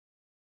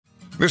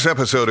This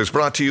episode is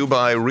brought to you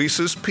by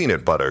Reese's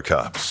Peanut Butter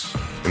Cups.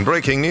 In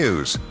breaking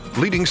news,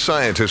 leading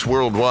scientists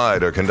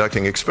worldwide are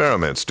conducting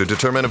experiments to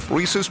determine if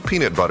Reese's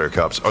Peanut Butter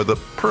Cups are the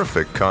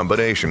perfect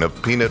combination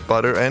of peanut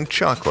butter and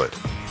chocolate.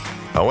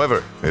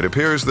 However, it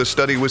appears the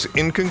study was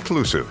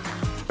inconclusive,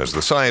 as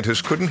the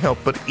scientists couldn't help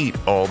but eat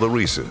all the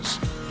Reese's.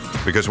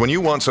 Because when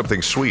you want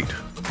something sweet,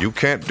 you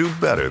can't do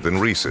better than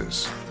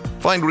Reese's.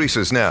 Find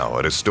Reese's now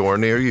at a store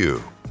near you.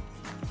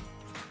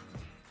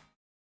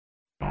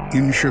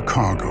 In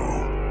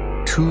Chicago,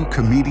 two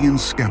comedian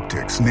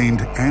skeptics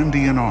named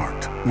Andy and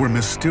Art were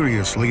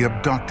mysteriously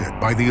abducted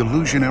by the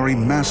illusionary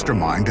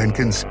mastermind and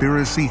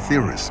conspiracy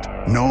theorist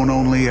known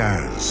only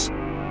as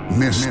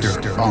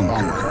Mr.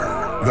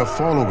 Bunker. The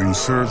following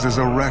serves as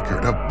a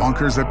record of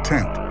Bunker's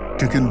attempt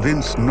to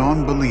convince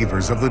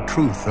non-believers of the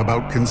truth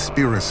about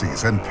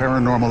conspiracies and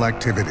paranormal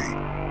activity.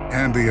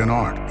 Andy and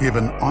Art give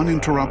an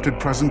uninterrupted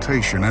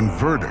presentation and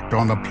verdict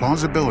on the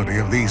plausibility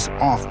of these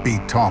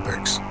offbeat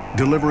topics,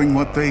 delivering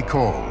what they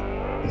call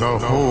the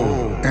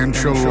whole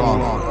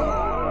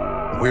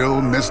enchilada.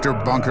 Will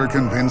Mr. Bunker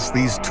convince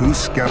these two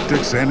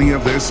skeptics any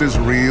of this is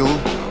real?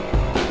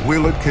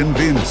 Will it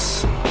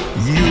convince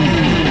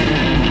you?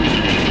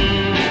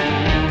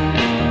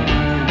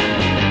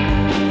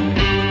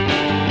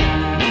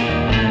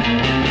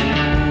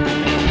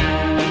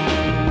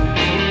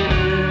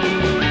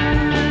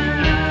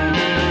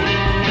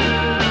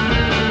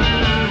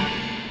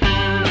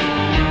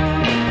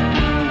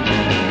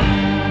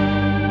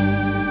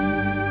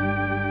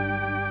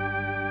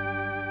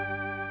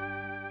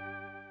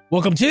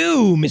 Welcome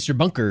to Mr.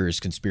 Bunker's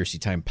Conspiracy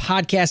Time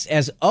podcast.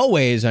 As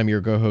always, I'm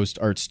your co-host,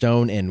 Art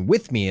Stone, and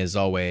with me, as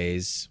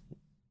always,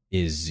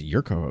 is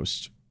your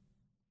co-host,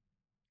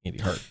 Andy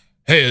Hart.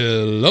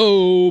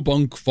 Hello,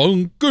 Bunk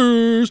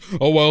Funkers.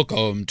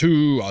 Welcome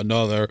to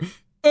another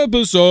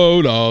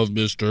episode of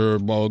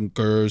Mr.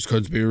 Bunker's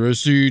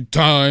Conspiracy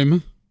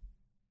Time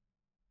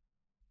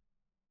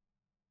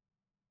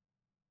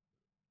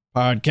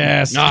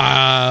Podcast.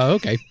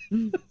 Okay.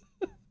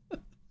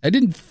 I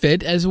didn't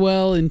fit as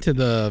well into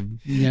the,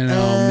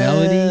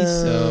 melody,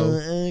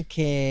 so...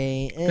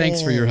 Okay.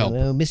 Thanks for your help.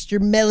 Well,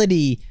 Mr.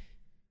 Melody.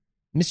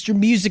 Mr.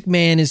 Music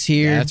Man is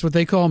here. That's what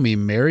they call me,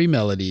 Merry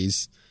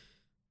Melodies.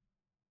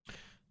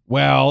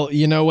 Well,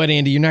 you know what,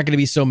 Andy? You're not going to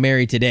be so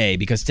merry today,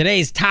 because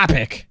today's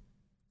topic,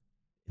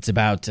 it's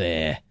about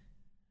a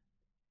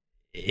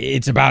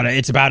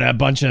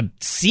bunch of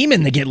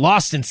seamen that get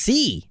lost in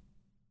sea.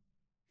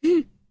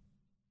 Don't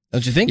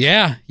you think?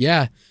 Yeah,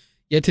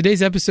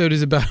 today's episode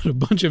is about a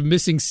bunch of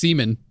missing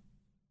seamen.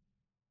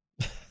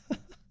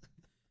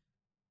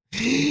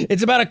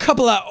 It's about a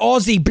couple of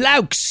Aussie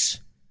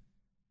blokes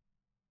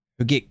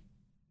who get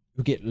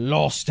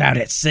lost out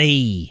at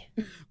sea.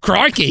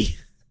 Crikey.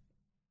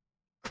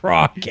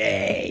 And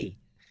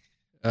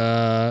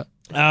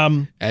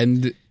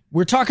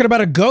we're talking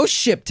about a ghost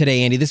ship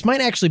today, Andy. This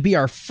might actually be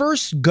our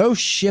first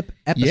ghost ship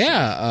episode.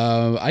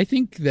 Yeah, I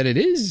think that it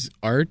is,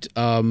 Art.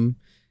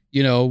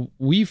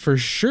 We for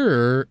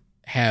sure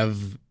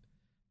have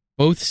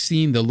both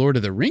seen the Lord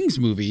of the Rings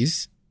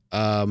movies,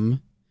 and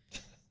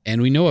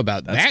we know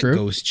about that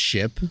ghost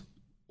ship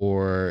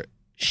or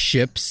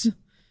ships,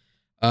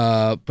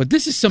 but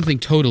this is something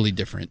totally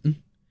different.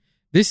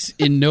 This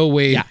in no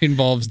way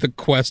involves the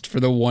quest for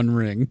the One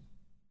Ring.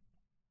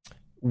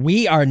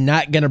 We are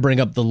not going to bring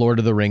up the Lord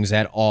of the Rings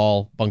at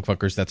all,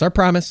 Bunkfuckers. That's our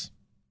promise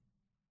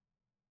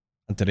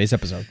on today's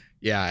episode.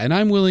 Yeah, and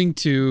I'm willing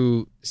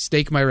to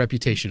stake my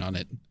reputation on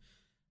it.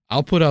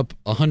 I'll put up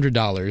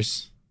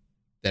 $100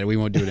 that we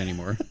won't do it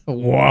anymore.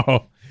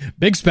 Whoa.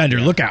 Big spender.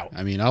 Yeah. Look out.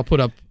 I mean, I'll put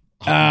up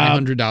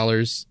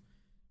 $100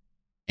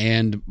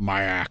 and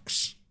my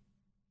axe.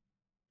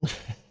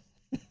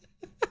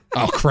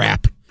 Oh,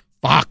 crap.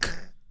 Fuck.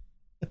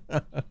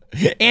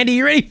 Andy,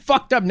 you already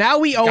fucked up. Now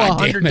we owe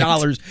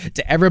 $100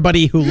 to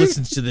everybody who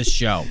listens to this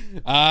show.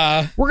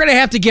 We're going to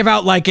have to give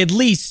out at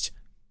least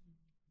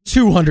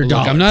 $200.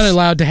 Look, I'm not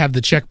allowed to have the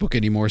checkbook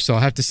anymore, so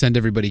I'll have to send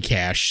everybody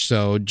cash.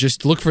 So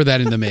just look for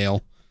that in the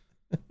mail.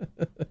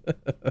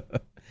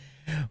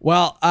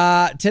 Well,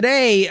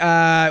 today,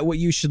 what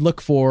you should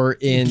look for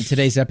in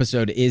today's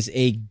episode is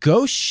a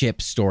ghost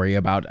ship story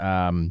about...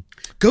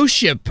 Ghost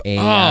Ship.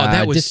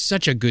 That was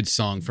such a good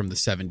song from the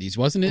 70s,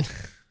 wasn't it?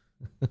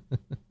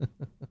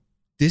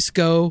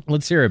 Disco.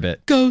 Let's hear a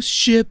bit. Ghost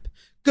Ship.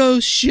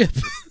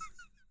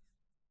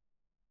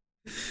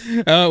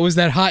 It was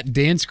that hot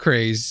dance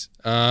craze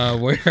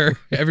where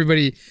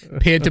everybody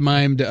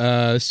pantomimed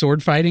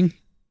sword fighting.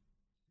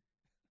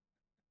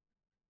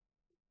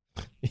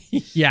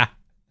 Yeah.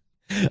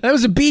 That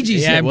was a Bee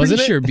Gees hit, I'm wasn't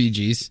pretty it? sure Bee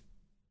Gees.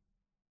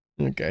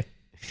 Okay.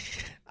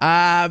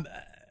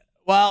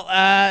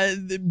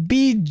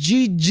 Bee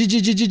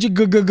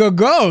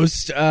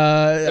Ghost.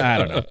 I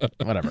don't know.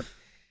 Whatever.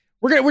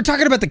 We're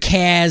talking about the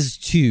Kaz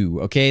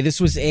 2. Okay,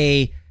 this was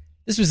a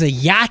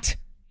yacht.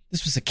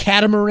 This was a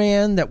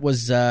catamaran that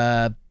was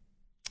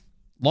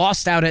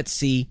lost out at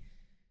sea.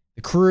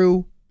 The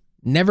crew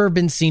never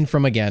been seen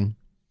from again.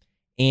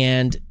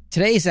 And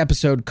today's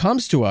episode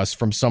comes to us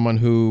from someone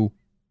who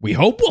we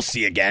hope we'll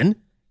see again.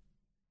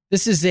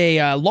 This is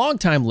a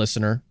longtime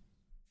listener,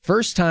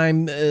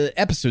 first-time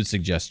episode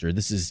suggester.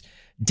 This is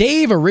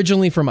Dave,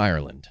 originally from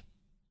Ireland.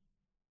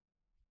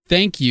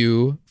 Thank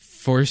you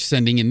for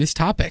sending in this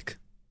topic.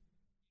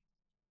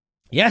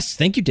 Yes,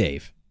 thank you,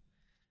 Dave.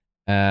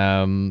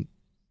 And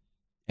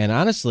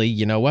honestly,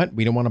 you know what?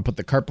 We don't want to put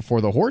the cart before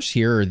the horse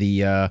here, or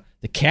the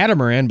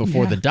catamaran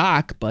before the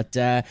dock, but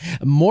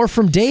more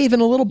from Dave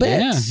in a little bit.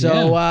 Yeah,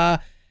 so,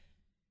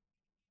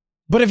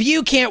 but if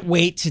you can't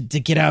wait to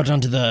get out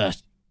onto the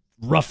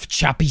rough,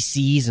 choppy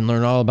seas and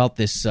learn all about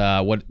this,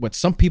 what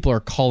some people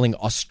are calling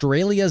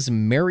Australia's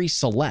Mary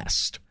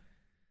Celeste,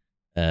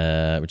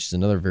 which is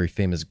another very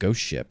famous ghost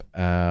ship,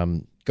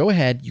 go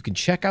ahead. You can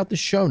check out the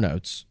show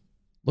notes.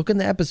 Look in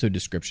the episode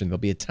description. There'll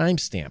be a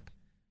timestamp,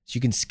 so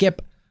you can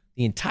skip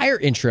the entire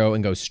intro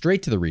and go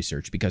straight to the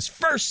research, because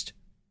first,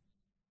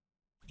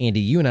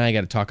 Andy, you and I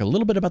got to talk a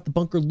little bit about the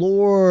bunker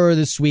lore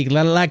this week. A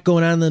lot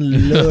going on in the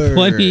lore.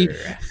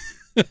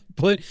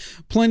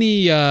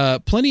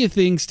 plenty of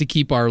things to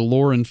keep our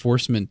lore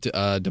enforcement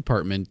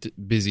department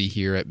busy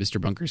here at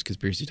Mr. Bunker's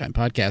Conspiracy Time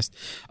podcast.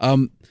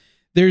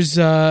 There's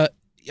Bunk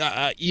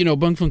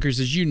Funkers,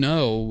 as you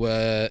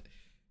know,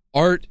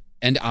 Art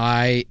and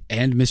I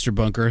and Mr.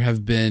 Bunker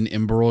have been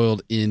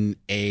embroiled in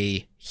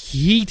a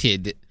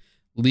heated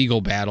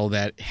legal battle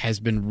that has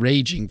been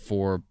raging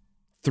for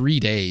 3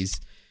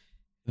 days.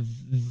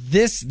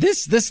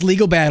 This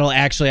legal battle,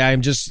 actually, I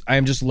am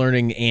just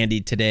learning, Andy,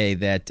 today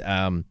that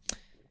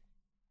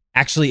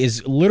actually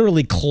is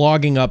literally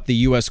clogging up the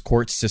U.S.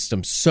 court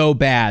system so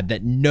bad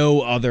that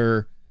no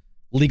other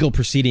legal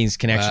proceedings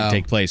can actually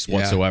take place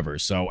whatsoever.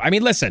 So, I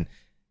mean, listen,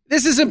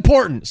 this is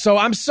important. So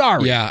I'm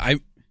sorry. Yeah,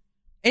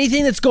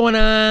 anything that's going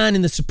on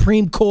in the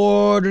Supreme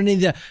Court or any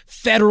of the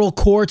federal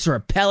courts or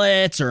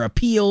appellates or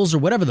appeals or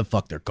whatever the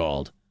fuck they're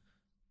called.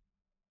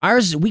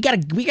 Ours, we gotta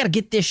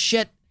get this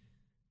shit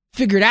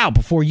figured out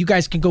before you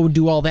guys can go and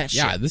do all that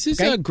shit. Yeah, this is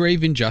a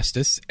grave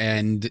injustice,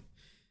 and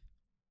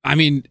I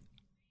mean,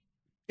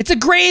 it's a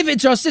grave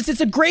injustice.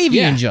 It's a gravy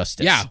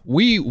injustice. Yeah,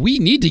 we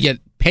need to get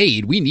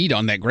paid. We need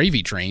on that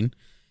gravy train,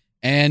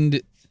 and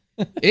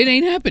it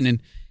ain't happening.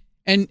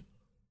 And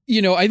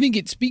I think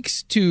it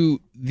speaks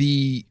to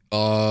the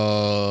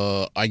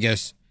I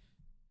guess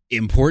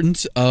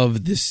importance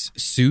of this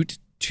suit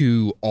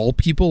to all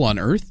people on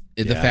Earth.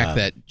 The fact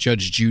that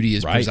Judge Judy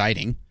is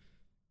presiding.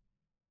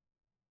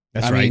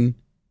 That's I right. mean,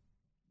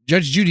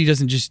 Judge Judy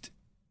doesn't just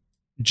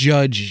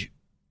judge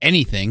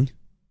anything.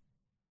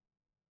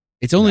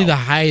 It's only the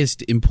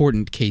highest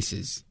important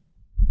cases.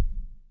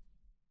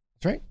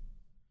 That's right.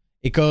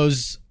 It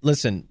goes,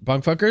 listen,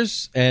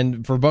 bunkfuckers,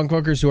 and for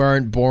bunkfuckers who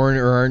aren't born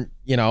or aren't,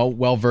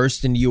 well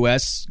versed in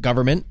U.S.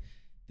 government,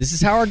 this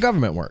is how our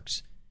government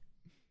works.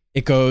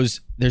 It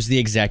goes, there's the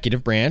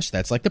executive branch,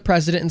 that's like the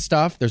president and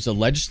stuff. There's a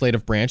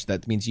legislative branch,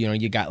 that means,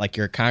 you got like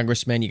your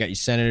congressmen, you got your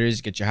senators,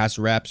 you got your House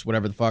of Reps,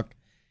 whatever the fuck.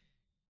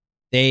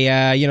 They,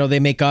 they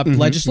make up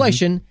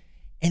legislation.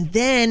 And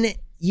then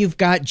you've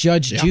got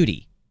Judge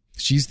Judy.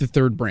 She's the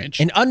third branch.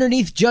 And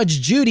underneath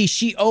Judge Judy,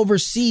 she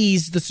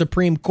oversees the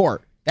Supreme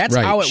Court. That's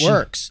how it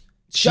works.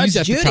 She's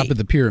at the top of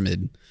the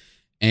pyramid.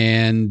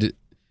 And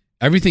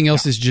everything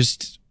else is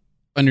just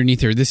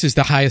underneath her. This is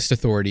the highest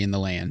authority in the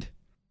land.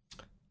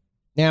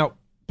 Now,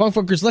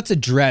 bunkfuckers, let's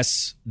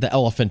address the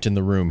elephant in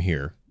the room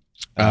here.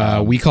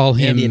 We call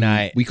him Andy and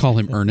I. We call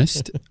him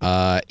Ernest.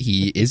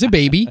 He is a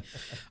baby,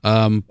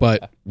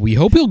 but we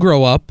hope he'll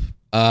grow up.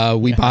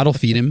 We bottle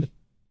feed him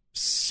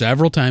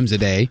several times a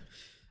day,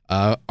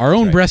 our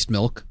own breast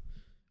milk,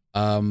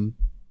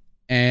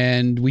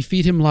 and we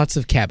feed him lots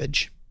of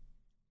cabbage.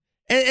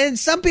 And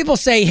some people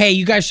say, hey,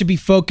 you guys should be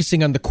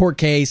focusing on the court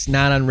case,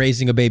 not on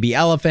raising a baby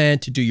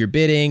elephant to do your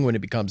bidding when it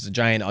becomes a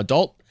giant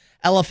adult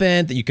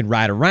elephant that you can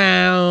ride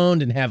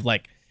around and have,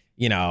 like,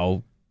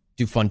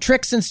 do fun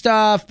tricks and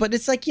stuff. But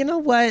it's like, you know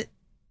what?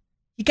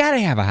 You got to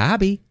have a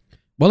hobby.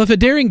 Well, if a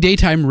daring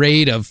daytime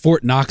raid of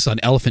Fort Knox on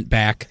Elephant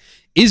Back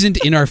isn't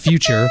in our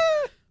future,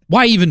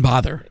 why even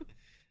bother?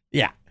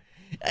 Yeah.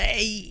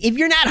 If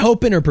you're not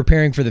hoping or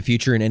preparing for the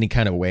future in any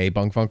kind of way,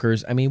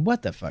 bunkfunkers, I mean,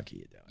 what the fuck are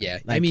you doing? Yeah,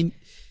 I mean,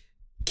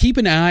 keep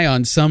an eye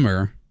on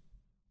summer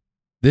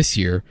this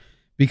year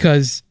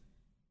because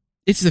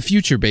it's the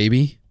future,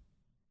 baby.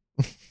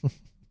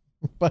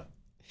 But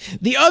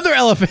the other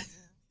elephant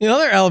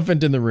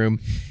in the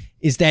room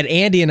is that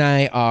Andy and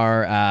I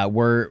are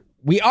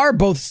we are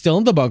both still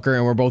in the bunker,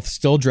 and we're both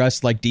still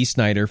dressed like Dee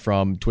Snider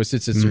from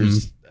Twisted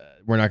Sisters.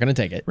 We're not going to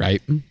take it.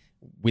 Right.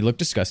 We look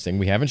disgusting.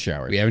 We haven't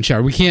showered.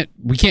 We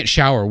can't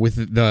shower with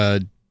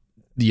the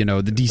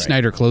Dee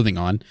Snider clothing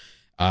on.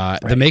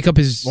 The makeup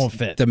won't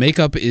fit. The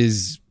makeup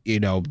is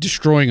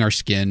destroying our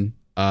skin.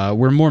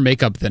 We're more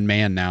makeup than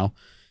man now,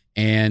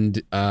 and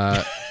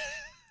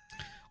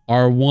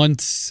our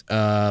once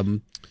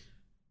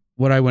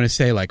what I want to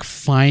say, like,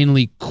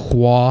 finely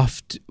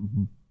coiffed,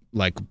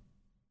 like,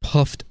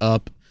 puffed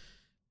up,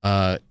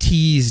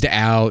 teased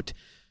out,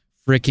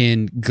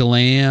 freaking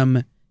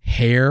glam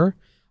hair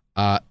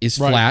is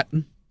flat.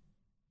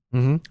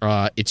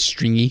 Mm-hmm. It's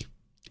stringy.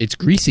 It's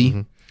greasy.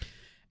 Mm-hmm.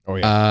 Oh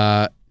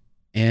yeah.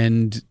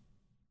 And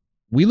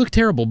we look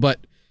terrible, but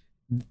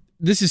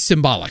this is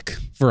symbolic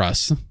for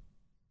us.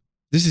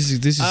 This is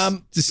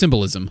the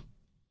symbolism.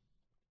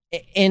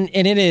 And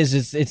it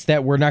is. It's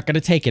that we're not going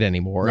to take it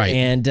anymore. Right.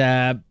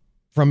 And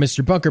from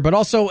Mr. Bunker, but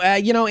also,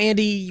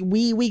 Andy,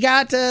 we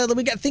got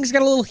things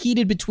got a little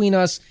heated between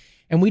us,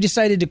 and we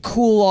decided to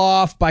cool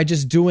off by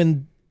just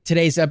doing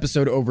today's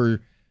episode over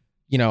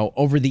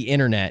the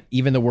internet,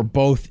 even though we're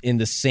both in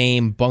the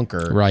same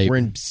bunker. Right. We're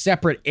in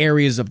separate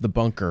areas of the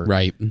bunker.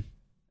 Right.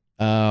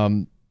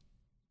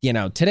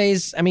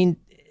 Today's,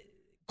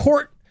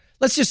 court.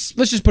 Let's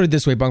just put it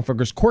this way,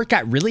 Bunkfuckers. Court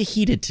got really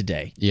heated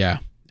today. Yeah.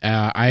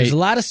 There's a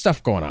lot of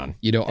stuff going on.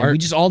 Art, we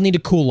just all need to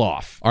cool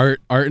off. Art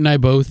and I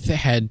both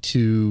had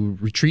to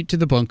retreat to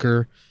the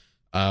bunker.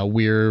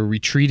 We're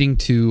retreating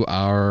to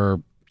our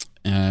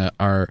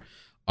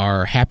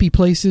happy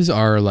places,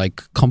 our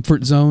like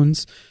comfort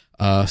zones.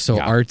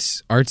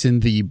 Art's in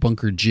the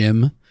bunker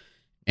gym,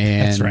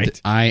 and that's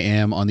right. I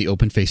am on the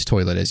open face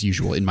toilet as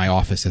usual in my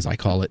office, as I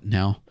call it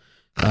now.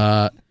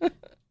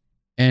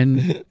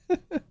 And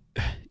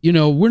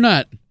we're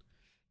not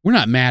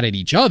mad at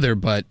each other,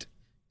 but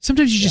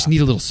sometimes you just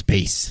need a little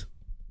space.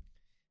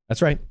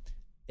 That's right.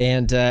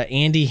 And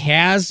Andy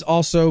has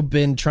also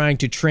been trying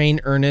to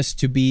train Ernest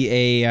to be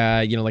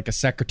a like a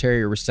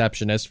secretary or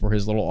receptionist for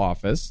his little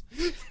office.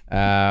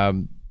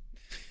 I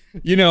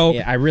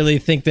really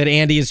think that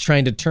Andy is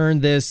trying to turn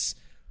this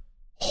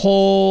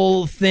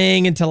whole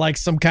thing into like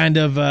some kind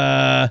of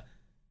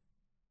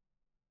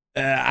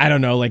I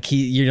don't know, like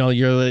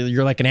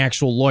you're like an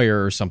actual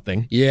lawyer or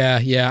something. Yeah.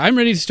 I'm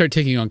ready to start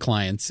taking on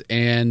clients,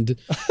 and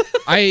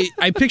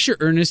I picture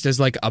Ernest as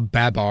like a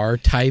Babar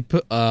type.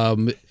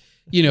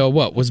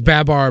 What was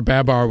Babar?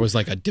 Babar was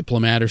like a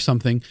diplomat or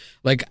something.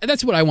 Like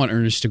that's what I want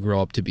Ernest to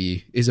grow up to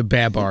be, is a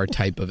Babar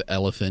type of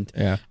elephant.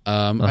 Yeah.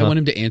 I want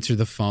him to answer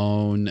the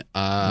phone.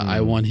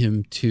 I want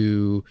him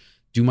to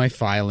do my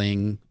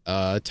filing,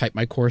 type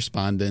my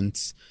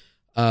correspondence.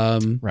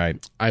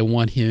 Right. I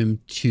want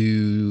him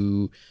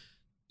to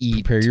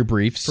prepare your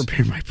briefs,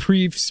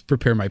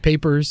 prepare my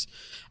papers.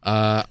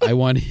 I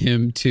want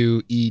him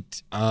to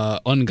eat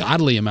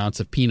ungodly amounts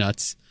of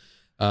peanuts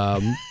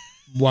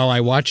while I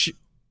watch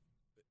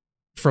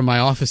from my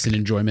office in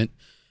enjoyment.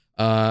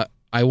 I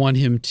want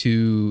him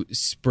to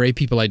spray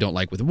people I don't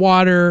like with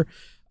water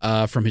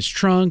from his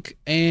trunk.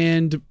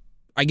 And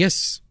I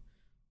guess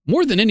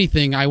more than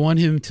anything, I want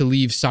him to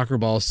leave soccer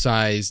ball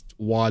sized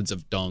wads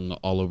of dung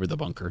all over the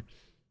bunker.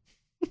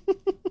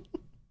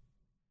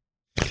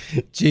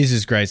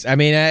 Jesus Christ.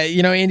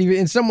 Andy,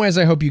 in some ways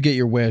I hope you get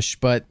your wish,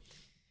 but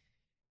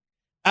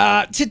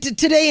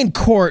today in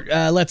court,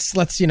 let's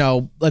clue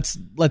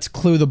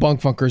the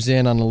Bunkfunkers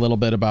in on a little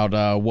bit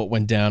about what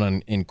went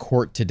down in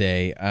court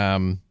today.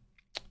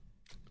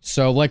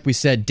 So like we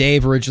said,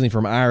 Dave, originally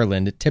from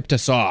Ireland, tipped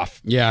us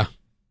off. Yeah.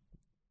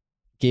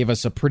 Gave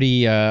us a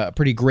pretty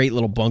great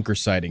little bunker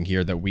sighting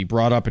here that we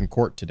brought up in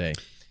court today.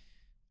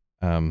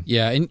 And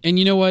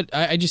you know what?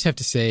 I just have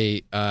to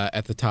say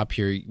at the top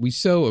here, we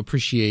so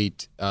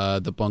appreciate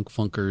the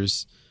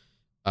Bunkfunkers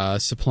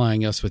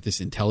supplying us with this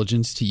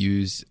intelligence to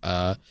use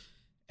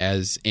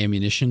as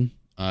ammunition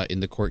in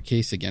the court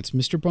case against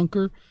Mr.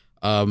 Bunker.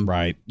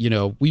 Right.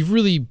 We've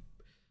really,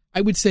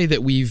 I would say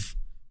that we've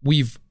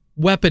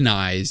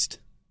weaponized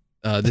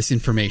this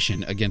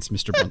information against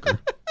Mr. Bunker.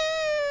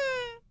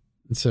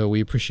 And so we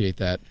appreciate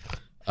that.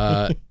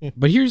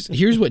 But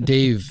here's what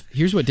Dave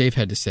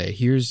had to say.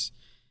 Here's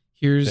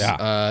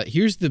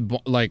the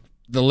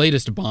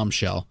latest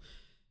bombshell.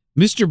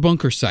 Mr.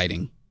 Bunker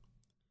sighting.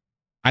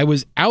 I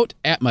was out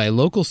at my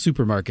local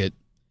supermarket,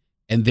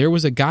 and there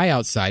was a guy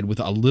outside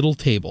with a little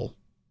table.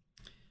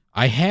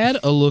 I had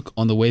a look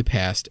on the way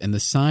past, and the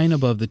sign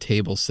above the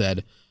table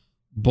said,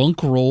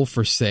 "Bunk roll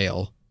for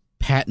sale,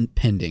 patent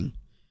pending."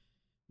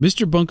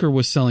 Mr. Bunker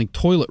was selling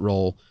toilet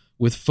roll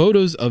with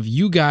photos of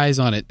you guys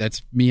on it.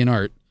 That's me and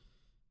Art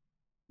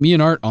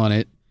on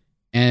it.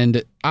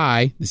 And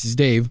this is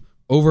Dave,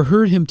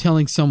 overheard him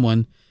telling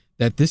someone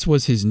that this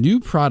was his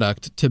new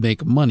product to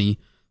make money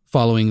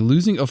following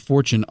losing a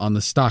fortune on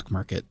the stock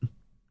market.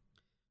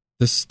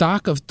 The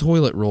stock of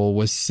toilet roll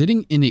was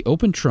sitting in the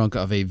open trunk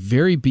of a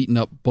very beaten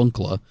up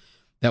bunkla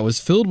that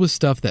was filled with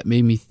stuff that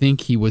made me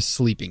think he was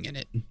sleeping in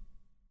it.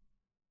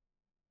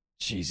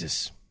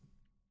 Jesus.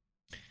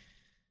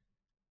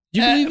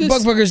 Do you believe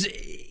this?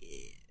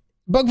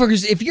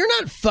 Bunkfuckers, if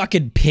you're not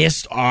fucking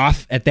pissed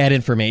off at that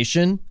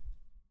information,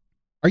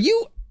 are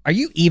you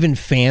even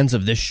fans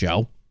of this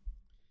show?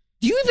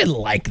 Do you even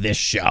like this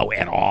show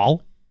at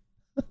all?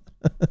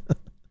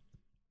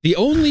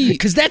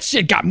 Because that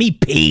shit got me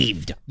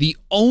peeved. The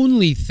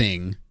only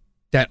thing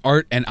that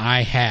Art and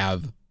I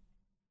have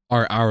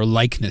are our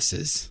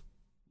likenesses.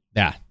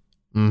 Yeah.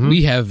 Mm-hmm.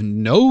 We have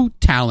no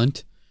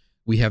talent.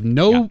 We have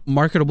no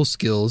marketable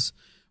skills.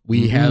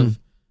 We have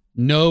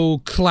no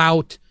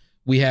clout.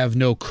 We have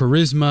no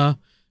charisma.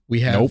 We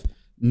have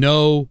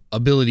no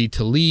ability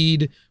to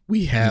lead.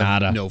 We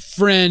have no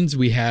friends.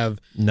 We have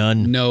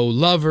none. No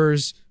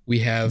lovers. We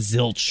have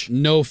zilch.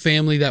 No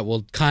family that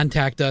will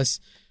contact us.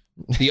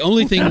 The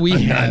only thing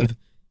we have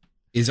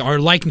is our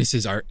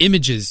likenesses, our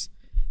images,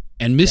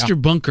 and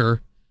Mr.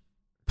 Bunker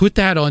put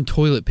that on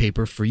toilet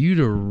paper for you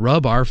to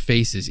rub our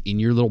faces in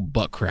your little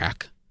butt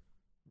crack.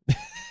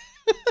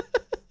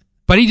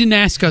 But he didn't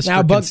ask us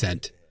for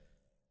consent.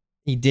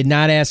 He did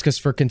not ask us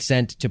for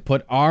consent to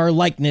put our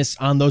likeness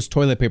on those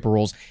toilet paper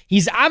rolls.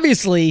 He's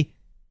obviously,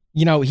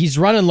 he's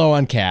running low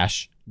on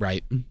cash.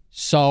 Right.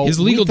 So his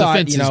legal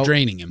defense is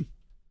draining him.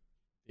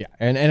 Yeah.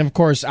 And of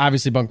course,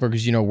 obviously, Bunker,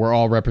 because, we're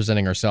all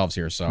representing ourselves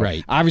here. So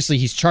right. Obviously,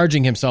 he's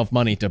charging himself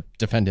money to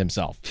defend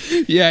himself.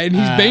 Yeah, and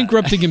he's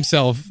bankrupting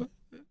himself.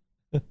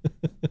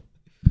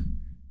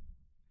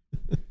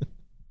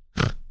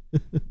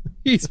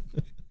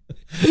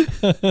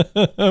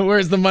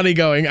 Where's the money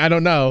going? I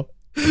don't know.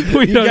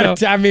 We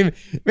don't know. I mean,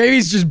 maybe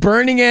he's just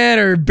burning it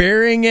or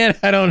burying it.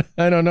 I don't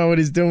know what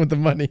he's doing with the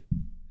money.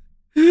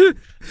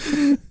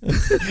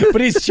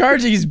 But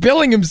he's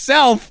billing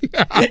himself.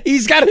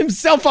 He's got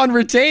himself on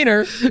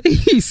retainer.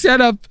 He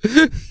set up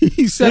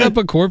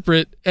a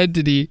corporate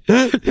entity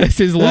as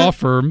his law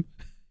firm.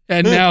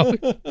 And now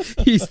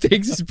he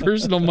takes his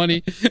personal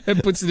money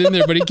and puts it in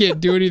there, but he can't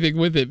do anything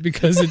with it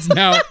because it's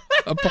now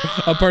a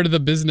part of the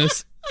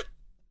business.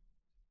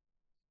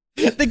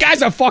 The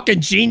guy's a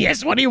fucking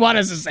genius. What do you want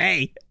us to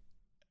say?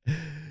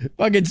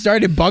 Fucking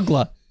started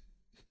Bugla.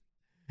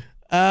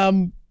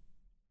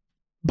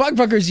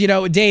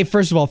 Bugfuckers, Dave,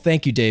 first of all,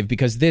 thank you, Dave,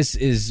 because this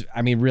is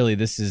a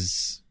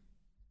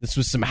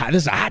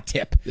hot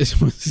tip.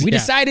 We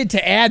decided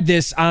to add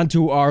this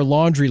onto our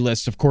laundry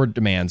list of court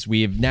demands.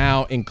 We have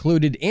now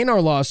included in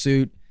our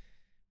lawsuit,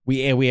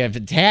 we have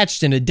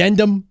attached an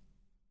addendum.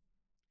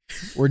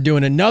 We're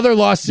doing another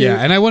lawsuit.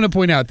 Yeah, and I want to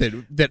point out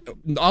that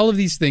all of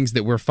these things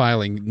that we're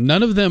filing,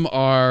 none of them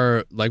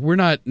are, we're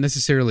not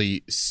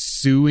necessarily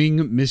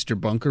suing Mr.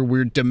 Bunker.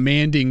 We're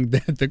demanding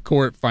that the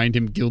court find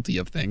him guilty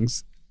of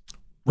things.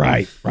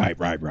 Right.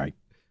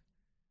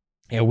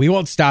 Yeah, we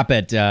won't stop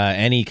at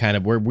any kind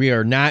of, we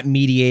are not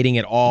mediating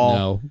at all.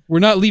 No, we're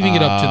not leaving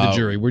it up to the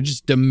jury. We're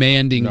just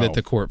demanding that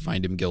the court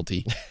find him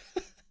guilty.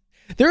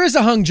 There is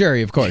a hung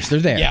jury, of course. They're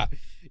there. Yeah.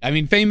 I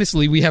mean,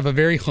 famously, we have a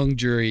very hung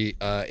jury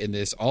in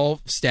this,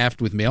 all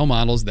staffed with male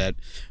models that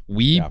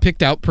we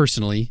picked out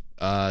personally.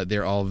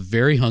 They're all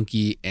very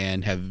hunky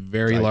and have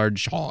very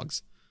large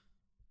hogs.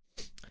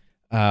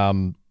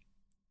 Dave,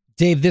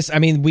 this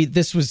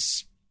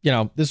was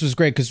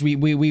great because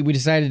we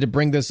decided to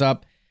bring this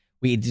up.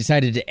 We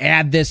decided to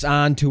add this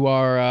on to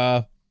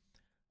our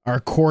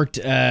court,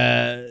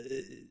 onto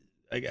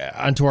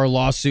our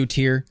lawsuit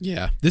here.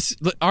 Yeah,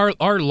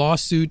 our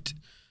lawsuit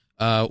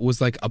was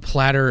like a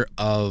platter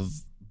of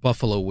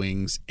buffalo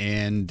wings,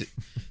 and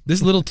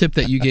this little tip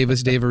that you gave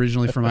us, Dave,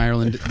 originally from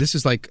Ireland. This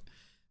is like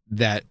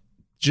that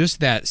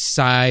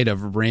side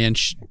of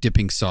ranch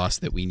dipping sauce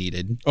that we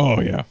needed. Oh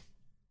yeah,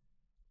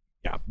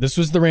 yeah. This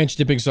was the ranch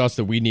dipping sauce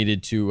that we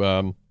needed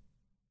to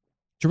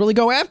really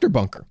go after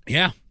Bunker.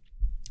 Yeah.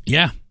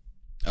 Yeah.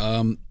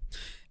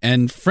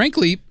 And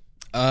frankly,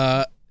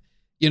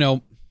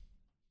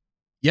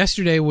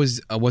 yesterday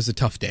was a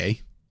tough day.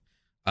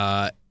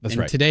 That's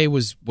right. Today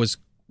was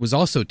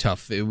also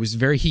tough. It was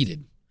very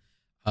heated.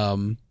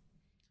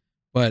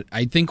 But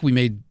I think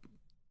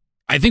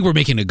we're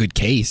making a good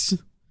case.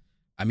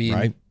 I mean,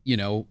 right.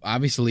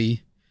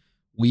 Obviously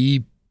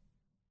we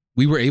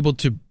were able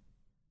to,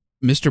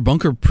 Mr.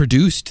 Bunker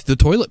produced the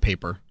toilet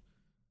paper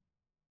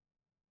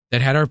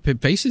that had our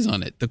faces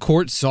on it. The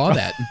court saw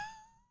that.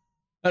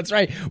 That's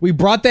right. We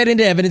brought that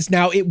into evidence.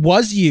 Now, it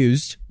was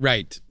used.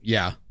 Right.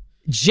 Yeah.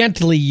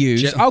 Gently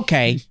used.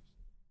 Okay.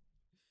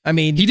 I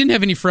mean, he didn't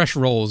have any fresh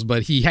rolls,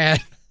 but he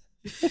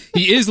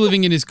is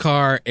living in his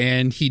car,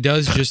 and he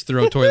does just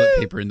throw toilet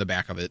paper in the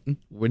back of it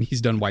when he's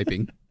done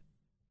wiping.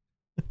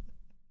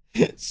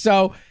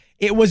 So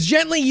it was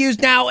gently used.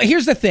 Now,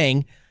 here's the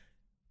thing.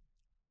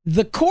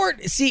 The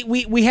court, see,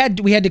 we had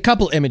a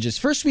couple images.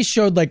 First, we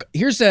showed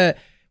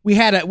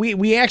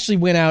we actually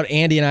went out,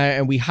 Andy and I,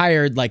 and we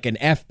hired like an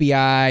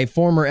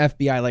former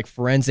FBI, like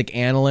forensic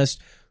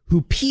analyst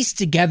who pieced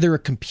together a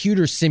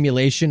computer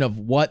simulation of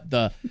what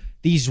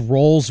these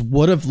rolls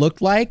would have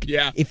looked like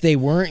if they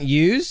weren't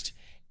used.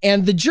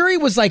 And the jury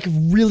was like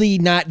really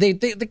not, they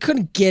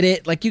couldn't get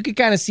it. Like you could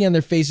kind of see on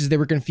their faces, they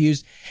were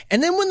confused.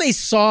 And then when they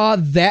saw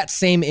that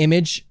same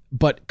image,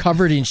 but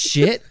covered in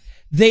shit,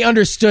 they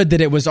understood that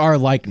it was our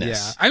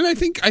likeness. Yeah. I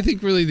think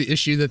really the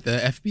issue that the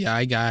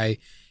FBI guy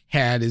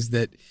had is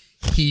that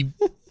he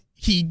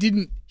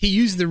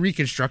used the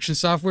reconstruction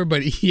software,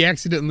 but he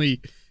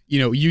accidentally,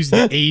 used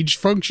the age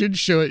function.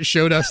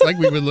 Showed us like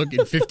we would look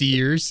in 50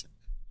 years.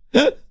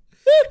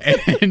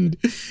 And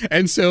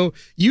so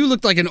you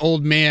looked like an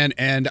old man,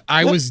 and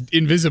I was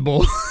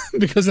invisible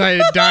because I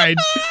had died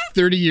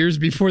 30 years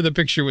before the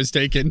picture was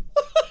taken.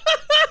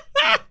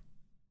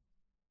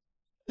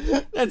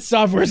 That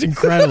software is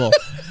incredible.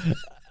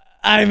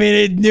 I mean,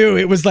 it knew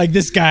it was like,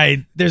 this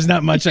guy, there's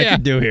not much I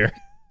can do here.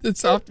 The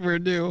software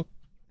knew.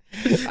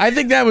 I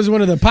think that was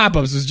one of the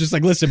pop-ups. It was just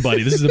like, listen,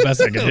 buddy, this is the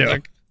best I can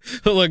do.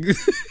 Look,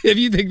 if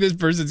you think this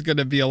person's going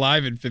to be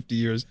alive in 50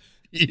 years,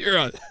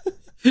 you're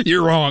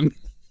wrong.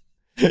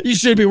 You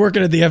should be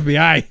working at the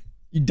FBI.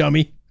 You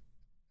dummy.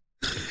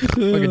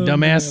 Fucking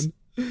dumbass.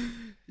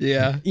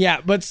 Yeah.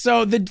 Yeah, but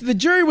so the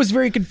jury was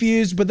very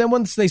confused, but then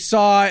once they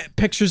saw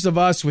pictures of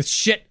us with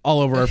shit all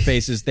over our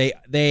faces, they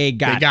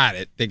got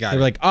it. They got They it.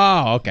 were like,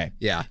 oh, okay.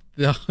 Yeah.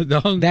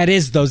 The hung, That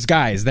is those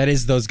guys. yeah,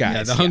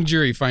 the hung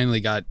jury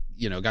finally got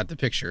the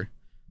picture.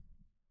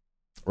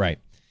 Right.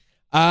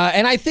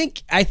 And I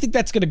think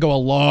that's going to go a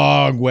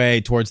long way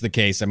towards the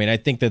case. I mean, I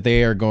think that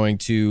they are going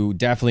to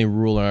definitely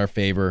rule in our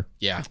favor.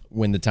 Yeah.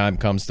 When the time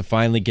comes to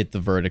finally get the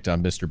verdict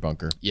on Mr.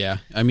 Bunker. Yeah.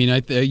 I mean,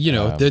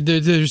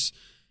 there's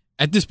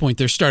at this point,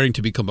 there's starting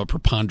to become a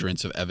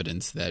preponderance of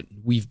evidence that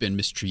we've been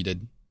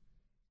mistreated.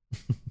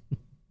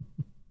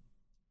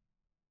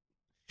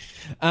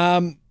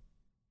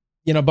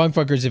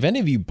 Bunkfuckers, if any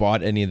of you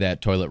bought any of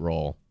that toilet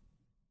roll,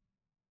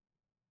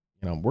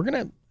 we're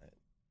going to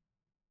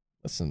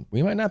listen,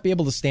 we might not be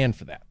able to stand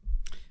for that.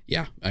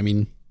 Yeah. I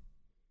mean,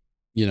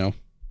 we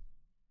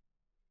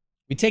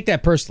take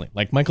that personally,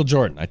 like Michael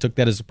Jordan. I took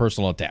that as a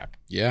personal attack.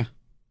 Yeah.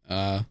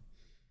 I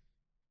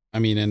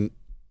mean, and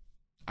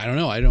I don't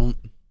know. I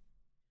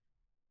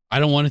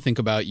don't want to think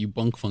about you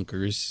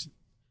bunkfunkers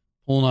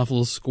pulling off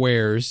little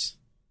squares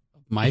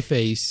of my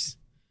face,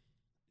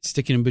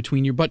 sticking them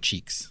between your butt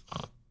cheeks.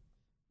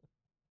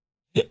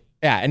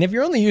 Yeah, and if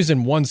you're only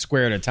using one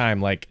square at a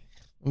time, like,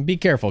 be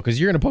careful because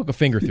you're going to poke a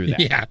finger through that.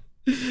 Yeah.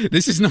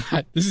 This is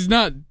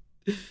not.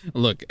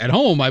 Look, at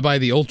home, I buy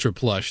the Ultra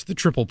Plush, the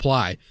triple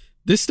ply.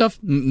 This stuff,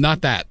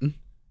 not that.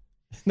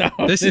 No,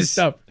 this is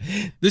stuff.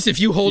 This, if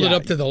you hold it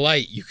up to the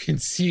light, you can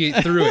see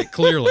it through it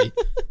clearly.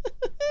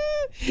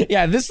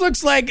 Yeah, this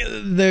looks like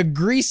the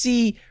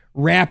greasy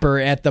wrapper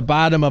at the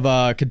bottom of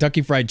a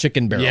Kentucky Fried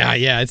Chicken barrel.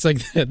 Yeah. It's like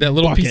that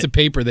little Bucket. piece of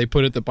paper they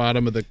put at the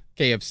bottom of the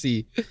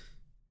KFC.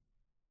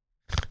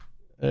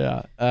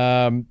 Yeah.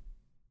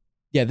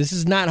 Yeah, this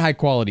is not high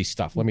quality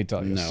stuff, let me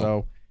tell you. No.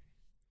 So,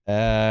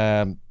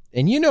 and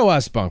you know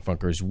us,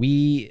 Bunkfunkers,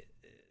 we're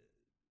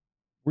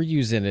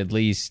using at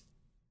least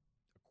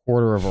a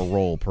quarter of a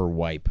roll per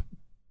wipe.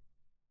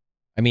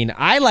 I mean,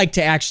 I like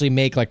to actually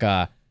make like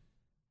a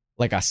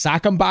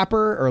sock 'em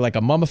bopper or like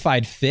a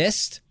mummified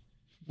fist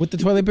with the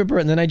toilet paper,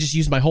 and then I just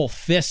use my whole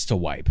fist to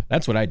wipe.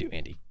 That's what I do,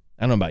 Andy.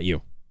 I don't know about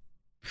you.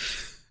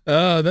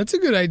 That's a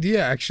good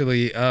idea,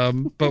 actually.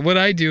 But what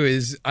I do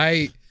is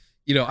I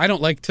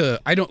don't like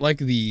the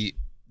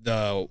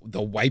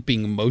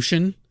wiping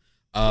motion.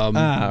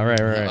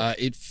 Right.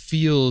 It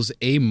feels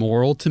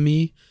amoral to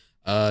me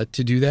to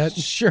do that.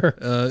 Sure.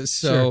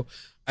 So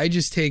I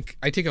just take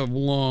a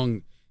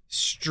long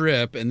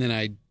strip and then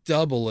I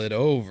double it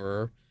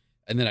over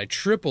and then I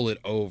triple it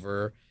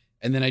over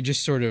and then I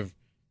just sort of,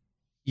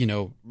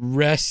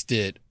 rest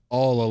it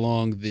all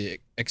along the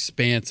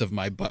expanse of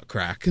my butt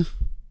crack.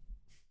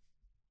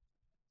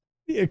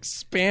 The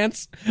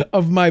expanse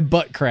of my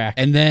butt crack.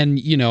 And then,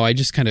 I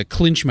just kind of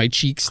clinch my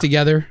cheeks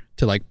together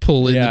to like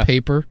pull in the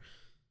paper.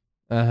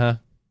 Uh-huh.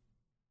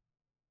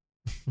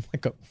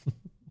 like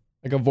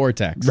a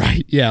vortex.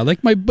 Right. Yeah.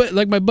 Like my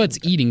butt's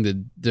eating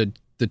the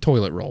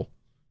toilet roll.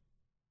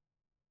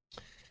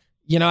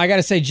 I got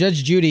to say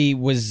Judge Judy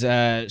was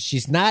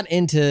she's not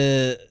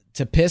into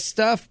piss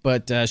stuff,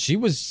 but she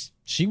was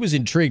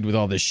intrigued with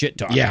all this shit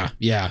talk.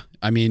 Yeah.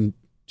 I mean,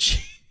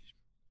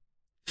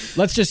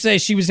 let's just say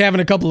she was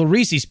having a couple of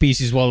Reese's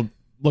Pieces while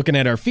looking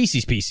at our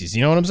feces pieces.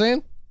 You know what I'm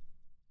saying?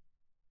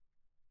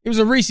 It was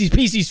a Reese's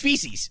Pieces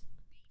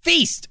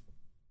feast.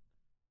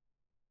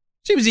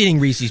 She was eating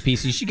Reese's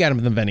Pieces. She got them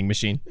in the vending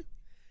machine.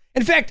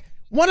 In fact,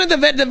 one of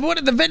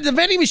the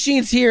vending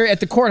machines here at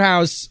the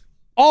courthouse,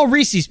 all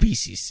Reese's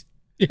Pieces.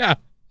 Yeah,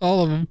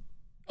 all of them.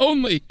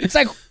 Only. It's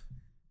like,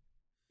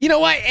 you know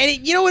what?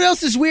 And you know what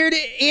else is weird,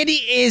 Andy?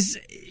 Is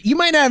you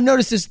might not have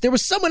noticed this. There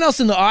was someone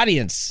else in the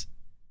audience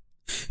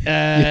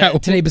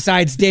today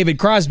besides David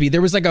Crosby.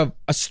 There was like a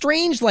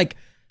strange, like,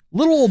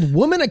 little old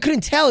woman. I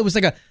couldn't tell. It was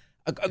like a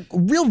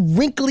real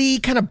wrinkly,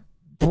 kind of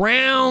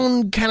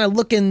brown, kind of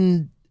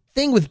looking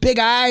thing with big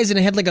eyes, and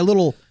it had like a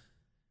little,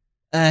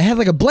 had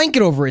like a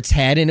blanket over its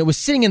head, and it was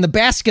sitting in the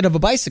basket of a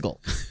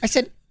bicycle. I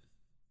said,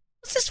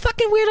 what's this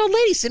fucking weird old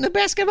lady sitting in the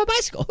basket of a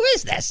bicycle? Who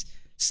is this?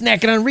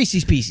 Snacking on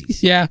Reese's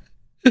Pieces. Yeah.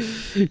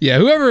 Yeah,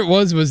 whoever it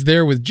was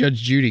there with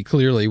Judge Judy,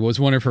 clearly was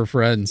one of her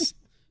friends.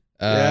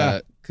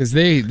 Because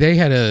they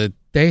had a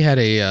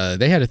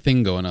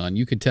thing going on.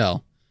 You could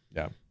tell.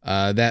 Yeah.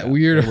 That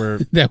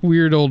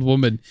weird old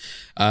woman.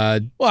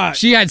 Well,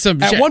 she had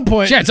one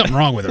point she had something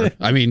wrong with her.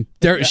 I mean,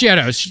 she had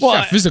a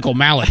physical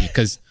malady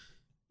because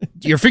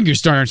your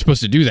fingers aren't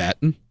supposed to do that.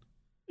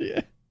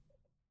 Yeah.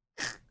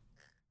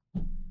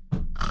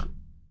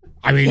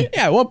 I mean,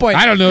 yeah. At one point,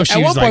 I don't know if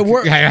she was like.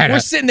 We're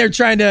sitting there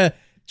trying to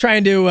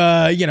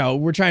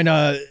we're trying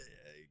to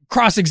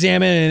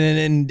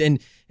cross-examine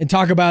and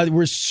talk about.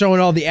 We're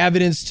showing all the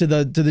evidence to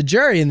the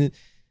jury, and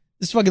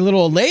this fucking little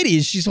old lady,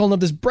 she's holding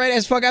up this bright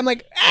ass fuck. I'm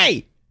like,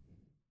 hey,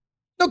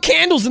 no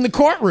candles in the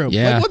courtroom.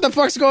 Yeah. Like, what the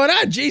fuck's going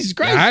on? Jesus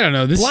Christ! I don't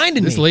know. This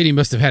me. Lady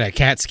must have had a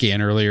CAT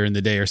scan earlier in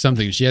the day or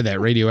something. She had that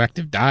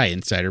radioactive dye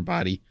inside her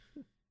body,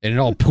 and it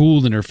all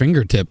pooled in her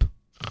fingertip.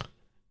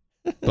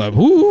 But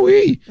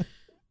whoo-wee.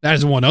 That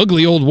is one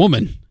ugly old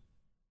woman.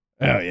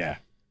 Oh yeah.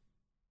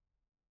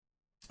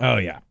 Oh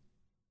yeah.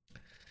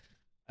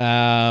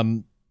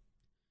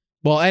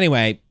 Well,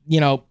 anyway,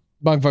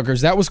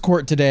 Bunkfunkers, that was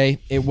court today.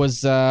 It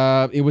was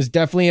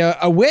definitely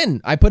a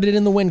win. I put it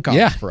in the win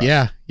column for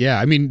us. Yeah.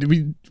 I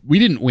mean, we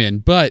didn't win,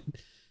 but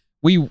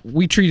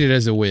we treat it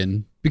as a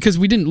win because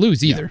we didn't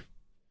lose either. Yeah.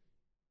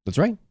 That's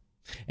right.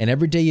 And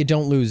every day you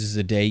don't lose is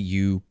a day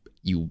you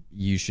win.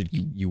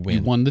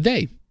 You won the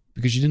day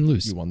because you didn't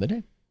lose. You won the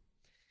day.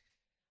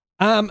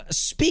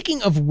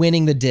 Speaking of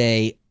winning the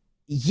day,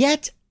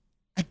 yet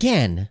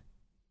again,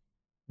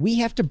 we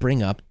have to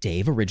bring up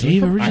Dave originally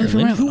from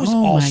Ireland, who is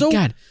also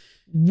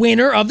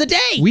winner of the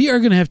day. We are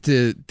going to have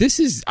to.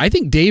 I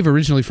think Dave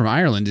originally from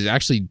Ireland is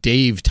actually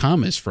Dave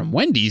Thomas from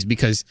Wendy's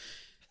because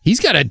he's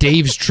got a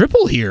Dave's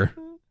triple here.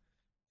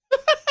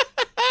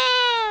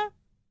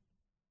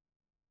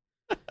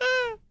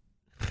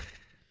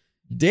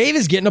 Dave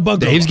is getting a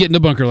bunker Dave's alarm. getting a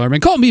bunker alarm.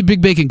 And call me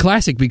Big Bacon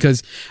Classic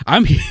because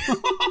I'm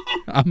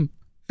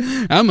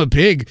I'm a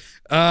pig.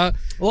 Well,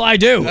 I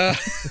do.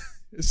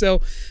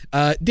 So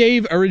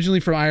Dave, originally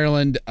from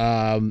Ireland,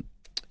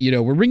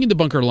 we're ringing the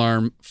bunker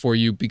alarm for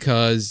you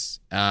because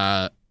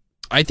I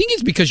think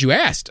it's because you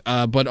asked,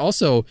 but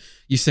also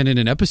you sent in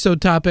an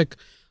episode topic.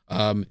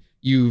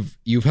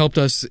 You've helped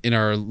us in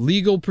our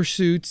legal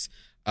pursuits,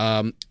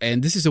 and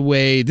this is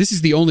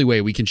the only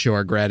way we can show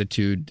our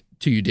gratitude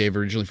to you, Dave,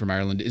 originally from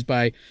Ireland, is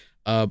by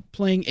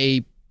playing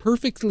a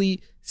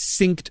perfectly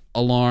synced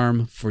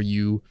alarm for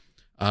you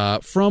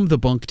from the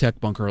BunkTech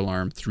Bunker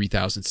Alarm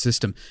 3000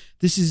 system.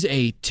 This is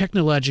a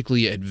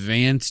technologically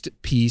advanced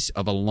piece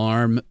of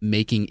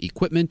alarm-making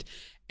equipment,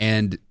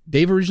 and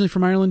Dave, originally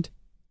from Ireland,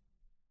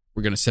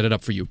 we're going to set it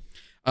up for you.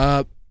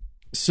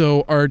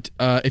 So, Art,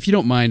 if you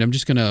don't mind, I'm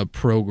just going to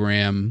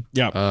program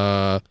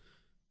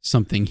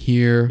something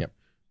here. Yep.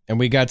 And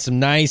we got some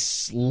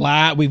nice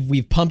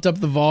we've pumped up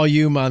the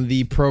volume on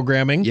the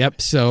programming. Yep.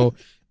 So,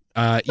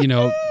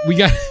 we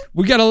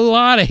got a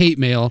lot of hate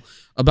mail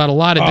about a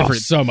lot of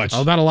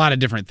about a lot of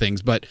different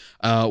things. But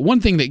one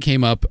thing that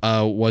came up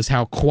was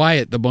how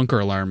quiet the bunker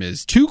alarm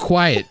is. Too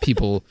quiet,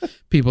 people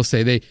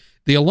say.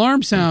 The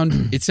alarm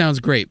it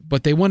sounds great,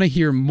 but they want to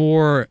hear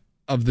more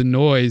of the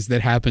noise that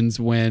happens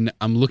when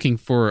I'm looking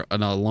for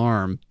an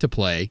alarm to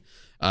play.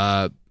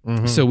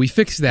 So we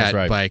fixed that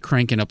by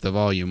cranking up the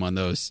volume on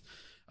those.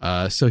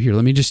 So here,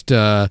 let me just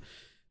go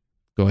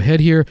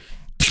ahead here.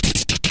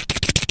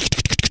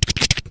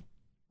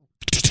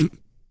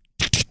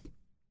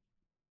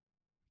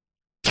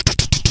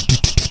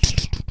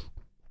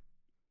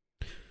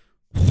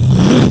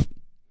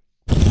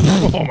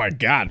 Oh my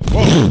God!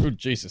 Whoa,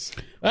 Jesus!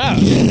 Ah.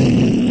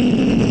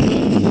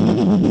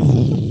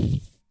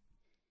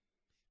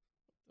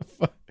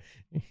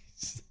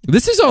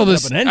 This is all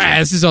this.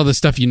 This is all the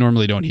stuff you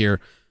normally don't hear.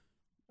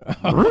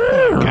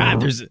 Oh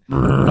God! There's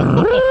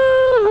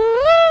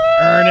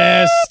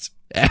Ernest.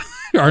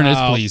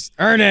 Ernest, please.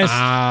 Ernest.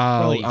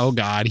 Oh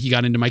God, he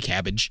got into my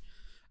cabbage.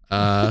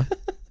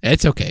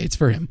 It's okay. It's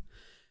for him.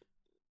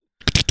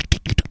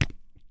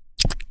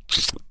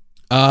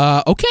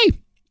 Okay.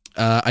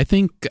 I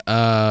think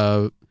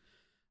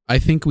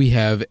we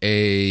have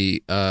a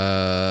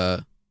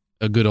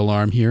good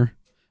alarm here.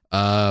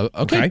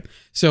 Okay.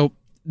 So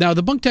now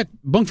the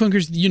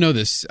Bunkfunkers, you know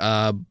this.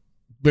 But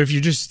if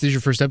this is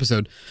your first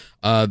episode,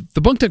 the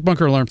BunkTech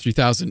Bunker Alarm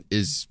 3000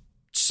 is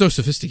so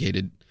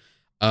sophisticated.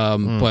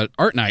 But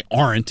Art and I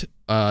aren't.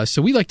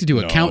 So we like to do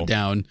a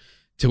countdown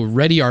to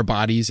ready our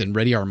bodies and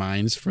ready our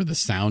minds for the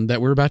sound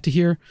that we're about to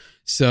hear.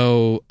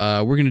 So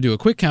we're going to do a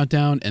quick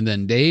countdown, and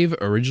then Dave,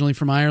 originally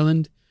from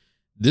Ireland,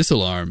 this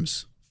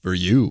alarm's for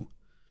you.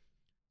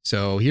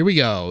 So here we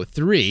go.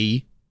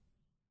 3,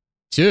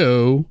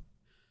 2,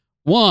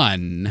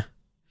 1.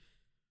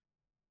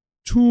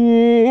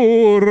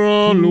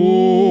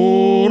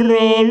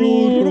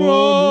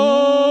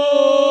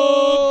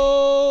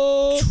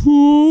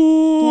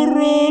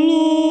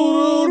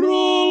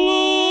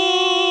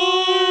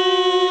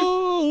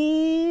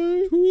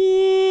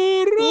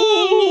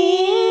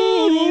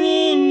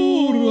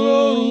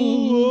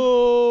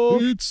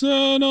 It's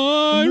an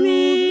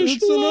Irish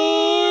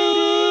lullaby.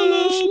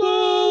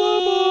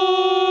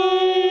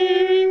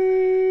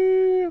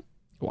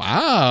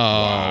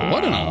 Wow,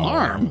 what an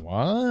alarm.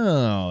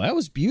 Wow, that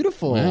was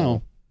beautiful.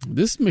 Wow.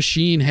 This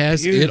machine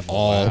has it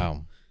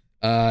all.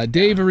 Wow.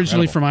 Dave,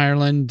 originally from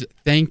Ireland,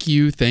 thank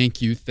you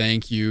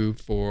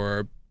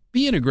for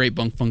being a great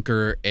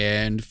Bunkfunker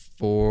and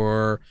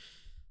for,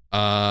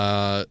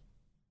 this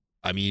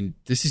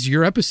is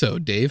your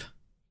episode, Dave.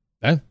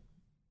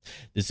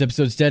 This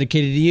episode's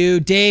dedicated to you,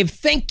 Dave.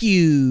 Thank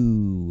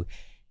you.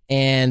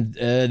 And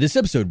this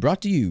episode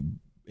brought to you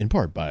in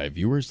part by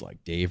viewers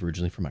like Dave,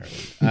 originally from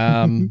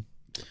Ireland.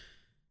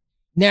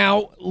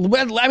 Now,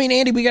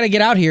 Andy, we got to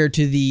get out here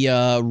to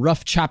the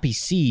rough, choppy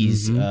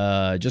seas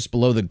just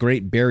below the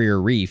Great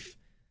Barrier Reef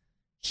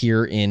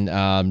here in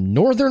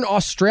Northern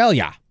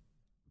Australia.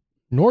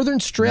 Northern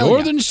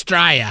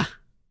Australia.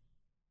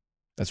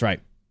 That's right.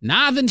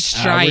 Northern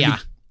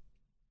Australia.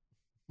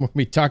 We'll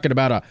be talking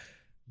about a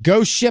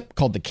ghost ship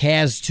called the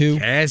Kaz 2.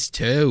 Kaz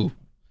 2.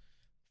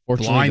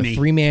 Fortunately, Blimey. the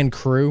three-man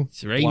crew.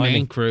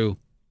 Three-man crew.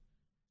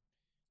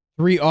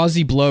 3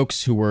 Aussie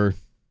blokes who were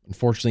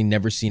unfortunately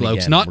never seen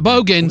Blokes, again. not We're gonna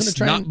bogans.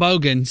 try Not and-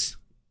 bogans.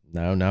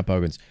 No, not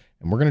bogans.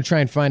 And we're going to try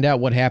and find out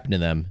what happened to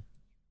them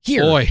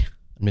here. Boy.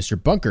 on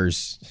Mr.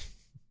 Bunker's.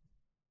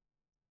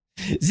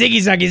 Ziggy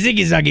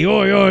zaggy,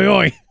 oi, oi,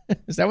 oi.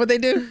 Is that what they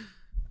do?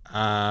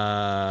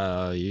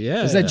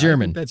 Yeah. Is that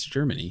German? I think that's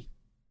Germany.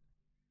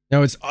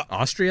 No, it's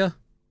Austria?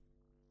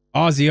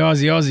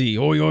 Aussie,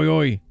 oi, oi,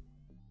 oi.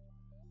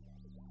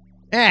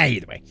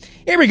 Either way.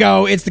 Here we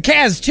go. It's the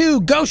Kaz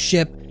 2 Ghost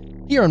Ship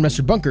here on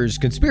Mr. Bunker's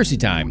Conspiracy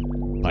Time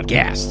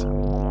podcast.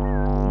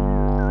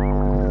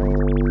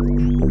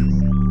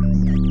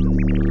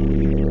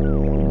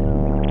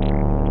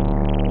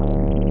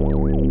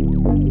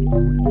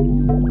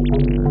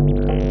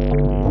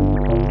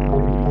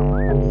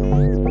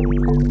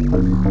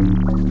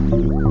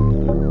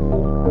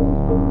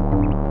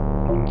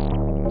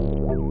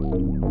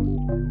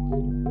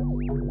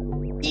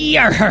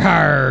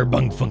 Yarr,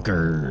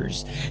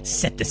 bungfunkers!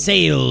 Set the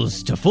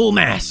sails to full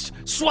mast,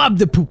 swab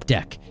the poop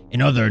deck,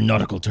 in other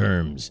nautical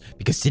terms,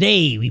 because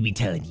today we be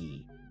telling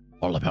ye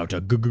all about a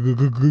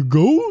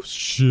ghost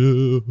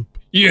ship.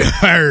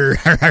 Yarr.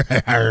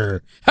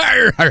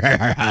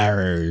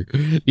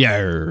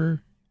 Yarr.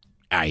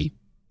 Aye.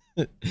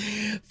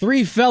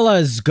 3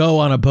 fellas go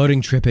on a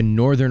boating trip in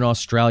northern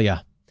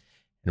Australia.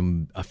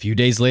 And a few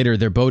days later,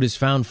 their boat is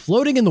found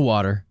floating in the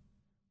water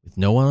with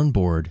no one on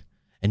board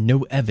and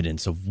no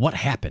evidence of what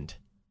happened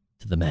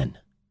to the men.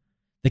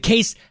 The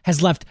case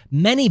has left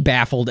many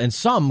baffled and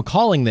some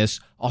calling this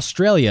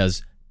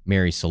Australia's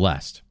Mary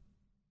Celeste.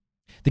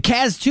 The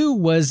Kaz 2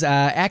 was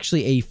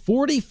actually a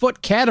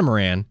 40-foot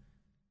catamaran,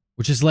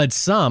 which has led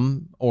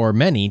some, or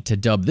many, to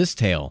dub this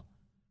tale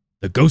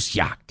the Ghost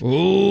Yacht.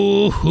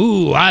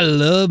 Ooh, I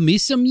love me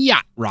some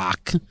yacht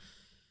rock.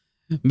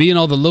 Me and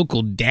all the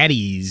local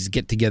daddies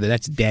get together.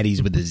 That's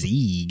daddies with a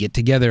Z. Get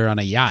together on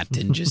a yacht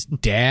and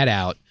just dad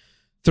out.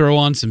 Throw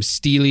on some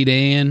Steely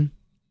Dan,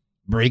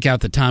 break out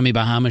the Tommy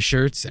Bahama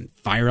shirts, and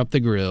fire up the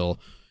grill.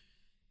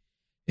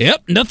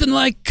 Yep, nothing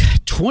like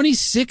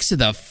 26 of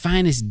the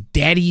finest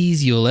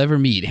daddies you'll ever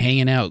meet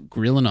hanging out,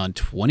 grilling on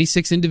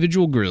 26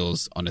 individual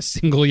grills on a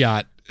single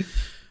yacht.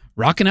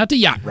 Rocking out to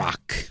yacht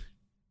rock.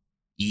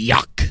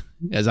 Yuck,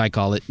 as I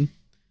call it.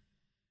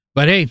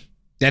 But hey,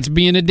 that's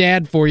being a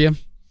dad for you.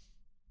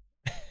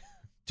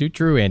 Too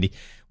true, Andy.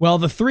 Well,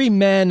 the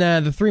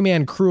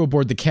 3-man crew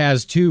aboard the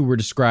Kaz 2 were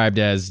described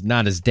as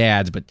not as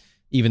dads, but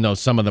even though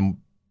some of them,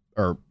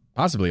 or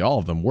possibly all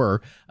of them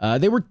were,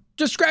 they were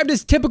described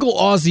as typical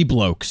Aussie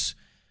blokes.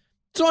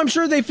 So I'm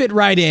sure they fit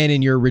right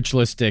in your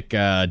ritualistic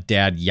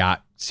dad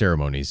yacht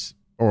ceremonies,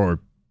 or,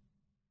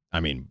 I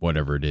mean,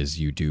 whatever it is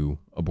you do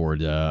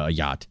aboard a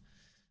yacht.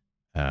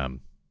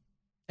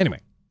 Anyway,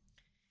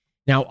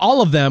 now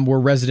all of them were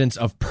residents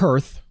of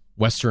Perth,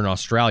 Western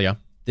Australia.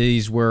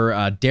 These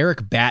were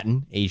Derek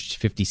Batten, aged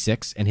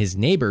 56, and his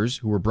neighbors,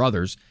 who were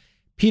brothers,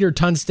 Peter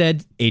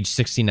Tunstead, aged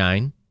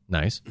 69,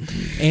 nice,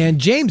 and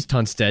James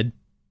Tunstead,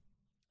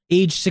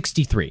 aged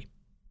 63.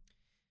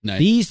 Nice.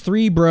 These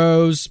 3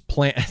 bros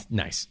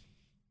nice,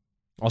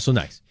 also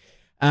nice,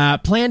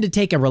 planned to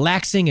take a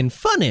relaxing and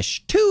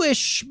funnish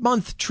 2-ish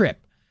month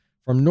trip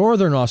from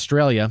Northern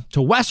Australia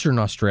to Western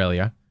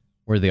Australia,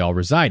 where they all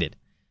resided.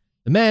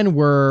 The men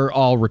were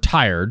all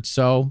retired,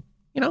 so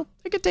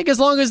they could take as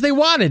long as they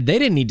wanted. They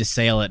didn't need to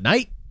sail at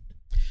night.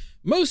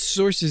 Most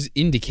sources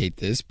indicate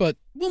this, but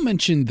we'll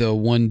mention the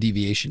one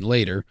deviation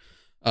later.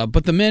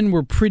 But the men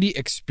were pretty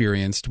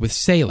experienced with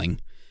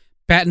sailing.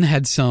 Batten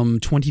had some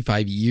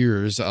 25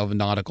 years of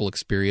nautical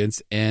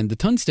experience, and the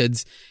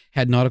Tunsteads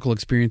had nautical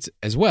experience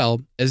as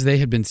well, as they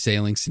had been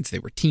sailing since they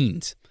were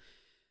teens.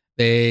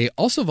 They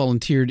also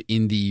volunteered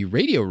in the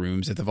radio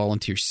rooms at the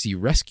Volunteer Sea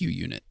Rescue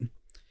Unit.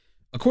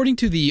 According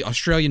to the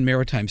Australian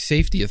Maritime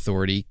Safety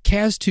Authority,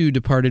 Kaz 2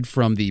 departed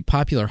from the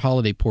popular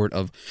holiday port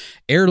of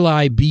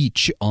Airlie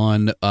Beach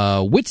on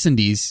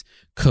Whitsundays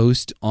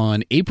coast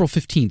on April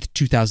 15th,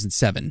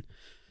 2007.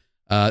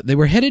 They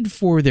were headed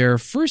for their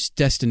first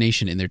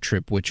destination in their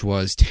trip, which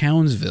was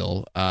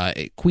Townsville,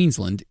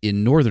 Queensland,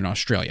 in northern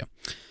Australia.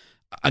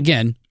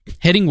 Again,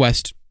 heading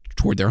west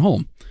toward their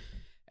home.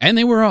 And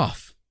they were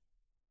off.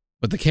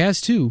 But the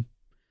Kaz 2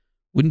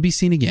 wouldn't be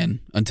seen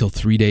again until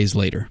 3 days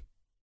later.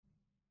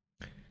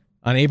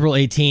 On April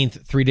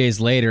 18th, 3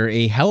 days later,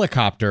 a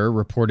helicopter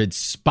reported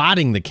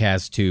spotting the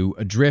Kaz 2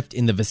 adrift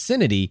in the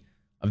vicinity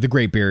of the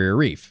Great Barrier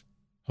Reef,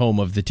 home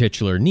of the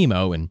titular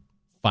Nemo and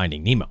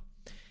Finding Nemo.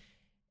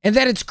 And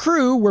that its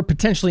crew were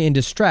potentially in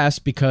distress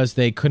because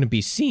they couldn't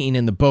be seen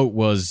and the boat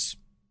was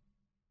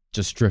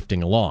just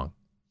drifting along.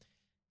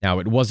 Now,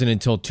 it wasn't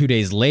until 2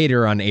 days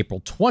later, on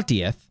April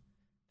 20th,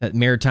 that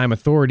maritime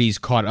authorities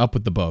caught up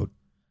with the boat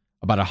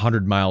about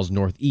 100 miles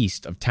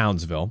northeast of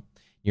Townsville,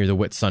 near the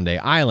Whitsunday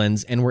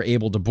Islands, and were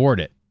able to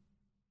board it.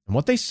 And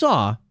what they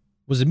saw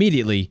was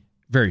immediately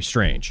very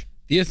strange.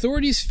 The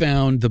authorities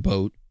found the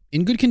boat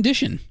in good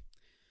condition.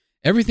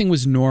 Everything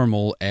was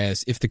normal,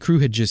 as if the crew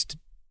had just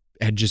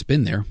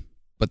been there,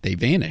 but they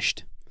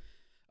vanished.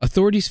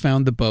 Authorities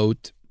found the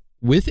boat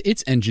with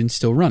its engine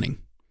still running.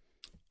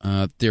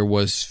 There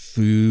was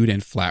food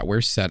and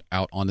flatware set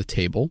out on the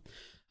table.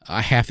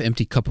 A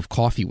half-empty cup of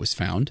coffee was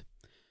found.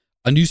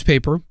 A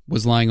newspaper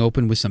was lying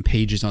open with some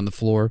pages on the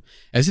floor,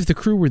 as if the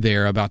crew were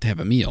there about to have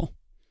a meal.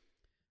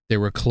 There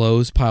were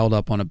clothes piled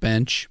up on a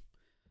bench.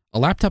 A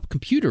laptop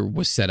computer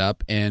was set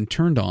up and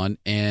turned on,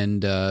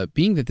 and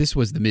being that this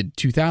was the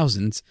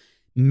mid-2000s,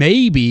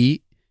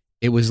 maybe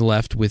it was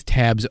left with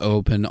tabs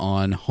open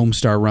on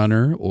Homestar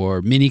Runner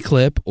or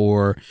Miniclip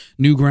or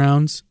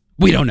Newgrounds.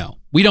 We don't know.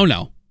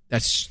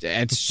 That's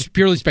just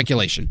purely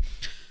speculation.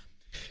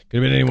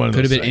 Could have been any one of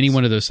those sites. Any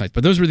one of those sites.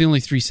 But those were the only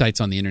 3 sites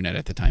on the internet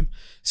at the time.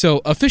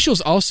 So officials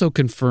also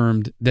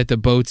confirmed that the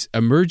boat's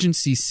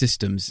emergency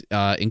systems,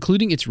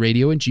 including its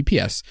radio and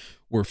GPS,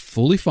 were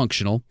fully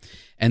functional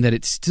and that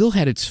it still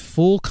had its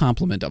full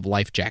complement of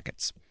life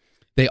jackets.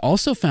 They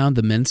also found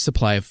the men's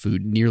supply of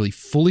food nearly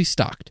fully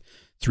stocked.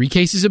 3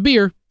 cases of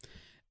beer,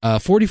 a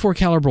 44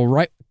 caliber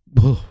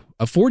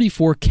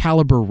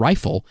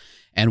rifle,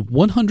 and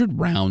 100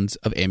 rounds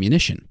of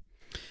ammunition.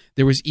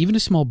 There was even a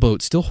small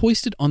boat still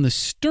hoisted on the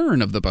stern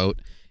of the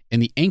boat,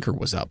 and the anchor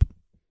was up.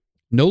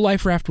 No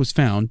life raft was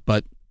found,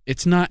 but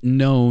it's not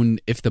known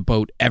if the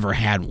boat ever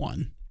had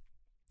one.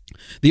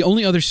 The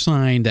only other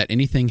sign that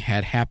anything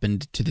had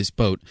happened to this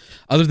boat,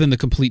 other than the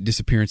complete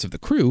disappearance of the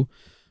crew,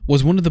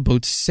 was one of the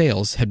boat's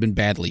sails had been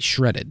badly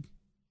shredded.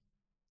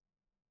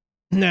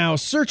 Now,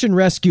 search and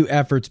rescue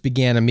efforts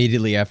began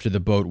immediately after the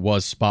boat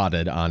was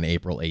spotted on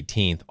April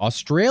 18th.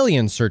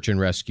 Australian Search and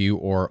Rescue,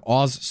 or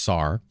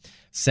AUSSAR,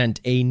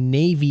 sent a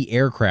Navy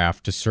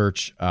aircraft to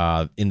search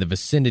in the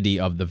vicinity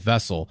of the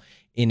vessel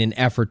in an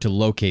effort to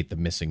locate the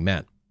missing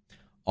men.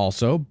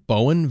 Also,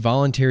 Bowen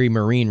Voluntary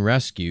Marine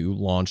Rescue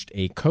launched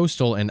a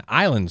coastal and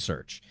island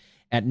search.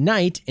 At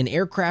night, an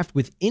aircraft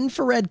with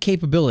infrared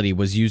capability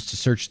was used to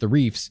search the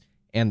reefs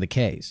and the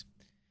cays.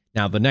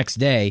 Now, the next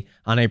day,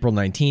 on April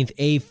 19th,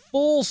 a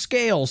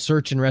full-scale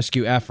search and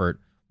rescue effort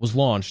was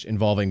launched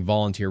involving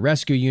volunteer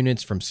rescue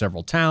units from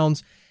several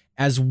towns,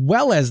 as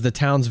well as the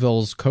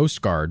Townsville's Coast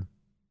Guard,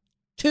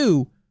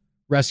 2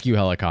 rescue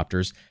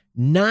helicopters,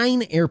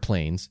 9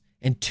 airplanes,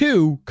 and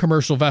 2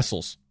 commercial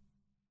vessels.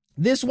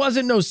 This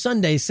wasn't no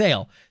Sunday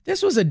sail.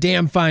 This was a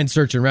damn fine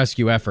search and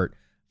rescue effort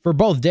for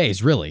both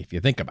days, really, if you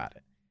think about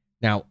it.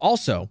 Now,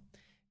 also,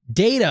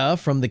 data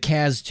from the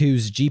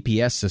CAS-2's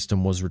GPS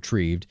system was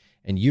retrieved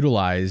and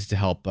utilized to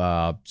help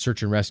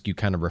search and rescue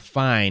kind of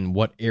refine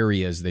what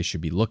areas they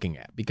should be looking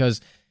at.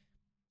 Because,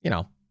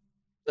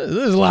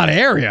 there's a lot of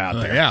area out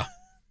there. Yeah.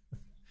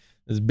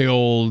 This big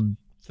old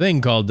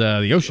thing called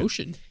the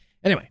ocean.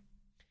 Anyway,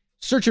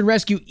 search and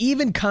rescue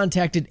even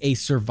contacted a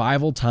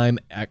survival time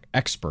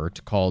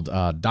expert called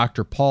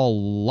Dr.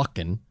 Paul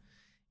Lucken.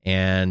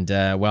 And,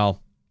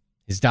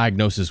 his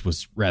diagnosis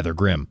was rather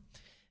grim.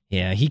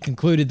 Yeah, he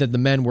concluded that the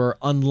men were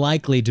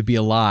unlikely to be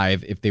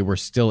alive if they were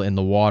still in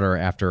the water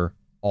after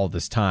all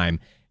this time,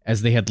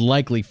 as they had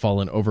likely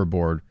fallen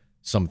overboard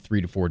some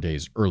 3 to 4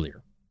 days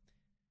earlier.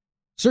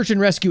 Search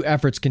and rescue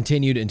efforts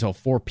continued until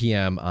 4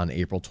 p.m. on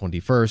April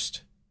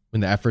 21st,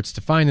 when the efforts to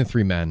find the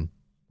 3 men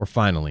were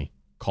finally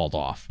called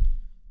off.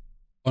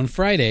 On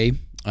Friday,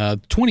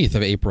 20th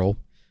of April,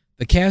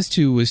 the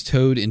CAS-2 was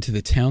towed into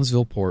the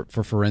Townsville port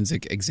for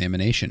forensic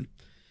examination.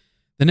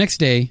 The next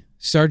day,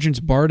 Sergeants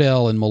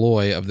Bardell and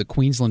Malloy of the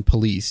Queensland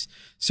Police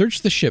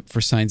searched the ship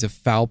for signs of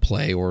foul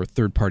play or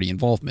third-party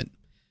involvement.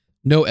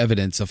 No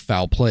evidence of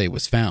foul play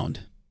was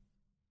found.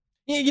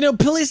 Yeah,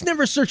 police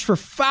never search for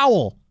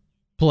foul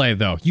play,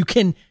 though. You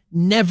can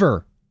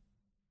never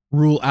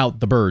rule out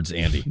the birds,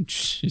 Andy.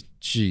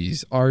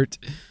 Jeez, Art,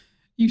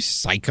 you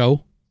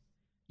psycho.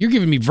 You're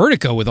giving me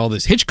vertigo with all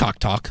this Hitchcock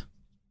talk.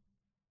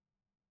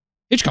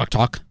 Hitchcock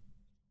talk.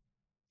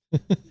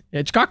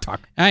 Hitchcock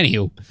talk.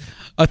 Anywho,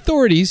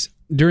 authorities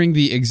during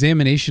the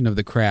examination of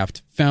the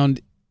craft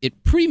found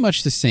it pretty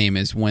much the same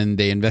as when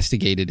they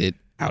investigated it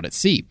out at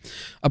sea,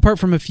 apart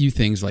from a few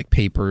things like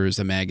papers,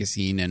 a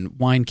magazine, and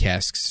wine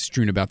casks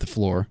strewn about the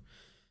floor.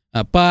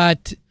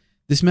 But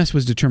this mess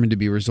was determined to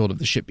be a result of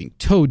the ship being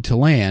towed to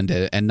land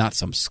and not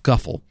some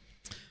scuffle.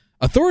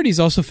 Authorities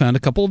also found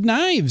a couple of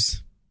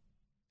knives.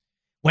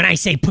 When I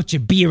say put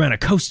your beer on a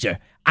coaster,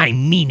 I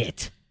mean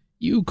it.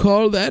 You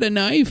call that a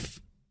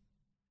knife?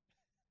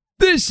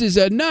 This is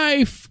a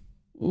knife.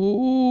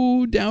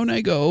 Ooh, down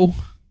I go.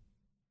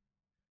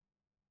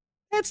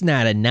 That's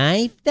not a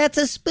knife. That's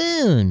a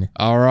spoon.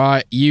 All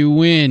right, you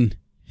win.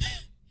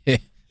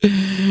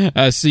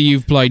 I see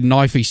you've played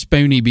knifey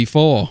spoony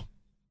before.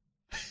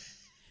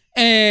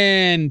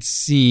 And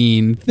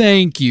scene.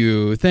 Thank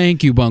you,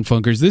 Bunk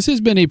Funkers. This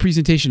has been a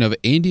presentation of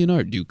Andy and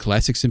Art do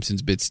classic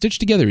Simpsons bits stitched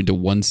together into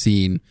one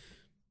scene.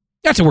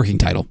 That's a working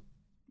title.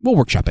 We'll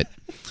workshop it.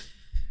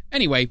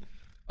 Anyway,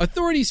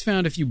 authorities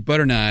found a few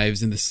butter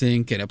knives in the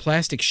sink and a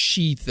plastic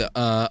sheath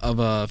of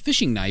a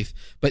fishing knife,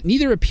 but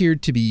neither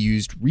appeared to be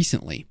used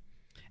recently.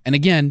 And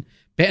again,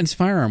 Batten's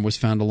firearm was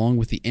found along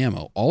with the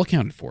ammo, all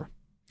accounted for.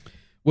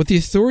 What the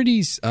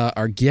authorities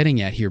are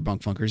getting at here,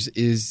 Bunk Funkers,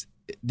 is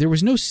there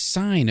was no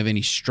sign of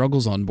any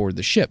struggles on board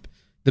the ship.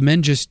 The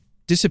men just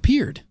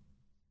disappeared.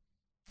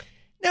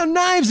 Now,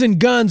 knives and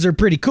guns are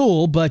pretty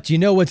cool, but you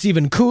know what's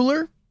even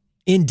cooler?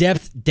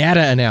 In-depth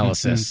data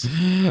analysis.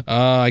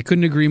 I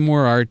couldn't agree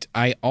more, Art.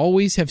 I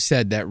always have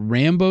said that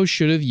Rambo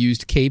should have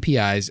used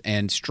KPIs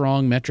and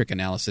strong metric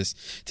analysis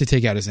to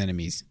take out his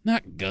enemies,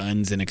 not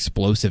guns and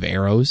explosive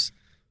arrows.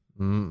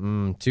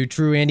 Too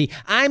true, Andy.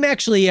 I'm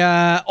actually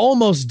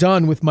almost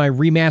done with my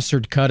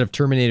remastered cut of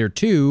Terminator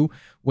 2,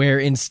 where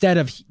instead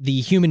of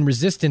the human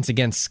resistance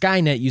against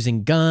Skynet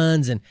using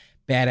guns and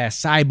badass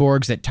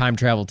cyborgs that time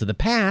travel to the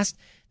past,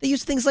 they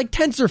use things like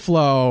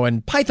TensorFlow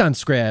and Python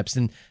scripts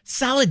and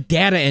solid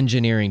data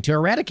engineering to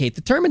eradicate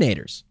the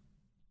Terminators.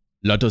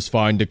 Let us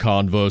find the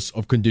converse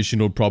of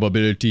conditional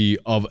probability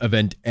of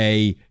event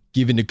A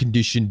given a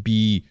condition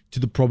B to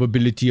the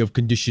probability of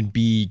condition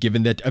B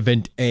given that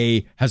event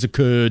A has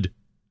occurred.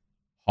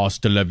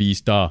 Hasta la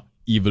vista,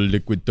 evil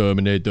liquid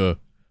Terminator.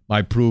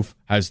 My proof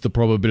has the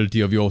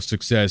probability of your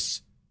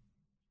success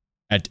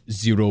at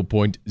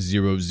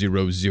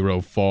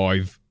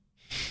 0.0005.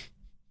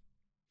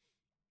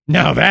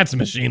 Now that's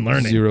machine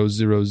learning.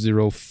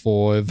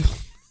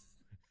 0005.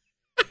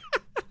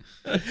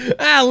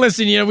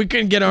 Listen, we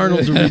couldn't get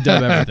Arnold to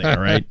redub everything, all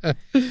right?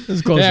 It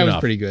was close enough. That was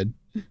pretty good.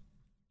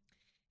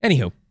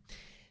 Anywho,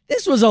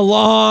 this was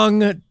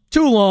a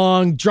too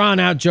long,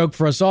 drawn-out joke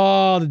for us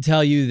all to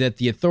tell you that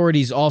the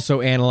authorities also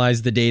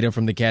analyzed the data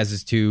from the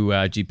Kaz's 2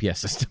 GPS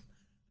system.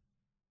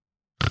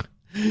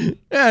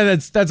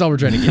 That's all we're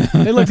trying to get.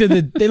 They looked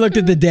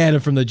at the data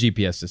from the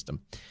GPS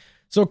system.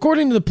 So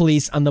according to the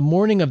police, on the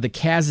morning of the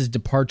Kaz's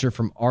departure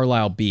from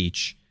Arlisle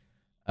Beach,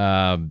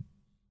 the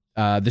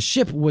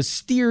ship was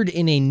steered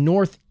in a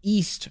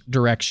northeast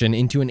direction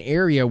into an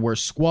area where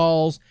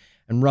squalls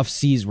and rough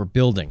seas were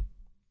building.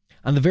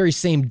 On the very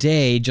same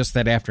day, just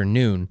that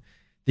afternoon,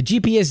 the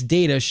GPS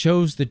data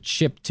shows the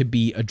ship to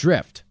be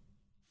adrift,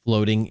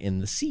 floating in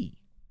the sea.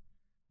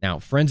 Now,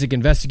 forensic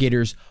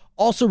investigators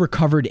also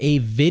recovered a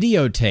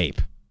videotape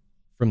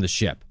from the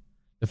ship.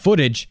 The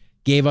footage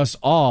gave us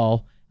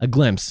all a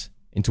glimpse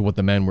into what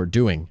the men were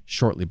doing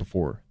shortly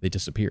before they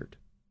disappeared.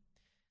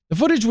 The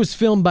footage was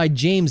filmed by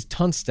James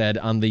Tunstead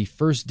on the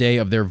first day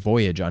of their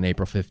voyage on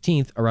April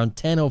 15th around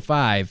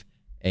 10:05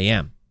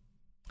 a.m.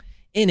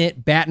 In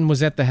it, Batten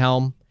was at the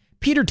helm.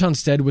 Peter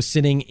Tunstead was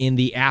sitting in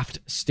the aft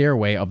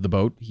stairway of the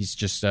boat. He's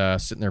just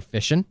sitting there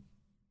fishing.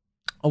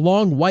 A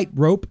long white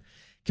rope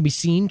can be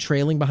seen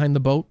trailing behind the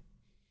boat.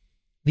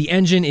 The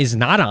engine is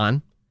not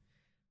on.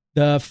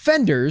 The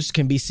fenders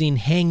can be seen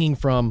hanging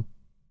from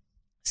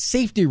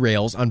safety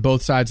rails on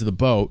both sides of the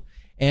boat.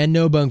 And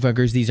no,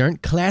 bungfuckers, these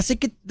aren't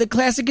the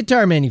classic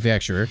guitar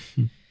manufacturer.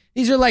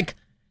 These are like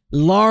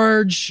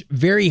large,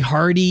 very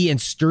hardy and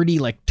sturdy,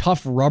 like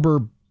tough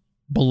rubber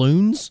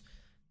balloons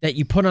that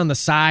you put on the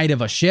side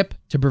of a ship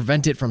to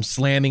prevent it from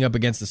slamming up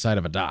against the side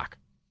of a dock.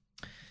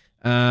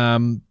 They're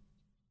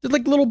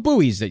like little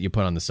buoys that you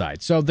put on the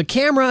side. So the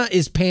camera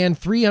is panned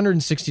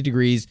 360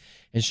 degrees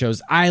and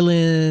shows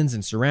islands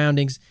and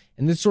surroundings.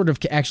 And this sort of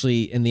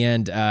actually, in the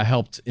end,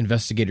 helped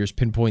investigators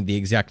pinpoint the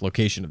exact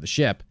location of the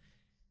ship.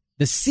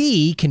 The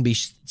sea can be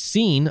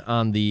seen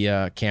on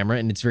the camera,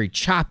 and it's very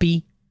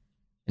choppy.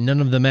 And none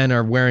of the men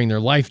are wearing their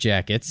life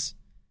jackets.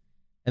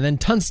 And then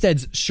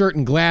Tunstead's shirt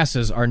and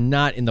glasses are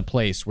not in the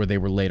place where they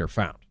were later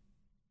found.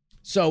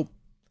 So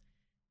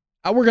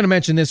we're going to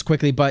mention this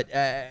quickly, but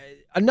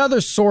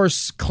another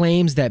source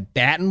claims that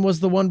Batten was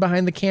the one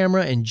behind the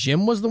camera and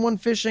Jim was the one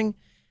fishing.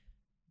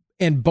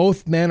 And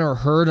both men are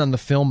heard on the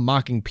film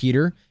mocking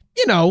Peter.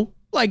 You know,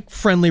 like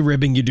friendly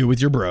ribbing you do with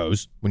your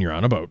bros when you're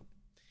on a boat.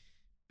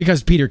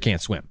 Because Peter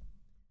can't swim.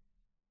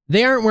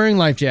 They aren't wearing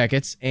life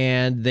jackets,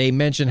 and they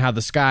mention how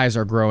the skies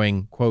are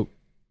growing, quote,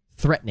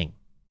 threatening.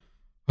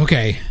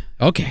 Okay.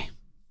 Hang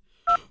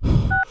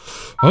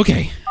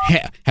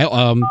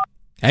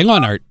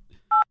on, Art.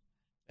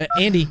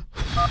 Andy,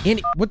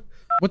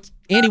 what's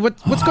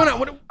going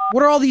on?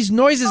 What are all these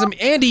noises?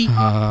 Andy,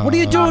 what are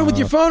you doing with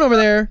your phone over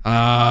there?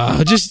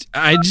 Just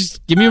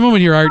give me a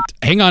moment here, Art.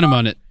 Hang on a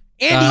moment.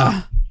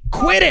 Andy,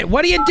 quit it.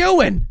 What are you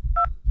doing?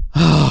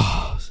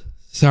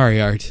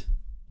 Sorry, Art.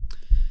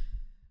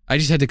 I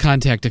just had to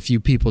contact a few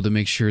people to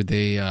make sure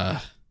they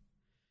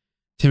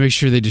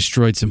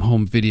destroyed some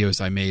home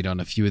videos I made on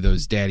a few of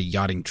those daddy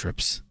yachting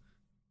trips.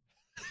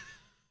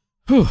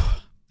 Whew.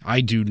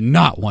 I do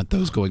not want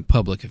those going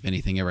public if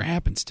anything ever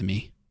happens to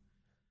me.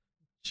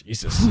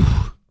 Jesus.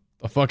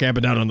 The fuck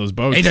happened out on those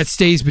boats? Hey, that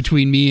stays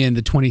between me and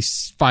the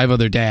 25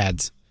 other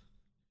dads.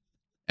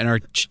 And our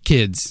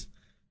kids.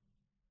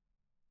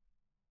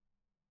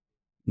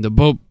 The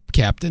boat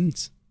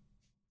captains.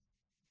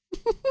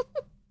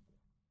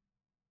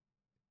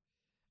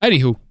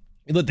 Anywho.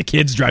 We let the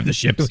kids drive the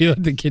ships. We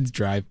let the kids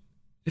drive.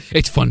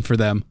 It's fun for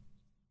them.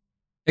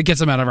 It gets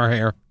them out of our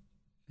hair.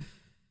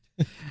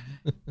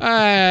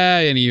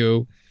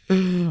 Anywho.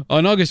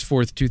 On August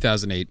 4th,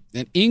 2008,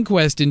 an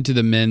inquest into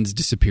the men's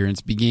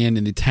disappearance began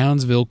in the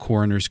Townsville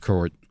Coroner's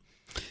Court.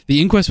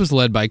 The inquest was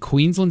led by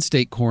Queensland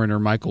State Coroner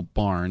Michael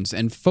Barnes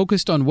and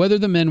focused on whether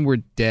the men were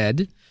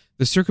dead,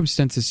 the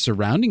circumstances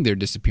surrounding their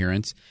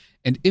disappearance,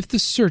 and if the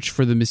search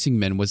for the missing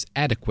men was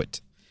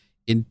adequate.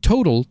 In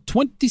total,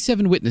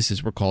 27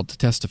 witnesses were called to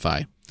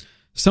testify.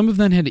 Some of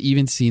them had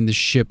even seen the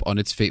ship on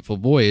its fateful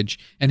voyage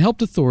and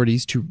helped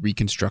authorities to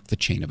reconstruct the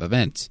chain of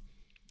events.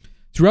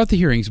 Throughout the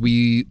hearings,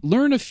 we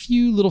learn a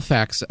few little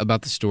facts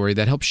about the story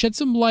that help shed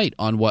some light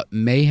on what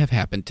may have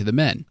happened to the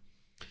men.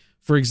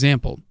 For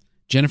example,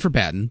 Jennifer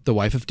Batten, the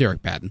wife of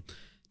Derek Batten,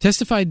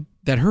 testified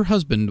that her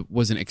husband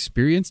was an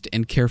experienced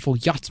and careful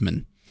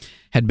yachtsman,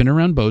 had been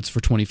around boats for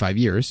 25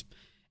 years,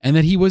 and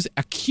that he was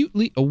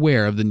acutely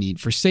aware of the need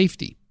for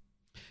safety.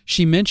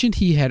 She mentioned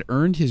he had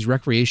earned his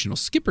recreational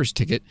skipper's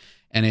ticket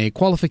and a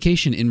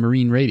qualification in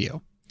marine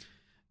radio.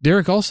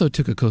 Derek also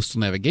took a coastal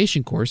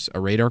navigation course, a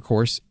radar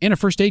course, and a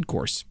first aid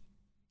course.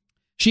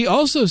 She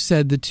also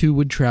said the two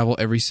would travel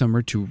every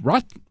summer to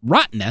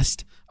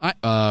Rottnest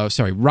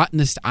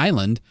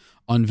Island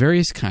on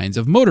various kinds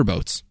of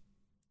motorboats.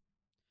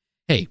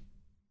 Hey,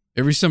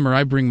 every summer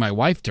I bring my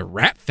wife to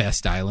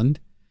Ratfest Island,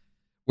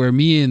 where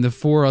me and the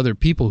 4 other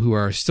people who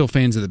are still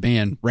fans of the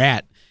band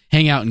Rat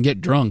hang out and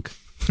get drunk.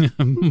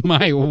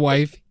 My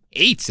wife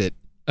hates it.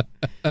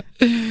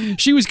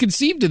 She was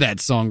conceived to that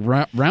song,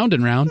 Round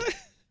and Round.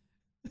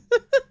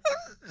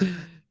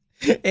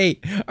 Hey,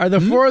 are the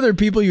 4 other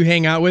people you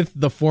hang out with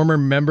the former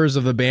members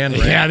of the band?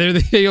 Rat? Yeah, they're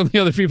the only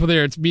other people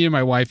there. It's me and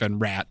my wife and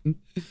Rat.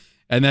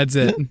 And that's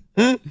it.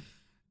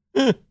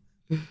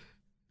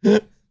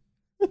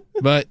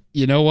 But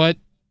you know what?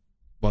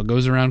 What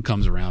goes around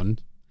comes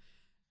around.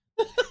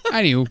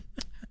 Anywho,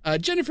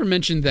 Jennifer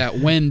mentioned that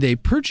when they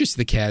purchased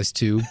the Kaz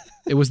 2,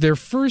 it was their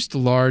first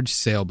large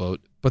sailboat,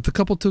 but the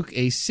couple took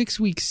a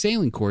 6-week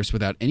sailing course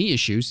without any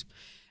issues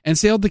and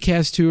sailed the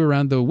Kaz 2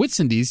 around the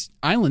Whitsundays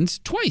Islands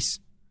twice.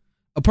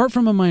 Apart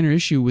from a minor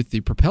issue with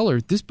the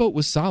propeller, this boat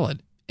was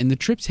solid, and the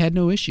trips had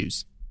no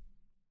issues.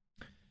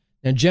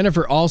 Now,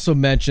 Jennifer also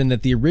mentioned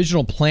that the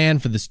original plan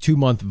for this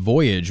 2-month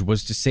voyage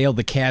was to sail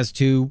the Kaz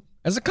 2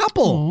 as a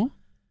couple.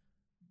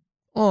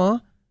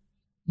 Aww.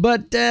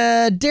 But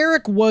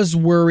Derek was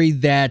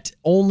worried that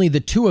only the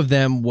 2 of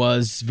them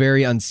was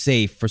very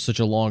unsafe for such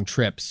a long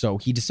trip, so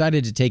he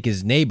decided to take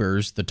his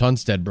neighbors, the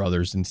Tunstead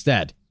brothers,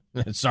 instead.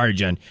 Sorry,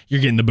 Jen,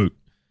 you're getting the boot.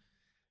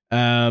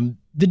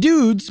 The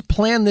dudes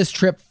planned this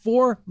trip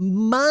for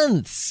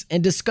months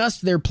and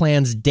discussed their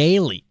plans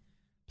daily,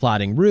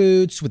 plotting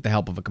routes with the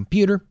help of a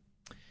computer.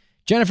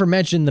 Jennifer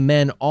mentioned the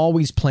men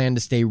always planned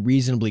to stay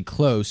reasonably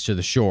close to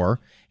the shore,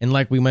 and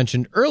like we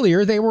mentioned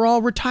earlier, they were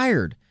all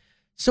retired.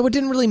 So it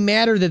didn't really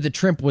matter that the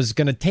trip was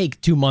going to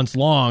take 2 months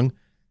long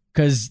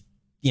because,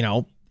 you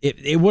know,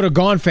 it would have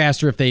gone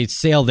faster if they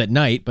sailed at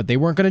night, but they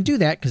weren't going to do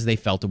that because they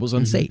felt it was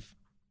unsafe.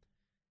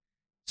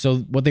 So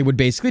what they would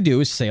basically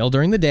do is sail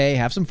during the day,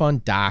 have some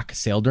fun, dock,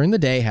 sail during the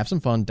day, have some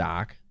fun,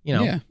 dock, you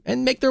know,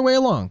 and make their way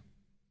along.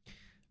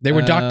 They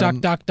were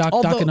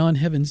docking on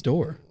heaven's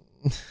door.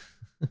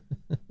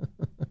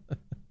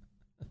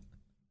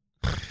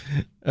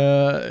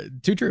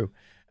 Too true.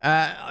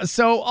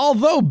 So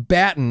although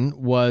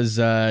Batten was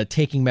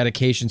taking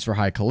medications for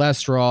high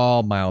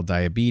cholesterol, mild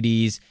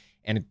diabetes,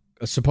 and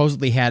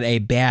supposedly had a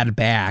bad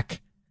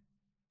back,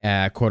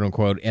 quote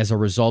unquote, as a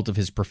result of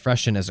his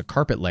profession as a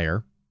carpet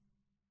layer,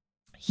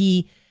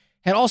 he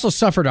had also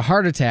suffered a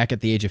heart attack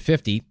at the age of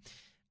 50.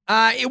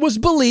 It was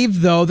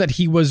believed, though, that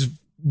he was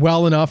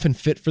well enough and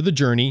fit for the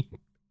journey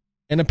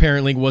and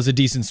apparently was a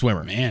decent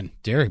swimmer. Man,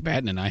 Derek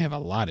Batten and I have a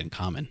lot in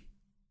common.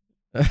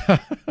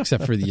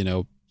 Except for,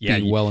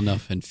 being well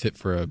enough and fit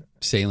for a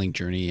sailing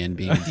journey and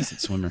being a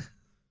decent swimmer.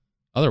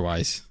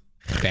 Otherwise,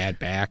 bad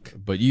back,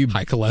 but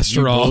high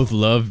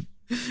cholesterol.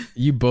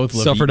 You both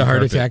love suffered a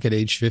heart attack at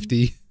age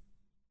 50.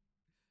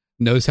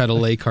 Knows how to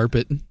lay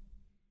carpet.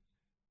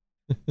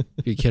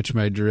 If you catch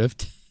my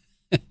drift.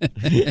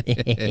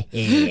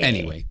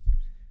 Anyway.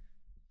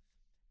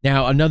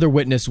 Now, another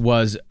witness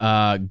was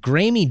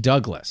Gramey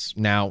Douglas.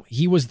 Now,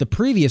 he was the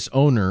previous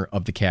owner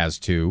of the Kaz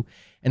 2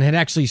 and had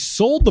actually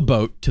sold the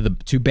boat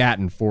to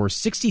Batten for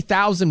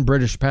 60,000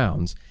 British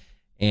pounds.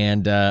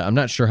 And I'm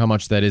not sure how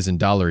much that is in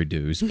dollary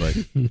dues, but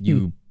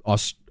you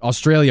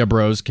Australia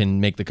bros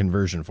can make the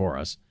conversion for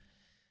us.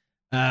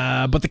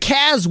 But the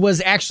Kaz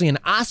was actually an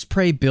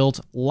Osprey-built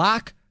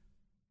Loch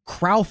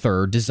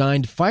Crowther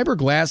designed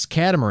fiberglass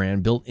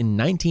catamaran built in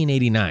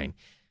 1989.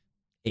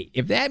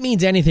 If that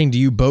means anything to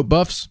you boat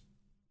buffs,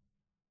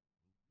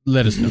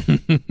 let us know.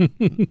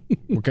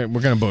 What kind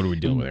of boat are we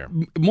dealing with here?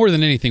 More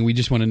than anything, we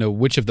just want to know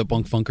which of the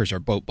bunk funkers are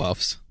boat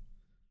buffs.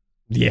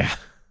 Yeah.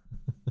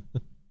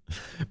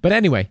 But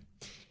anyway,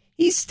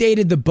 he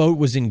stated the boat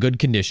was in good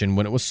condition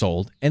when it was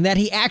sold and that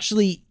he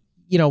actually,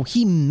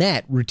 he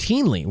met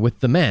routinely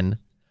with the men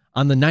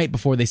on the night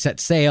before they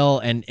set sail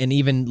and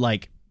even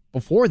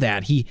before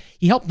that, he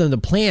helped them to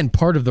plan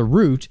part of the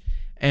route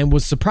and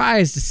was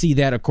surprised to see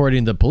that,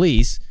 according to the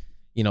police,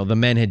 the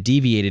men had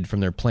deviated from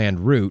their planned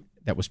route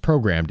that was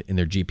programmed in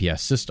their GPS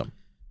system.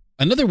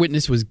 Another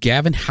witness was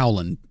Gavin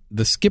Howland,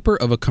 the skipper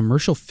of a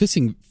commercial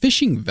fishing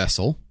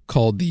vessel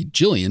called the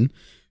Jillian,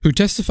 who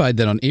testified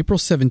that on April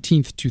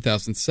 17th,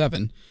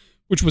 2007,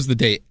 which was the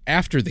day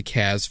after the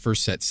Kaz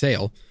first set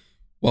sail,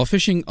 while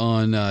fishing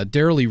on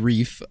Darrelly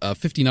Reef,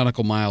 50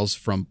 nautical miles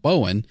from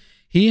Bowen,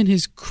 He and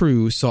his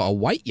crew saw a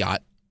white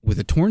yacht with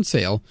a torn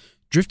sail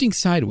drifting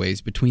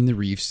sideways between the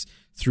reefs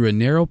through a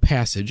narrow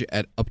passage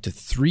at up to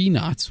 3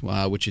 knots,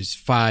 which is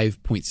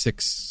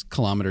 5.6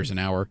 kilometers an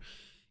hour,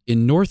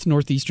 in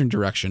north-northeastern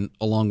direction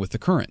along with the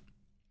current.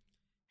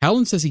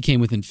 Howland says he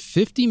came within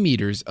 50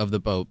 meters of the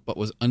boat but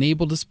was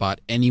unable to spot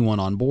anyone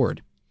on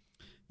board.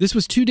 This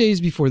was 2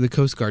 days before the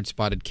Coast Guard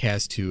spotted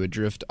CAS-2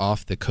 adrift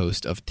off the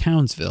coast of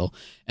Townsville,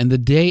 and the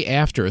day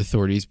after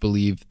authorities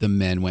believe the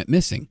men went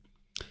missing.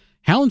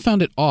 Howland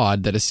found it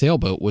odd that a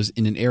sailboat was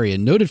in an area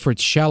noted for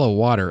its shallow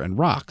water and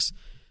rocks,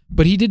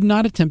 but he did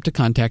not attempt to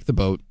contact the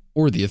boat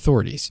or the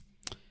authorities.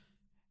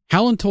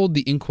 Howland told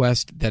the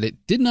inquest that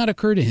it did not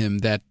occur to him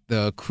that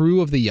the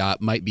crew of the yacht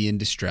might be in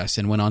distress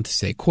and went on to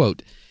say,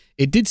 quote,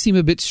 "It did seem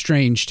a bit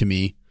strange to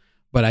me,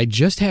 but I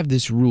just have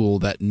this rule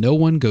that no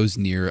one goes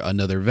near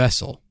another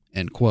vessel,"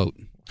 end quote.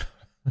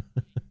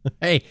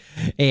 Hey,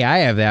 I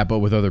have that, but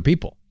with other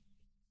people.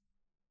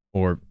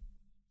 Or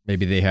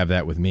maybe they have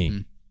that with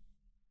me.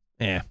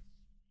 Yeah.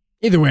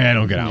 Either way, I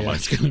don't get out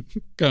much. It's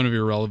kind of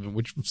irrelevant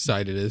which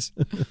side it is.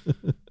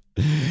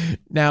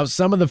 Now,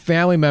 some of the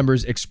family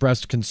members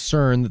expressed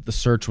concern that the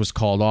search was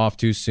called off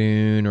too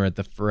soon, or at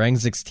the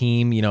forensics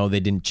team, they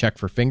didn't check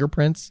for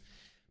fingerprints.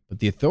 But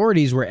the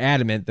authorities were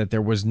adamant that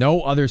there was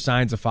no other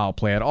signs of foul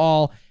play at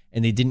all,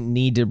 and they didn't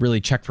need to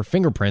really check for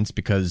fingerprints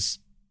because,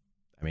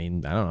 I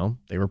don't know,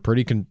 they were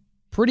pretty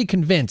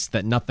convinced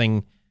that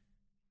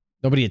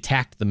nobody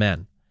attacked the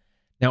men.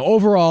 Now,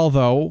 overall,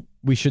 though,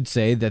 we should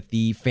say that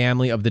the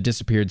family of the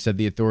disappeared said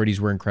the authorities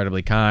were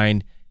incredibly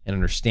kind and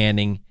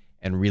understanding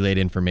and relayed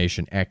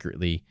information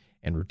accurately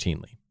and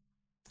routinely.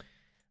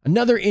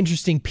 Another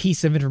interesting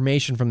piece of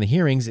information from the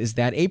hearings is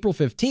that April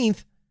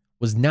 15th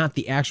was not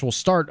the actual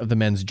start of the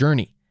men's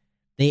journey.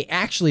 They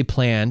actually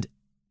planned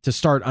to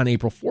start on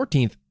April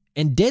 14th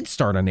and did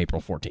start on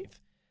April 14th.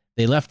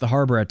 They left the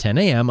harbor at 10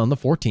 a.m. on the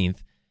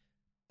 14th,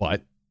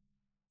 but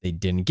they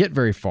didn't get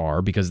very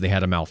far because they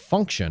had a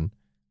malfunction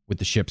with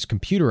the ship's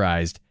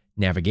computerized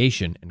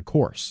navigation and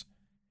course.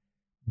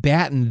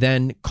 Batten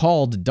then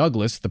called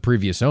Douglas, the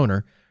previous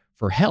owner,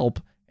 for help,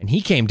 and he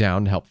came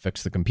down to help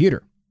fix the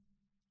computer.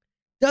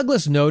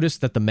 Douglas noticed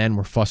that the men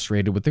were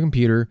frustrated with the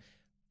computer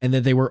and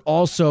that they were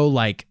also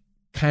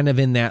kind of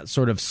in that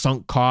sort of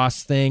sunk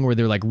cost thing where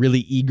they're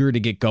really eager to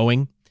get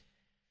going.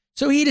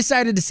 So he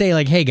decided to say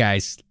hey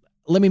guys,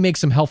 let me make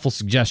some helpful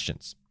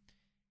suggestions.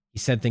 He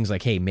said things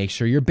like, hey, make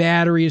sure your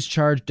battery is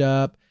charged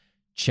up,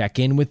 check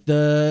in with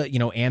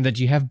and that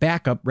you have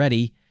backup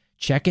ready,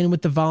 check in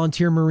with the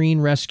Volunteer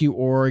Marine Rescue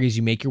Org as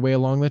you make your way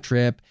along the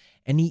trip.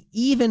 And he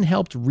even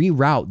helped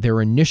reroute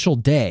their initial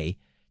day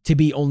to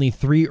be only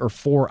 3 or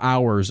 4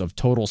 hours of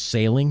total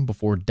sailing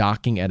before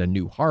docking at a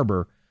new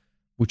harbor,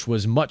 which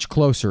was much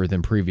closer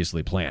than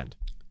previously planned.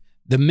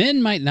 The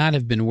men might not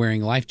have been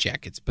wearing life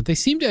jackets, but they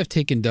seem to have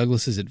taken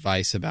Douglas's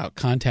advice about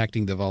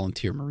contacting the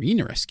Volunteer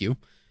Marine Rescue.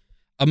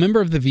 A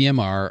member of the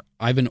VMR,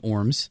 Ivan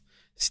Orms,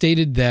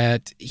 stated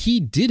that he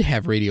did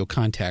have radio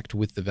contact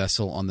with the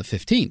vessel on the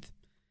 15th.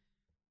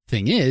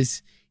 Thing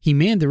is, he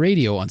manned the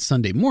radio on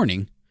Sunday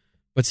morning,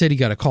 but said he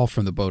got a call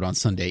from the boat on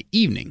Sunday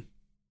evening.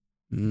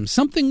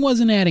 Something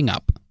wasn't adding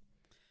up.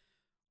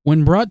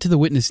 When brought to the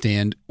witness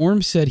stand,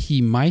 Orms said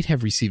he might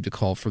have received a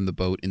call from the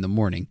boat in the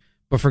morning,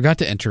 but forgot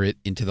to enter it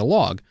into the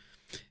log.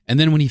 And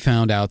then when he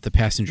found out the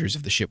passengers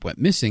of the ship went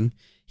missing,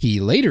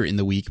 he later in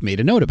the week made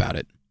a note about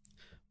it,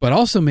 but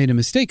also made a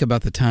mistake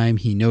about the time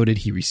he noted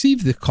he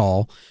received the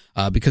call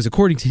because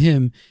according to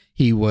him,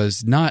 he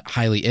was not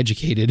highly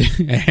educated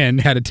and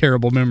had a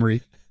terrible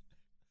memory.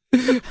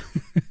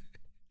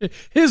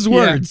 His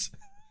words.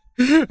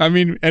 Yeah.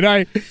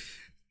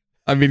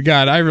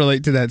 God, I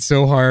relate to that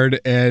so hard.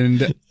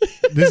 And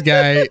this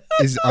guy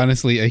is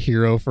honestly a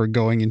hero for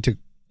going into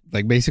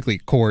basically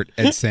court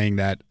and saying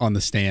that on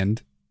the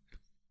stand.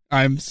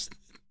 I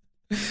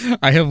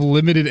have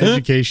limited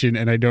education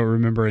and I don't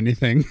remember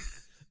anything.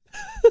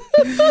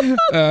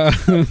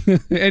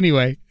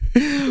 Anyway,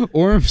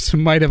 Orms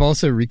might have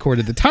also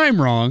recorded the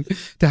time wrong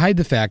to hide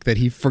the fact that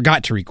he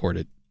forgot to record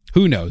it.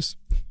 Who knows?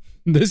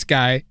 This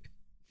guy,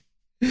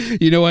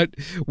 you know what?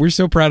 We're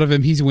so proud of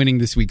him. He's winning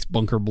this week's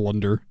Bunker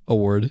Blunder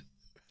Award,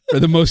 or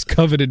the most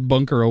coveted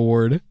bunker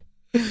award.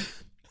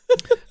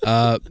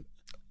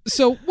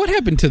 So what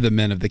happened to the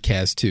men of the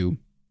CAS-2?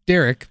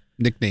 Derek,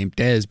 nicknamed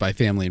Dez by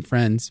family and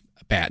friends,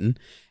 Batten,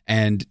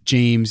 and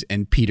James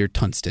and Peter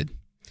Tunstead.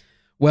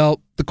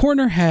 Well, the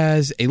coroner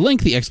has a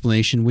lengthy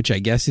explanation, which I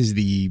guess is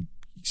the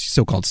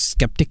so-called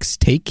skeptic's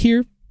take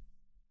here.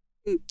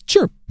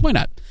 Sure, why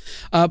not?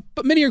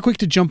 But many are quick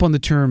to jump on the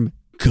term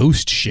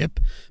ghost ship,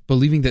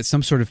 believing that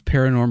some sort of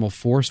paranormal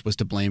force was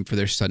to blame for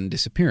their sudden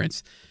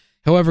disappearance.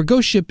 However,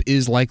 ghost ship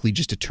is likely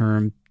just a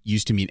term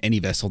used to mean any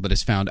vessel that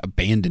is found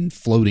abandoned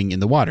floating in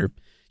the water.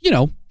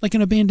 Like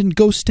an abandoned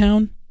ghost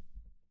town.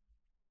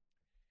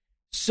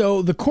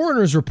 So the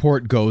coroner's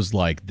report goes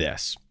like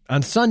this.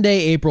 On Sunday,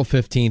 April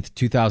 15th,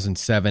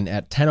 2007,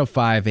 at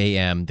 10:05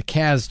 a.m., the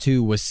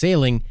CAS-2 was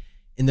sailing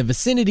in the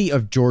vicinity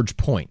of George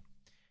Point.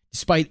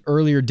 Despite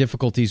earlier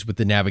difficulties with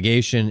the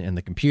navigation and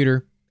the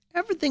computer,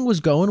 everything was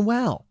going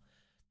well.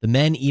 The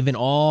men even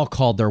all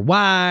called their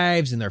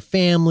wives and their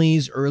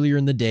families earlier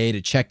in the day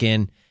to check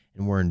in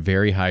and were in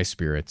very high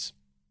spirits.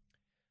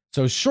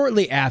 So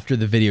shortly after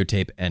the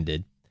videotape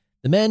ended,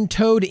 the men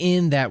towed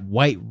in that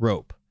white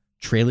rope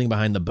trailing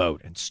behind the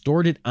boat and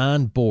stored it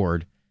on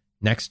board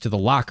next to the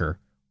locker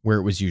where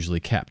it was usually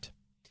kept.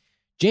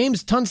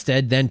 James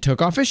Tunstead then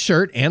took off his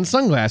shirt and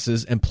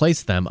sunglasses and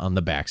placed them on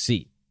the back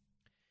seat.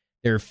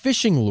 Their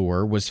fishing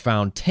lure was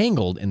found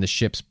tangled in the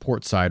ship's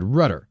portside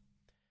rudder.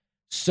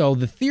 So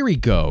the theory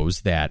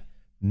goes that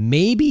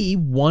maybe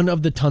one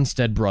of the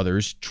Tunstead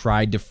brothers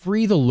tried to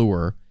free the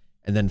lure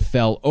and then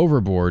fell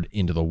overboard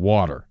into the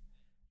water.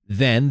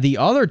 Then the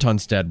other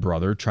Tunstead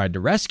brother tried to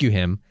rescue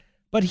him,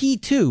 but he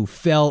too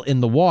fell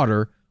in the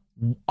water,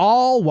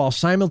 all while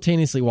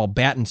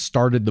Batten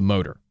started the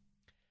motor.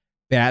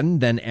 Batten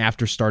then,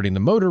 after starting the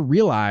motor,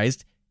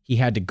 realized he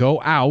had to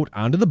go out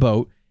onto the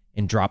boat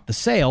and drop the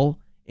sail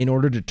in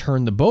order to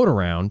turn the boat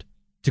around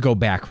to go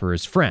back for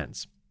his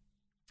friends.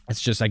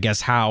 That's just, I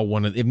guess, how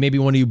maybe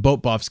one of you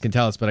boat buffs can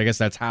tell us, but I guess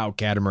that's how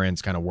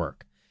catamarans kind of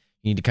work.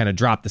 You need to kind of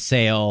drop the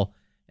sail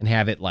and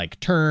have it like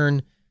turn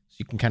so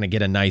you can kind of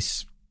get a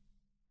nice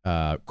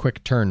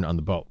quick turn on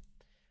the boat.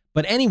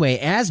 But anyway,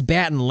 as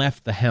Batten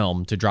left the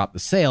helm to drop the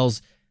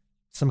sails,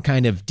 some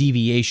kind of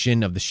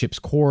deviation of the ship's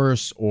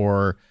course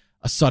or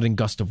a sudden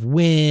gust of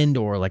wind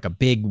or like a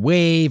big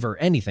wave or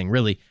anything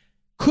really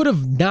could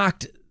have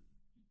knocked,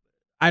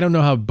 I don't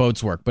know how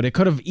boats work, but it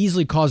could have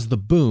easily caused the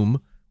boom,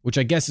 which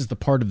I guess is the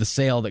part of the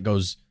sail that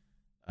goes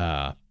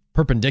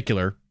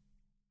perpendicular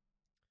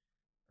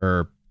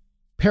or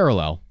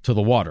parallel to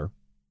the water.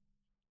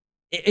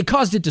 It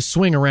caused it to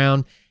swing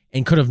around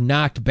and could have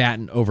knocked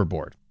Batten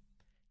overboard.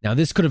 Now,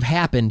 this could have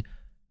happened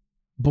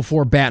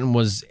before Batten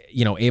was,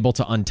 able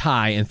to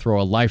untie and throw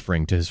a life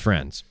ring to his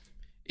friends.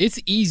 It's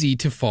easy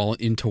to fall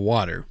into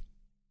water.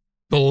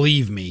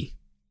 Believe me.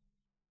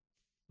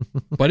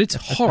 But it's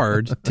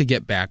hard to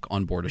get back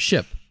on board a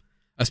ship,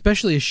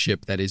 especially a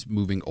ship that is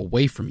moving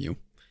away from you.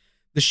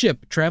 The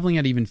ship, traveling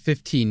at even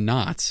 15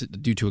 knots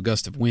due to a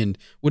gust of wind,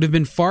 would have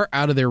been far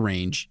out of their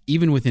range,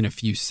 even within a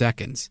few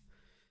seconds.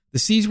 The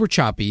seas were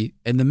choppy,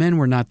 and the men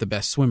were not the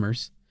best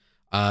swimmers.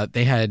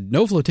 They had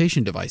no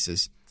flotation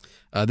devices.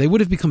 They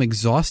would have become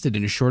exhausted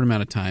in a short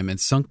amount of time and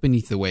sunk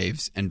beneath the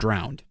waves and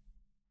drowned.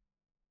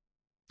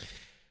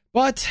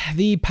 But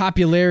the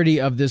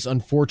popularity of this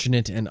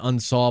unfortunate and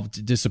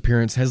unsolved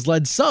disappearance has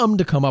led some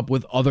to come up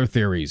with other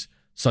theories,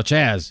 such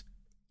as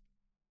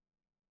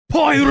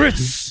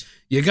pirates!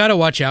 You gotta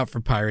watch out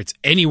for pirates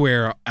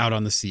anywhere out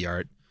on the sea,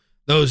 Art.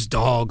 Those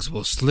dogs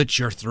will slit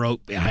your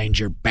throat behind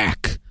your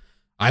back.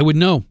 I would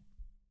know.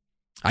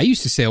 I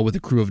used to sail with a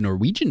crew of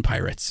Norwegian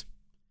pirates.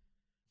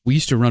 We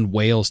used to run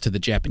whales to the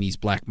Japanese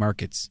black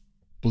markets.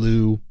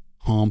 Blue,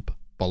 hump,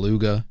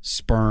 beluga,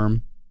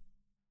 sperm,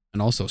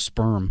 and also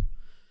sperm.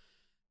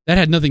 That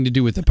had nothing to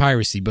do with the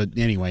piracy, but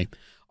anyway.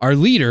 Our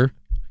leader,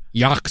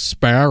 Jack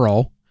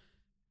Sparrow,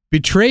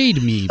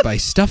 betrayed me by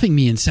stuffing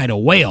me inside a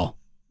whale,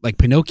 like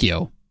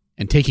Pinocchio,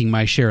 and taking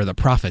my share of the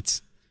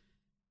profits.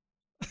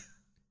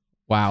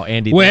 Wow,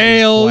 Andy.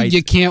 Well,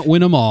 you can't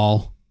win them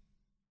all.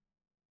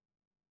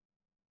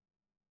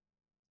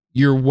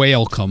 You're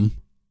welcome.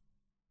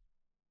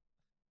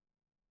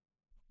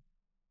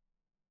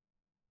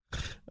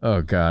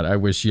 Oh, God. I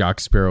wish Jack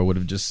Sparrow would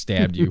have just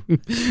stabbed you.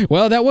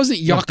 Well, that wasn't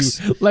Jack's.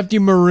 Left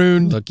you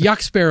marooned. Look,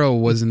 Jack Sparrow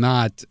was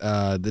not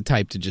the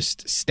type to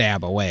just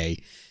stab away.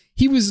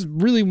 He was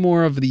really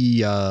more of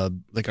the,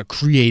 like a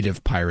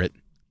creative pirate.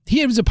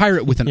 He was a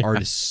pirate with an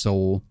artist's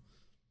soul.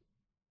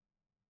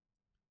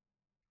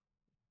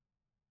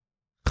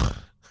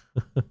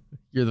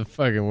 You're the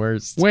fucking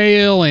worst.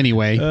 Well,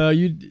 anyway.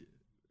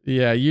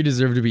 You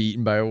deserve to be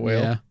eaten by a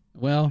whale. Yeah.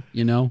 Well,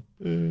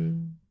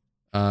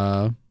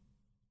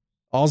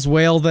 all's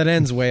whale that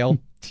ends whale.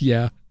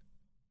 Yeah.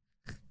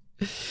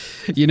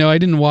 I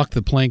didn't walk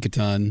the plank a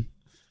ton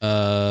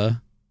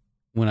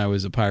when I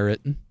was a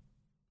pirate.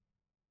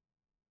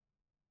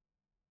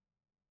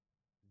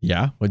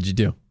 Yeah? What'd you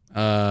do?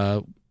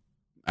 I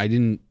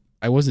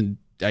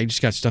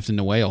just got stuffed in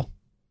a whale.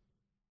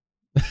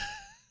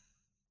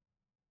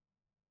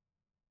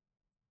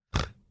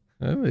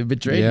 They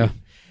betrayed you.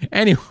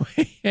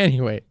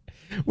 Anyway,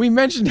 we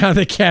mentioned how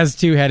the Kaz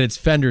 2 had its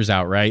fenders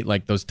out, right?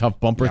 Like those tough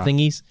bumper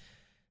thingies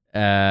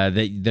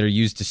that are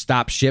used to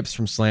stop ships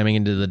from slamming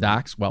into the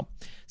docks. Well,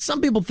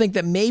 some people think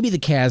that maybe the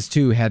Kaz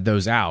 2 had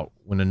those out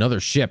when another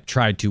ship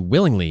tried to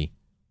willingly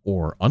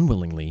or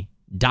unwillingly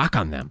dock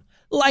on them,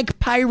 like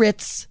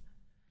pirates.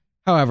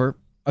 However,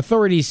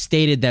 authorities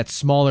stated that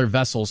smaller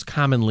vessels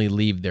commonly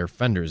leave their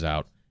fenders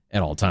out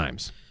at all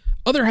times.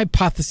 Other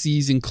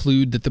hypotheses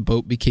include that the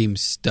boat became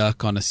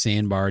stuck on a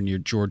sandbar near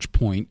George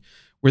Point,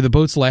 where the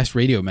boat's last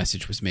radio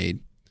message was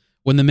made.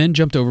 When the men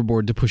jumped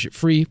overboard to push it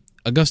free,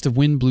 a gust of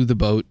wind blew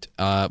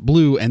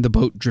and the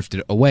boat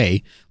drifted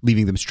away,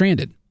 leaving them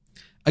stranded.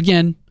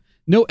 Again,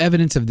 no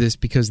evidence of this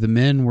because the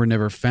men were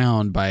never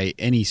found by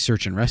any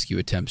search and rescue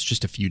attempts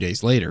just a few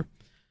days later.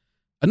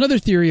 Another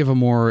theory of a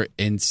more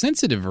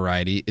insensitive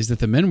variety is that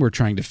the men were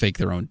trying to fake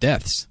their own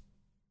deaths.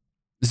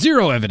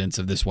 Zero evidence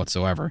of this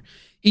whatsoever.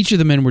 Each of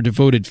the men were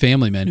devoted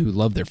family men who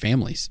loved their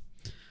families.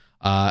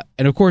 And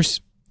of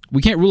course,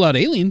 we can't rule out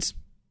aliens.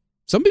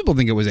 Some people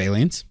think it was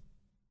aliens.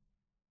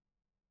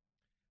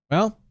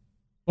 Well,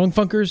 Bunk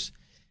Funkers,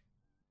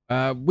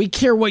 we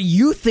care what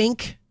you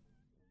think.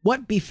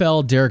 What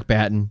befell Derek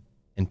Batten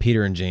and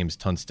Peter and James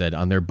Tunstead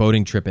on their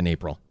boating trip in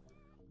April?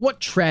 What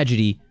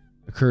tragedy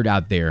occurred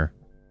out there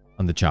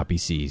on the choppy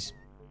seas?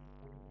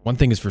 One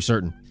thing is for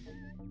certain.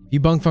 If you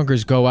Bunk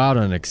Funkers go out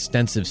on an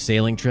extensive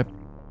sailing trip,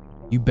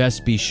 you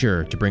best be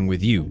sure to bring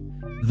with you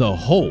the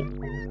whole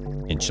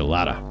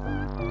enchilada.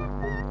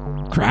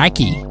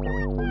 Cracky.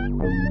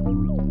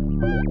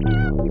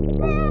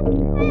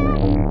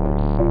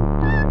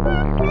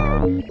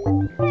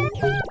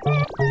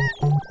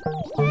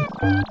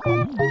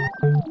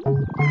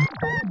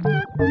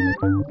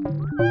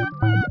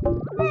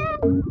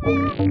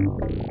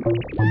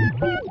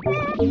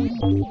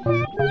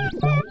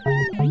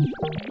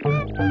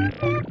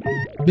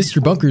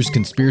 Mr. Bunker's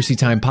Conspiracy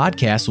Time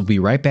podcast will be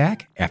right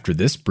back after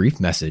this brief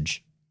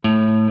message.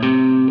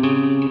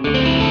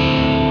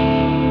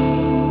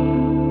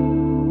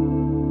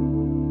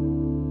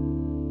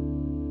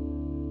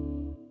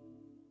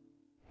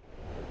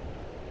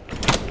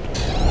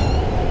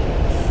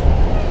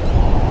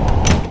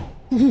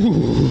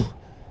 Ooh,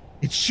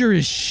 it sure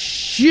is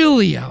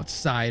chilly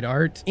outside,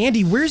 Art.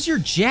 Andy, where's your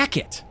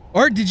jacket?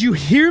 Art, did you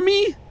hear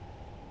me?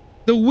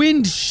 The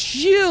wind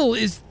chill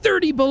is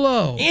 30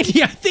 below.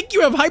 Andy, I think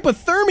you have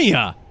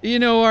hypothermia. You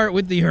know, Art,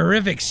 with the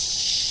horrific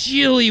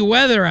chilly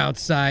weather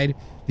outside,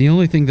 the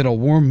only thing that'll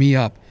warm me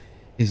up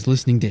is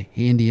listening to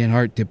Andy and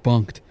Art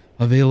Debunked,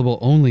 available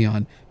only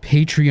on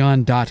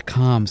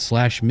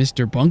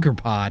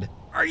patreon.com/MrBunkerPod.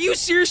 Are you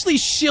seriously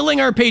shilling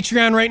our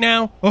Patreon right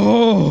now?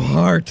 Oh,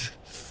 Art.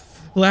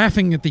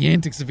 Laughing at the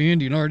antics of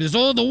Andy and Art is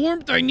all the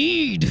warmth I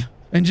need.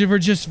 And for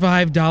just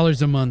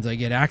 $5 a month, I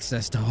get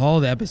access to all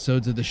the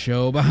episodes of the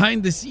show,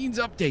 behind-the-scenes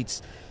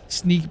updates,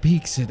 sneak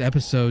peeks at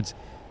episodes,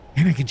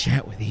 and I can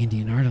chat with Andy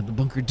and Art on the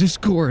Bunker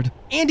Discord.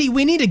 Andy,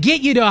 we need to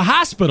get you to a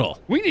hospital.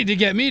 We need to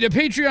get me to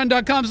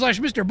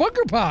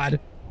patreon.com/MrBunkerPod.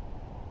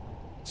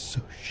 It's so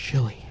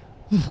chilly.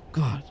 Oh,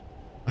 God.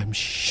 I'm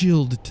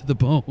chilled to the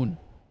bone.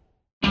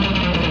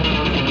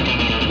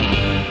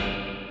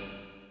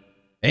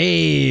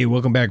 Hey,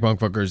 welcome back, Bunk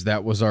Fuckers.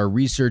 That was our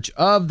research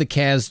of the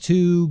Kaz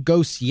 2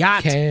 Ghost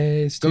Yacht.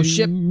 Ghost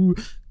Ship.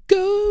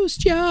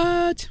 Ghost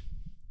Yacht.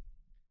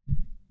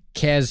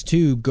 Kaz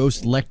 2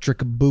 Ghost Electric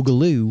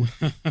Boogaloo.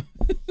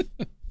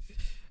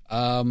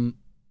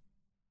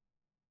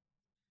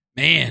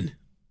 Man.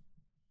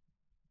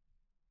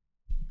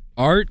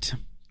 Art.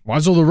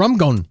 Why's all the rum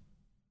gone?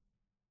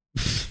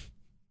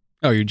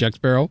 Oh, you're Jack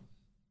Sparrow?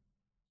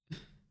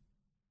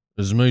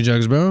 This is me,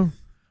 Jack Sparrow.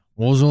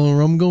 Why's all the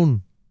rum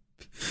gone?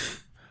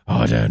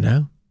 I don't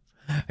know.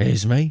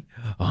 It's me.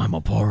 I'm a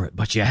pirate,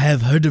 but you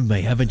have heard of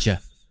me, haven't you?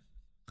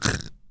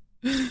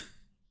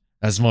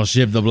 That's my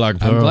ship, the Black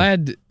Pearl.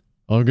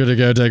 I'm gonna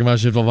go take my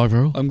ship, the Black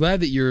Pearl. I'm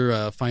glad that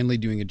you're finally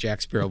doing a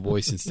Jack Sparrow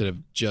voice instead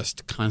of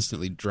just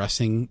constantly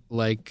dressing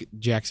like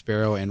Jack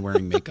Sparrow and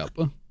wearing makeup.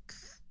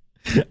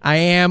 I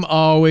am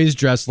always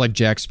dressed like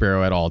Jack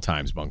Sparrow at all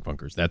times, Bunk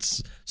Funkers.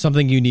 That's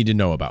something you need to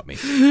know about me.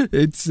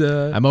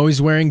 I'm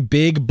always wearing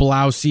big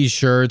blousey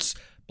shirts,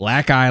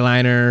 black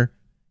eyeliner,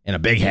 and a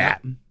big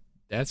hat.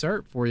 That's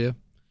art for you.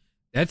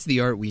 That's the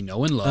art we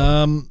know and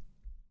love.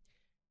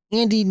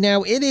 Andy,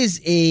 now it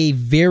is a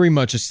very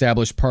much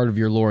established part of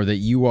your lore that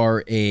you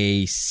are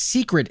a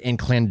secret and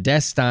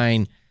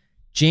clandestine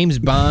James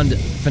Bond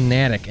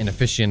fanatic and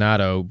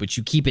aficionado, but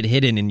you keep it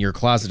hidden in your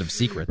closet of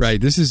secrets. Right.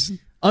 This is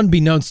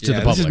unbeknownst to the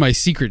public. This is my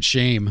secret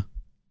shame.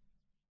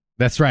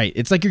 That's right.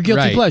 It's like your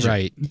guilty pleasure.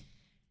 Right.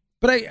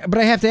 But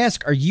I have to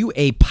ask, are you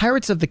a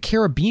Pirates of the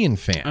Caribbean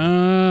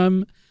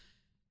fan?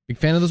 Big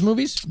fan of those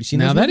movies? You seen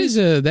now those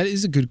movies? that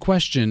is a good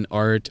question,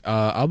 Art.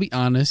 I'll be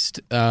honest.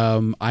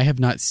 I have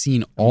not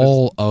seen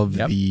all of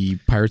the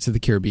Pirates of the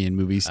Caribbean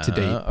movies to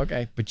date.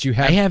 Okay, but you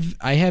have.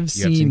 I have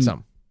seen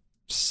some.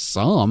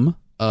 Some.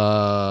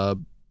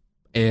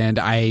 And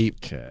I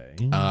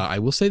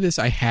will say this: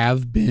 I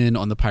have been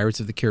on the Pirates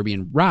of the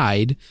Caribbean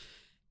ride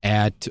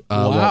at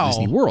Walt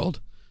Disney World,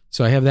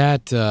 so I have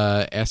that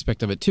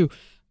aspect of it too.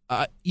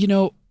 I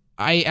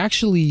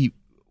actually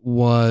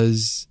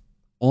was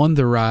on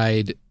the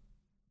ride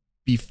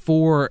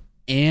before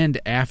and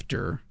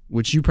after,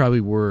 which you probably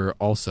were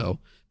also,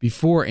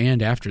 before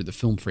and after the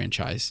film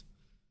franchise.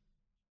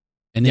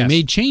 And they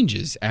made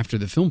changes after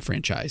the film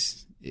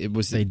franchise.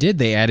 They did.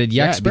 They added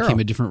Jack Sparrow.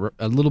 It became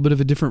a little bit of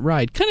a different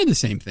ride. Kind of the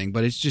same thing,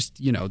 but it's just,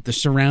 the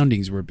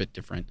surroundings were a bit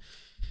different.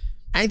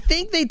 I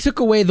think they took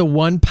away the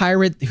one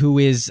pirate who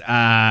is,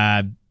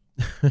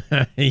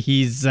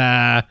 he's,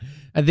 I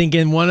think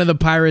in one of the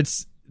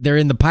pirates, they're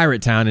in the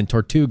pirate town in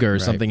Tortuga or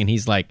something, and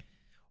he's like,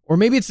 or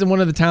maybe it's in one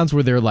of the towns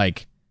where they're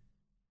like,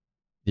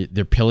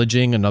 they're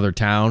pillaging another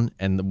town,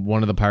 and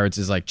one of the pirates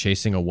is like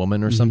chasing a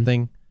woman or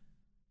something.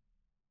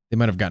 They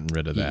might have gotten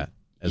rid of that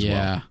as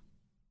well.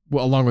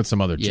 Well, along with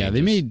some other changes. Yeah,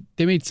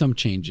 they made some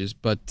changes,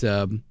 but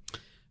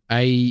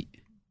I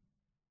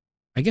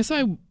I guess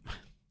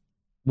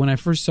when I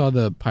first saw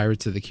the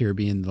Pirates of the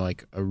Caribbean,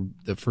 like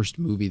the first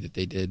movie that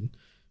they did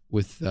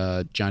with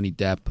Johnny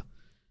Depp,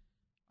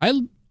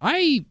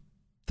 I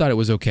thought it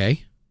was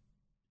okay.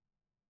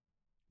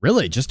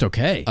 Really, just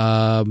okay.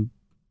 I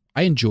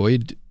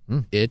enjoyed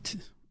it.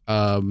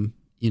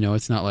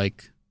 It's not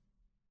like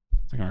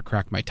it's not gonna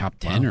crack my top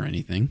 10 or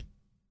anything.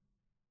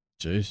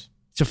 Jeez,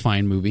 it's a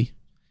fine movie.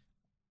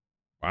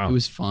 Wow, it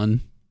was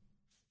fun.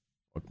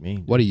 Fuck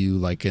me. What are you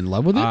like in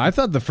love with it? I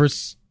thought the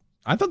first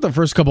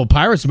couple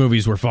Pirates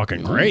movies were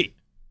fucking great.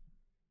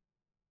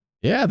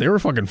 Yeah, they were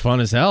fucking fun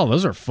as hell.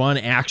 Those are fun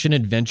action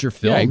adventure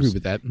films. Yeah, I agree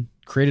with that.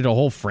 Created a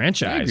whole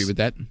franchise. I agree with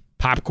that.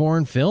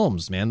 Popcorn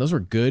films, man. Those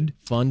were good,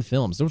 fun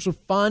films. Those were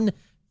fun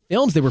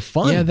films. They were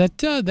fun. Yeah,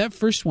 that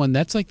first one,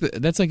 that's like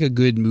a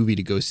good movie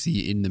to go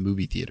see in the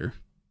movie theater.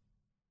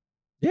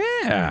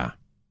 Yeah.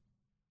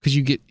 Because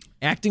you get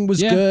acting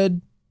was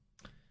good.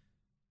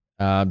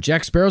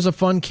 Jack Sparrow's a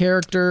fun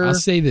character. I'll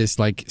say this,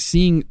 like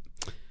seeing,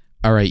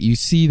 all right, you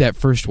see that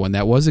first one,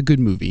 that was a good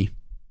movie.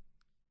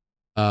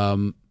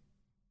 And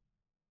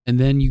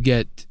then you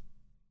get,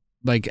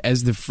 like,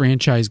 as the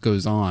franchise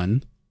goes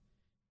on.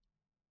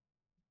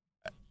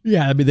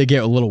 Yeah, I mean, they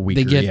get a little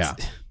weaker.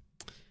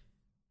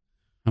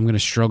 I'm going to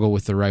struggle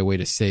with the right way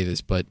to say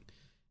this, but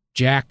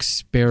Jack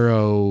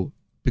Sparrow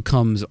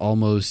becomes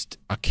almost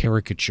a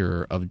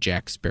caricature of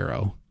Jack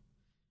Sparrow.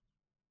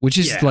 Which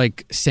is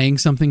like saying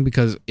something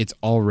because it's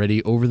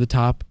already over the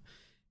top.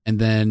 And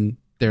then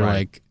they're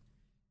like,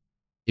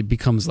 it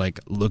becomes like,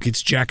 look,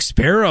 it's Jack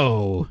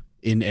Sparrow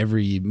in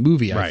every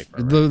movie. Right.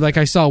 Like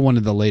I saw one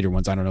of the later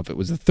ones. I don't know if it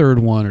was the third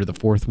one or the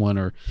fourth one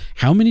or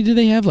how many do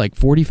they have? Like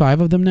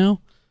 45 of them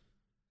now?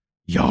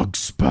 Jack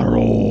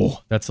Sparrow.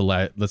 That's the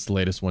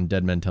latest one.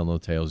 Dead Men Tell No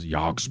Tales.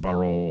 Jack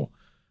Sparrow.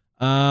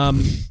 I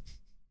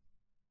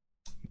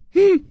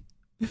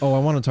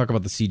want to talk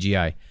about the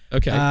CGI.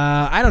 Okay.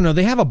 I don't know.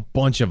 They have a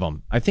bunch of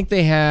them. I think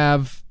they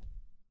have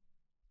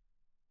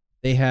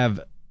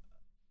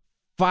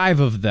 5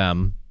 of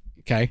them.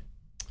 Okay.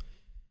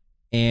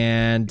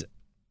 And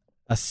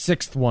a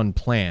 6th one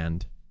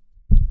planned.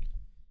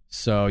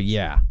 So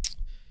yeah.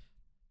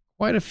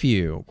 Quite a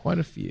few.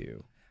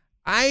 The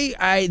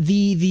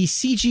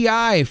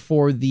CGI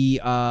for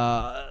the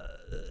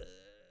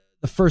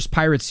first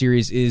Pirate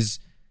series is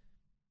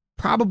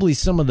probably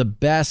some of the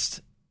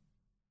best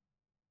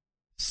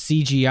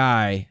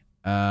CGI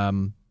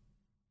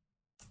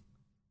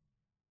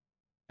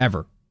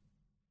ever.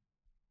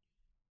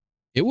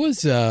 It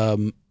was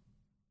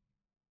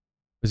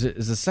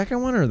is the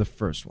second one or the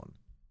first one?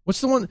 What's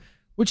the one?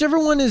 Whichever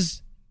one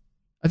is,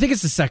 I think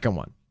it's the second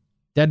one.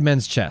 Dead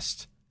Men's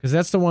Chest, because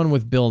that's the one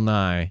with Bill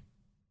Nye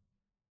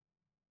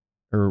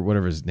or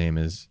whatever his name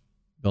is,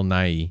 Bill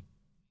Nye,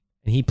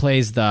 and he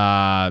plays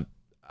the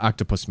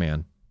Octopus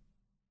Man,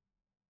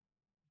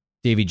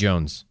 Davy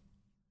Jones.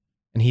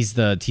 And he's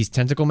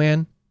Tentacle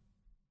Man.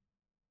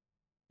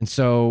 And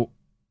so,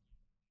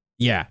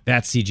 yeah,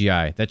 that's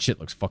CGI. That shit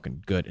looks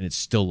fucking good, and it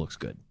still looks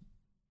good.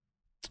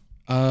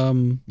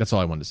 That's all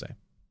I wanted to say.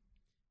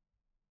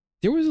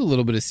 There was a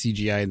little bit of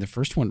CGI in the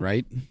first one,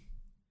 right?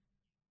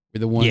 Where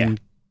the one,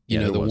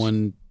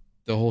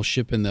 the whole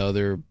ship and the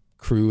other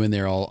crew, and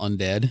they're all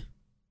undead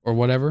or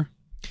whatever.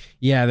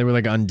 Yeah, they were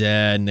like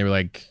undead, and they were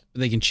like,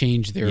 they can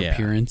change their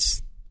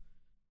appearance.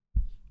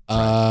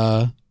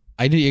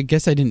 I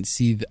guess I didn't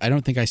see. I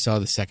don't think I saw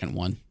the second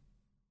one.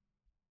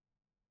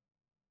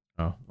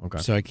 Oh, okay.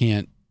 So I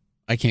can't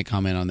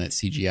comment on that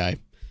CGI.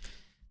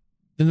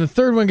 Then the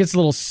third one gets a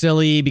little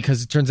silly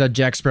because it turns out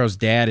Jack Sparrow's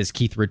dad is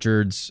Keith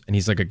Richards, and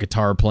he's like a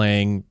guitar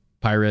playing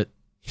pirate.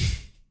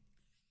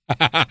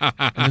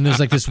 And then there's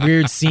like this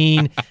weird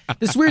scene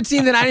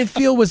that I didn't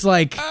feel was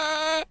like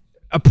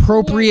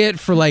appropriate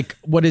for like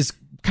what is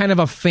kind of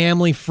a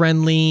family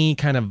friendly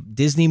kind of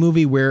Disney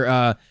movie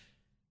where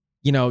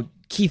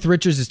Keith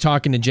Richards is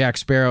talking to Jack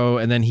Sparrow,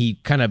 and then he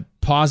kind of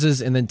pauses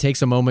and then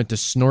takes a moment to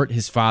snort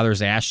his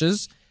father's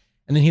ashes.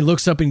 And then he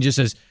looks up and he just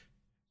says,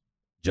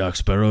 Jack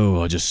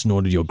Sparrow, I just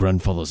snorted your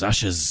grandfather's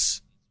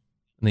ashes.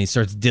 And then he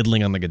starts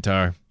diddling on the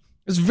guitar.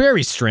 It's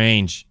very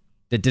strange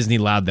that Disney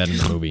allowed that in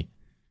the movie.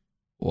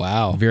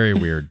 Wow. Very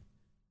weird.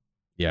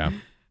 Yeah.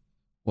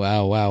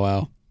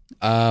 Wow.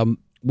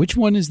 Which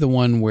one is the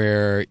one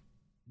where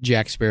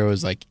Jack Sparrow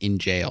is like in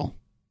jail?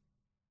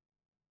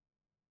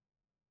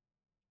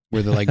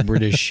 Where the like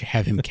British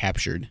have him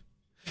captured.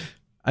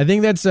 I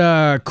think that's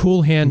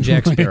Cool Hand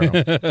Jack Sparrow.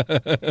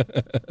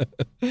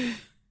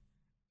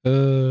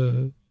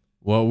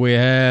 What we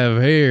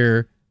have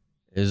here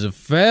is a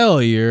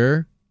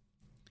failure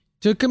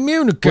to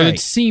communicate. Well, it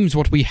seems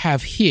what we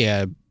have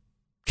here,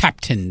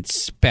 Captain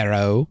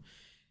Sparrow,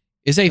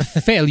 is a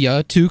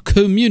failure to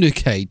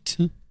communicate.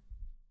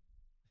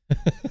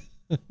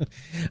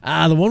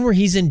 The one where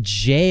he's in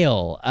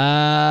jail.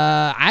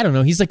 I don't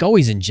know. He's like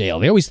always in jail.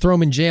 They always throw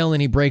him in jail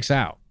and he breaks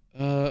out.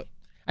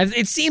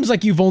 It seems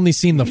like you've only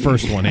seen the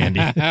first one,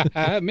 Andy.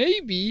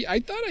 Maybe. I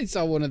thought I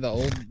saw one of the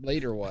old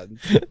later ones.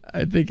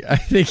 I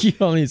think you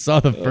only saw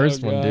the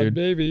first one, dude.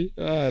 Maybe.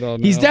 I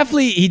don't know.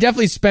 He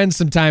definitely spends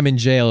some time in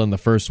jail in the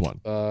first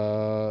one.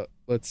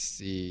 Let's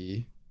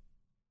see.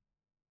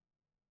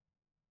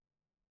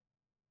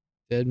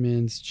 Dead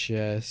Man's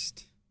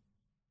Chest.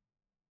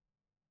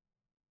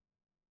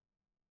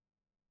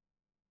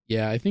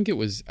 Yeah, I think it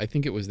was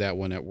that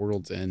one at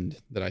World's End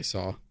that I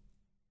saw.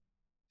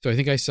 So I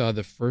think I saw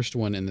the first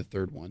one and the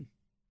third one.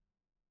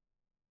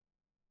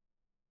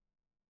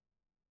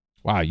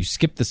 Wow, you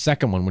skipped the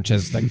second one, which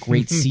has that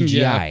great CGI.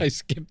 Yeah, I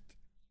skipped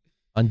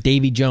on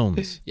Davy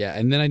Jones. Yeah,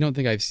 and then I don't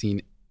think I've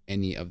seen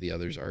any of the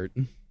others' art.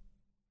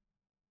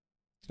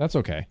 That's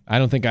okay. I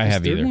don't think I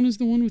have either. The third one is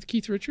the one with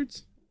Keith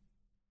Richards?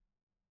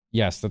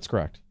 Yes, that's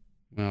correct.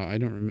 Well, I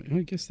don't remember.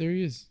 I guess there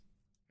he is.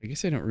 I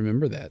guess I don't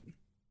remember that.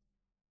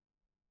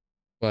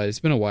 But it's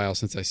been a while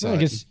since I saw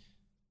it.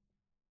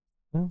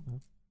 Well,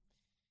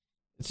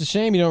 it's a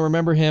shame you don't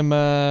remember him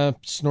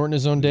snorting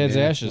his own dad's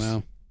ashes.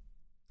 Wow.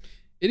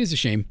 It is a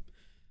shame.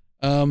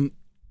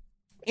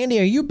 Andy,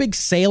 are you a big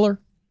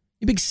sailor?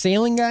 You a big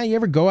sailing guy? You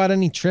ever go out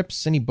any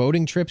trips, any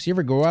boating trips? You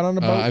ever go out on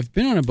a boat? I've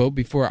been on a boat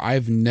before.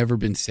 I've never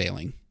been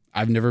sailing.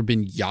 I've never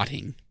been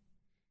yachting.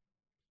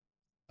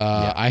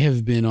 I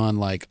have been on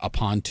like a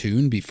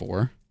pontoon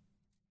before.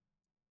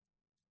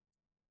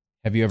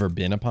 Have you ever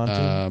been a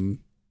pontoon?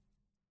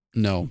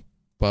 No,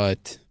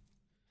 but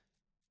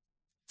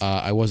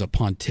I was a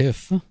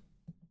pontiff.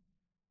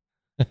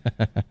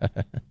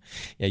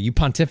 Yeah, you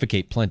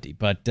pontificate plenty,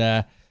 but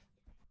all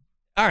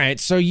right.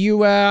 So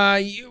you're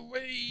a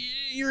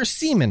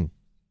seaman.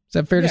 Is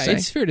that fair to say?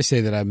 It's fair to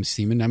say that I'm a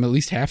seaman. I'm at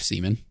least half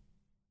seaman.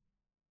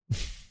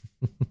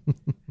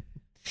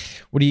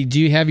 What do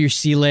you have your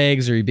sea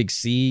legs, or are you a big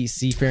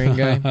seafaring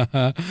guy?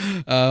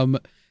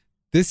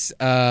 This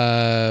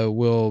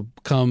will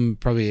come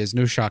probably as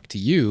no shock to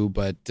you,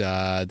 but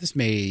this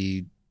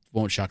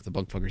won't shock the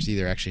bunkfuckers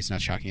either. Actually, it's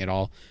not shocking at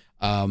all.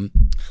 I've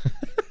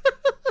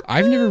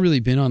never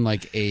really been on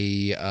like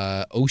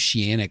a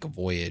oceanic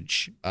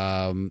voyage.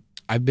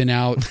 I've been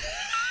out.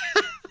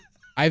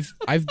 I've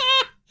an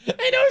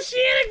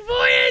oceanic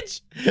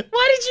voyage.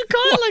 Why did you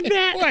call it like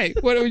that? Why?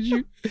 What would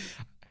you?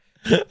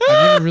 I've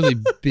never really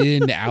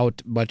been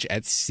out much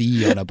at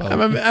sea on a boat.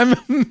 I'm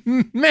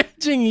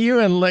imagining you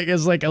and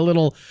as a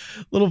little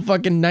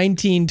fucking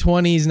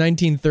 1920s,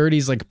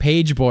 1930s like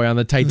page boy on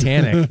the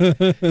Titanic.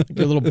 Like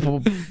your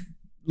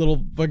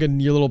little fucking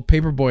your little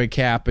paperboy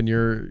cap and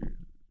your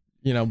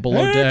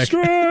below deck.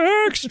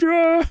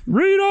 Extra.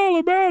 Read all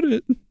about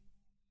it.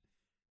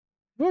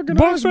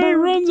 Buffet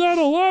runs out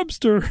of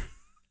lobster.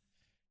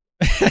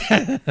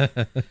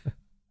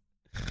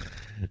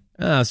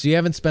 So you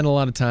haven't spent a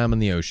lot of time on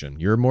the ocean.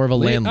 You're more of a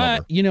land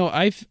lover.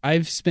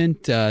 I've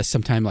spent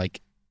some time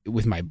like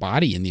with my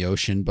body in the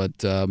ocean,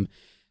 but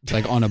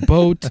like on a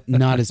boat,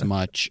 not as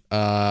much.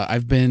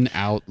 I've been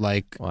out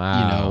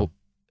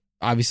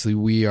obviously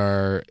we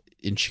are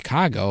in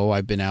Chicago.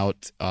 I've been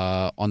out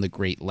on the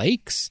Great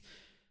Lakes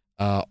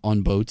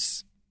on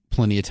boats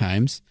plenty of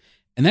times,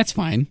 and that's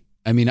fine.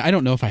 I mean, I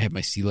don't know if I have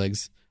my sea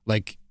legs.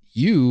 Like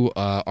you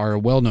are a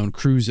well-known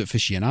cruise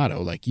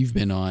aficionado. Like you've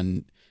been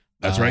on.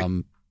 That's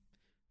right.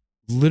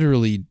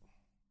 Literally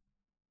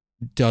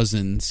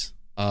dozens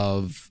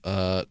of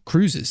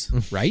cruises,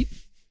 right?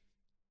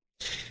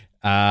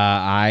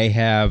 I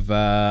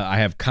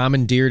have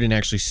commandeered and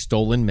actually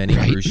stolen many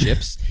cruise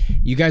ships.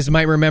 You guys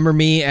might remember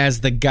me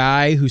as the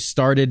guy who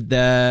started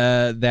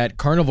that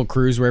Carnival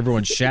cruise where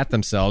everyone shat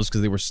themselves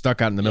because they were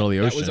stuck out in the middle of the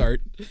ocean. That was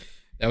Art.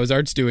 That was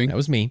Art's doing. That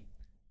was me.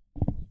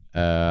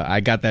 I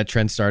got that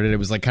trend started. It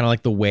was kind of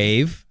like the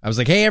wave. I was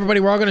like, hey,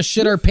 everybody, we're all going to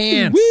shit our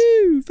pants.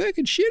 Woo!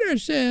 Fucking shit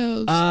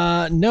ourselves.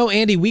 No,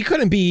 Andy, we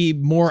couldn't be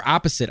more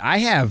opposite. I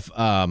have,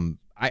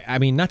 I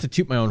mean, not to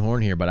toot my own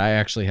horn here, but I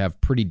actually have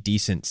pretty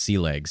decent sea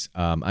legs.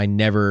 I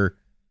never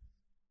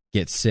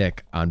get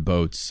sick on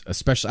boats,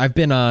 especially. I've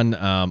been on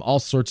all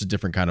sorts of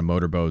different kind of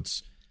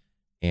motorboats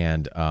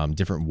and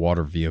different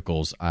water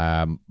vehicles.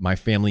 My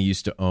family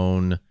used to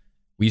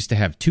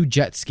have 2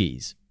 jet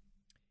skis.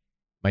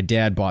 My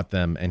dad bought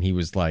them, and he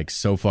was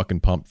so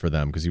fucking pumped for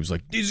them because he was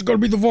like, these are going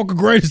to be the fucking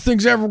greatest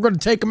things ever. We're going to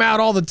take them out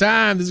all the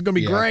time. This is going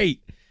to be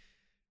great.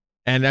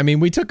 And, I mean,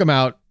 we took them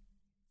out,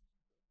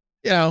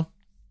 I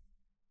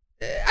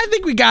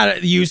think we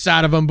got use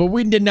out of them, but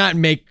we did not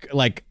make,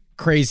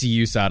 crazy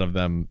use out of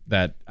them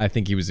that I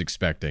think he was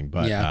expecting.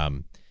 But,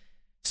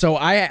 so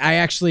I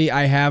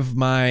have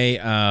my,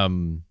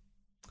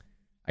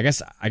 I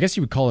guess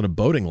you would call it a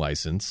boating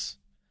license.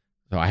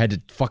 So I had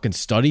to fucking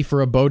study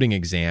for a boating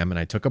exam, and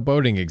I took a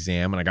boating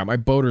exam, and I got my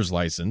boater's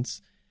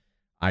license.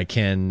 I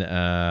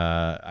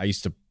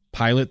used to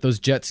pilot those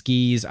jet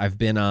skis. I've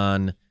been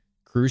on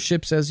cruise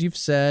ships, as you've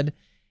said,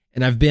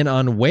 and I've been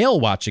on whale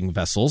watching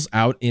vessels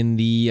out in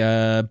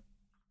the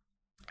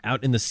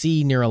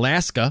sea near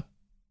Alaska.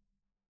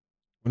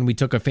 When we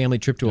took a family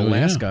trip to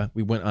Alaska,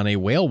 we went on a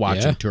whale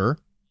watching tour.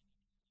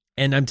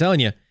 And I'm telling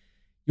you,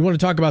 you want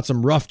to talk about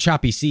some rough,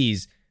 choppy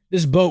seas.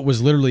 This boat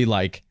was literally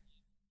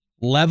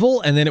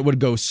level, and then it would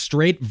go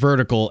straight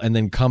vertical and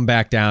then come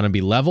back down and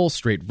be level,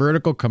 straight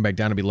vertical, come back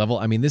down and be level.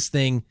 I mean, this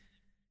thing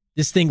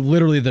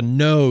literally, the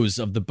nose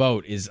of the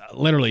boat is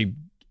literally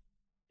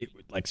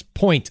like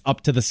point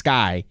up to the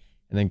sky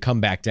and then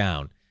come back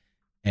down.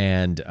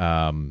 And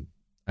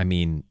I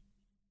mean,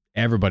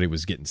 everybody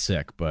was getting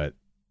sick, but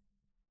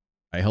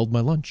I held my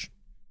lunch.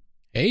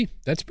 Hey,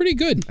 that's pretty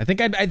good. I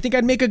think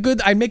I'd make a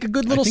good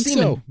little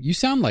seaman. So. You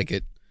sound like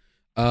it.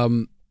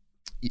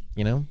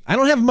 You know, I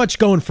don't have much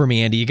going for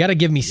me, Andy. You got to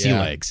give me sea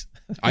legs.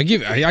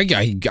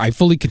 I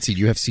fully concede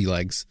you have sea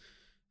legs.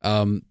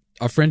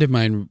 A friend of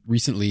mine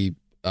recently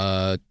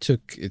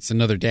took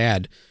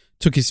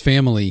his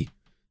family.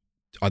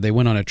 They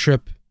went on a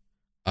trip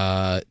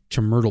to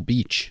Myrtle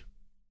Beach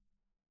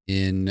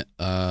in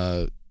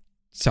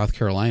South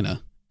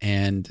Carolina,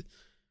 and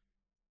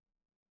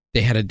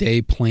they had a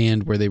day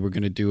planned where they were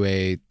going to do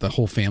the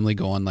whole family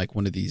go on like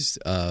one of these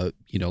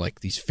like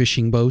these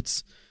fishing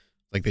boats.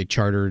 Like they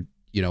chartered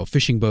a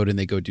fishing boat and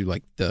they go do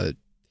like the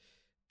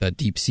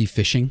deep sea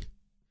fishing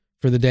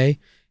for the day.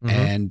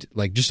 And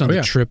like just on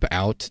the trip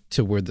out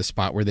to where the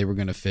spot where they were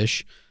going to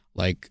fish,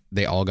 like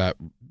they all got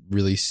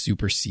really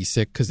super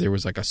seasick because there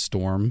was like a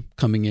storm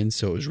coming in,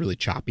 so it was really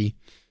choppy.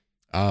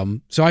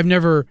 So I've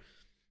never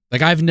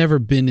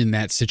been in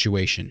that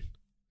situation.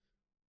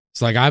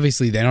 So like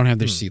obviously they don't have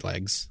their sea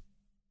legs,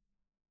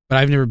 but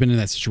I've never been in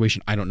that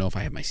situation. I don't know if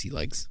I have my sea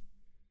legs.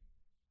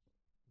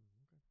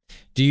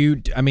 Do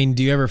you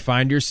ever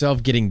find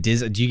yourself getting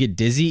dizzy? Do you get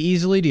dizzy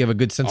easily? Do you have a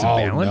good sense of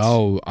balance?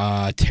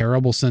 No,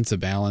 terrible sense of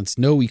balance.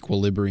 No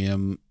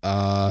equilibrium.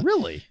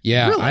 Really?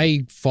 Yeah, really?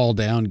 I fall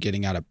down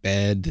getting out of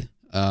bed.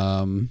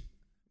 You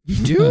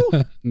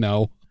do?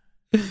 No.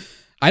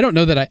 I don't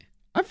know that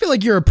I feel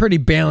like you're a pretty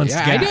balanced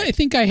guy. I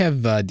think I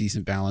have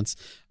decent balance.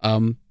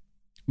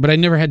 But I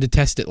never had to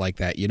test it like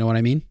that. You know what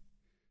I mean?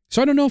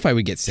 So I don't know if I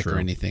would get sick or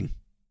anything.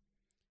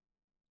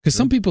 Because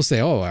some people say,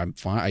 "Oh, I'm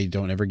fine. I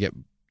don't ever get."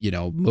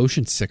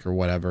 Motion sick or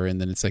whatever, and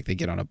then it's like they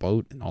get on a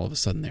boat and all of a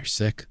sudden they're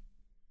sick.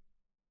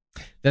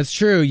 That's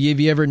true. Have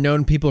you ever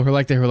known people who are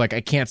like that, who are like, I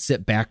can't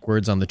sit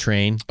backwards on the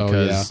train?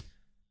 Because,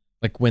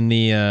 like when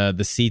the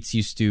seats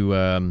used to,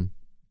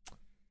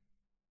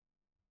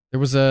 there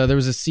was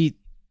a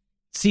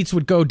seats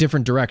would go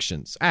different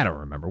directions. I don't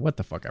remember. What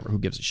the fuck ever. Who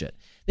gives a shit?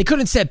 They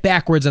couldn't sit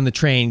backwards on the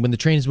train when the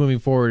train is moving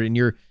forward and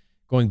you're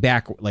going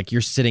back, like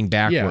you're sitting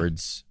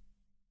backwards.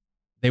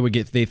 Yeah.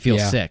 They feel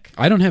sick.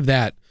 I don't have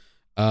that.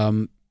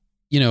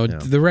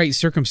 The right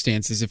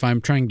circumstances, if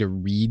I'm trying to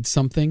read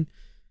something,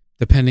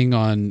 depending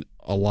on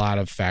a lot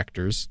of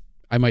factors,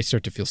 I might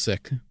start to feel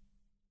sick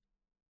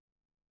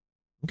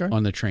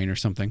on the train or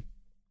something.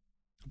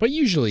 But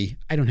usually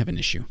I don't have an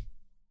issue.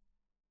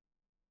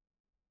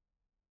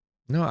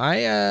 No, I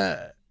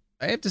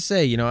have to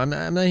say, I'm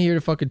not here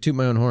to fucking toot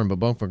my own horn, but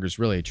Bunkfunkers,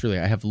 really, truly,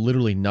 I have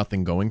literally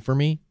nothing going for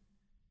me.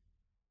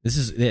 This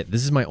is it.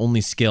 This is my only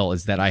skill,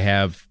 is that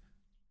I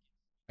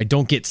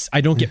don't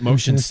get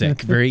motion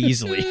sick very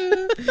easily.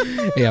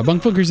 Yeah,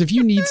 Bunkfunkers, if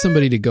you need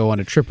somebody to go on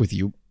a trip with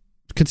you,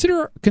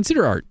 consider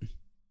Art.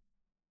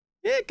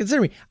 Yeah,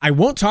 consider me. I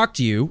won't talk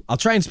to you. I'll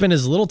try and spend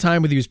as little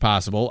time with you as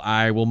possible.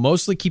 I will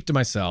mostly keep to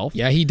myself.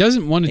 Yeah, he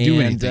doesn't want to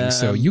do anything,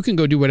 so you can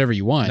go do whatever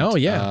you want. Oh,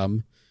 yeah.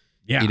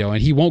 Yeah.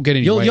 And he won't get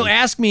any You'll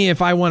ask me if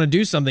I want to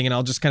do something, and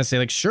I'll just kind of say,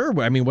 like, sure,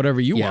 I mean,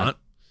 whatever you want.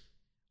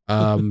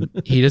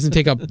 He doesn't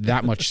take up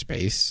that much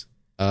space.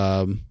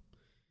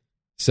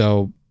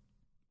 So,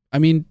 I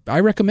mean,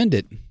 I recommend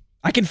it.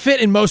 I can fit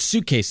in most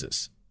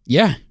suitcases.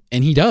 Yeah,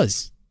 and he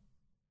does.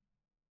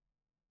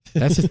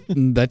 That's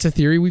a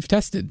theory we've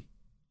tested.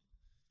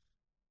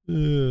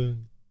 Well,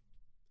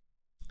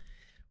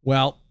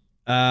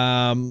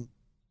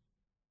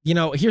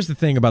 here's the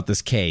thing about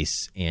this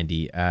case,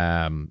 Andy.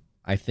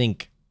 I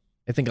think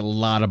a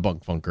lot of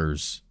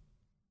Bunkfunkers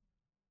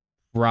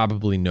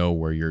probably know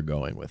where you're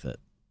going with it.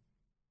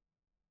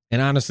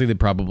 And honestly, they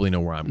probably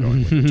know where I'm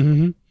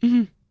going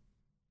with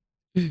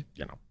it.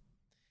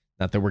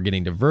 Not that we're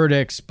getting to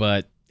verdicts,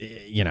 but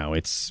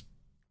it's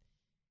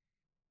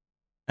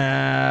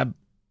I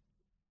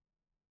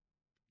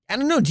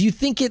don't know. Do you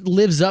think it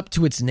lives up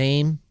to its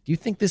name? Do you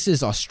think this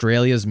is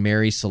Australia's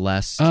Mary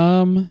Celeste?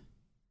 I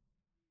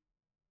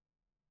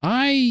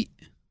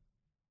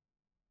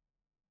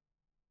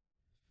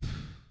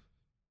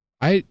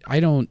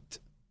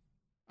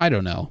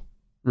don't know,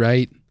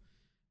 right?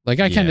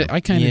 Like I kind of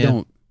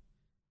don't.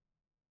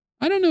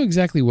 I don't know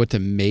exactly what to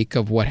make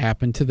of what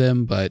happened to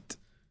them, but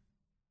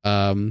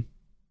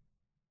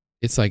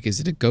it's like, is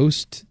it a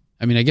ghost?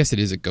 I mean, I guess it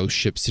is a ghost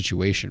ship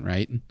situation,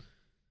 right?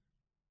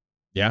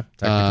 Yeah,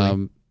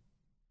 technically.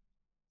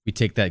 We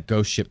take that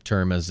ghost ship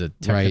term as a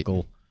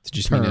technical It's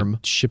just term. A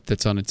ship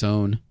that's on its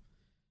own.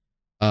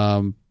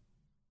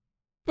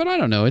 But I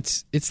don't know.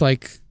 It's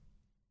like,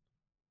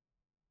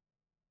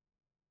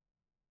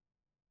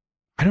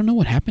 I don't know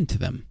what happened to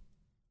them.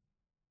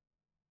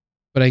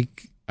 But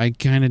I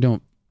kind of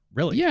don't.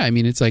 Really? Yeah, I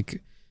mean, it's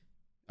like,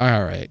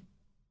 all right.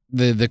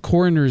 The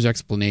coroner's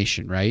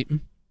explanation, right?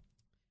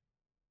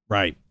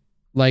 Right.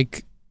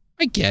 Like,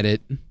 I get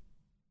it.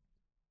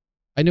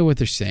 I know what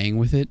they're saying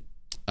with it.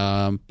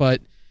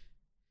 But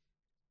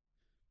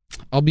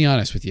I'll be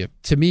honest with you.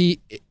 To me,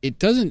 it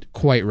doesn't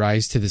quite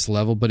rise to this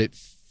level, but it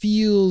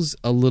feels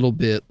a little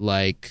bit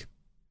like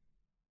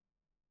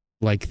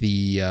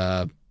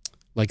the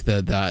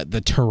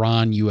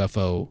Tehran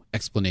UFO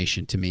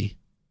explanation to me,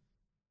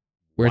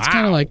 where it's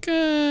kind of like,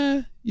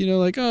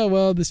 like, oh,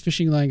 well, this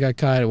fishing line got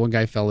caught. One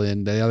guy fell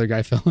in, the other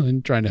guy fell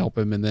in trying to help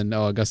him. And then,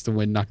 a gust of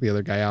wind knocked the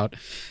other guy out.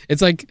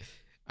 It's like,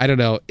 I don't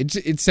know.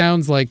 It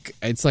sounds like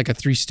it's like a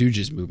Three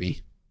Stooges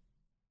movie,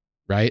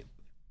 right?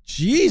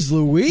 Jeez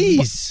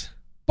Louise.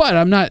 But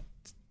I'm not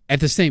at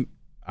the same.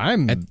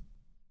 I'm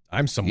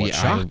somewhat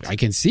shocked. I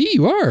can see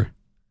you are.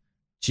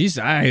 Jeez,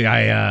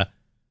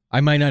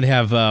 I might not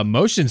have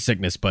motion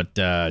sickness, but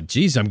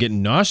geez, I'm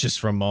getting nauseous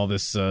from all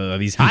this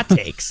these hot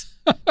takes.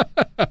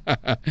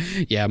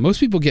 Yeah, most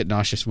people get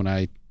nauseous when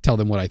I tell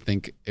them what I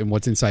think and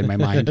what's inside my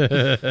mind.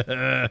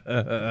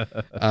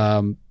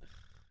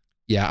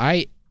 Yeah,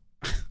 I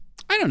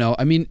don't know.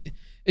 I mean,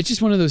 it's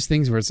just one of those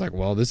things where it's like,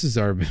 well, this is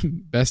our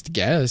best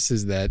guess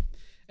is that,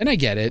 and I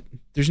get it.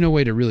 There's no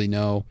way to really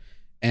know.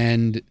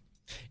 And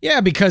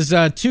yeah, because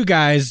two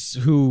guys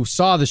who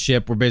saw the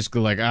ship were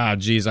basically like,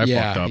 geez, I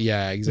fucked up.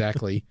 Yeah,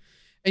 exactly.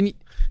 And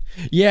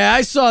yeah,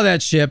 I saw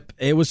that ship.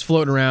 It was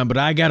floating around, but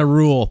I got a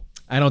rule.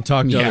 I don't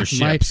talk to other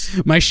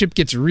ships. My ship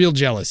gets real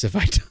jealous if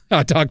I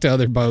talk to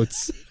other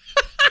boats.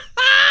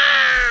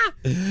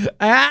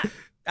 I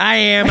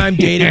am. I'm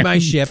dating my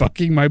ship.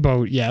 Fucking my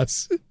boat,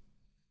 yes.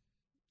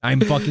 I'm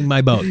fucking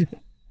my boat.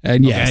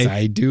 And yes,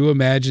 I do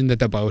imagine that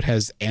the boat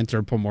has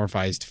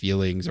anthropomorphized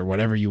feelings or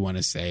whatever you want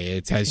to say.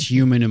 It has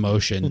human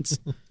emotions.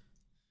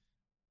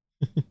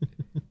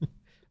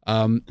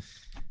 The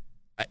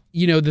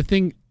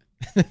thing...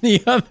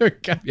 the other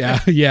guy.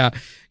 Yeah.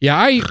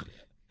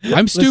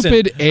 I'm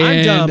stupid. Listen,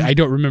 and I'm dumb. I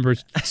don't remember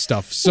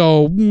stuff.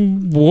 So,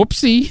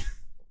 whoopsie.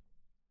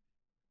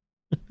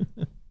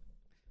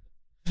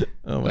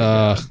 Oh my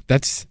God.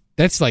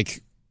 That's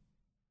like,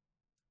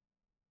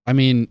 I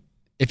mean,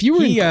 if you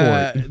were in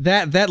court,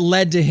 that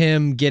led to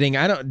him getting,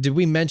 did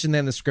we mention that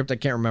in the script? I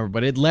can't remember,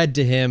 but it led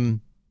to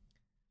him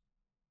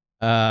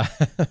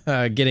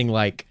getting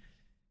like,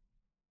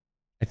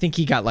 I think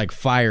he got like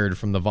fired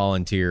from the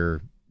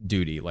volunteer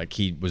duty. Like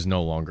he was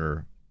no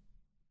longer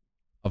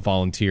a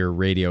volunteer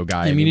radio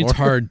guy. I mean, anymore. it's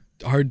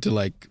hard to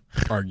like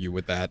argue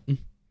with that.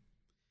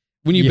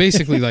 When you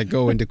basically like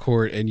go into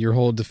court and your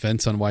whole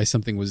defense on why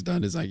something was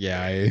done is like,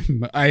 yeah,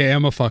 I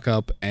am a fuck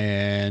up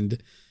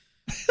and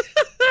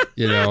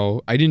I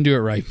didn't do it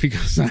right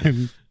because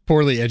I'm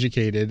poorly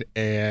educated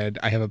and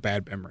I have a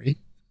bad memory.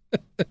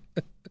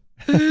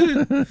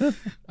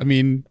 I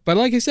mean, but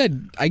like I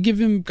said, I give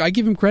him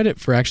credit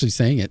for actually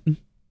saying it.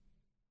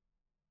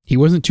 He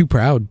wasn't too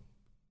proud.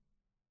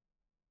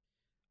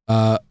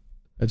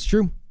 That's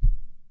true.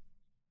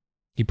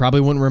 He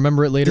probably wouldn't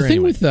remember it later.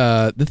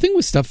 The thing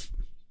with stuff.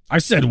 I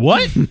said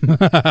what?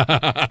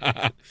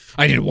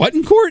 I did what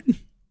in court?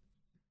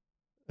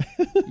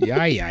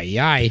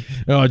 Yay.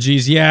 Oh,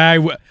 geez. Yeah,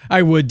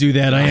 I would do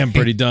that. I am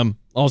pretty dumb.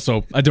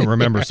 Also, I don't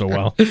remember so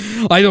well.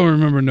 I don't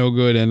remember no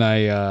good, and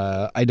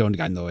I don't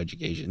got no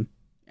education.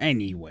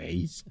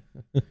 Anyways.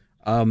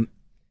 When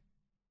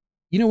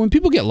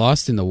people get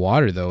lost in the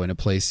water, though, in a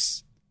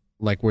place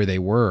like where they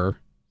were,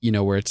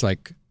 where it's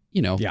like,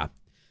 yeah,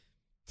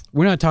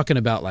 we're not talking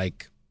about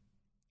like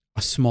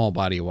a small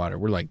body of water.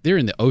 We're like, they're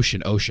in the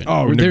ocean. Oh,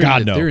 they're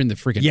no. They're in the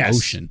freaking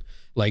ocean.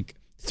 Like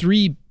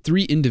three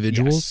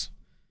individuals. Yes.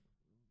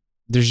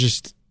 There's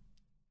just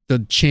the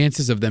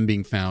chances of them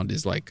being found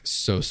is like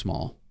so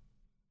small.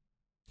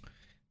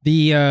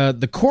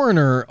 The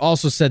coroner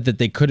also said that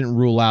they couldn't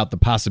rule out the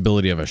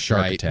possibility of a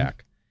shark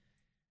attack.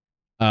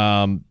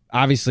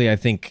 Obviously, I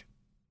think,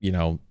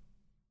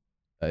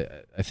 I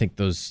think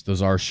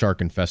those are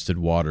shark infested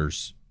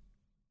waters.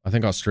 I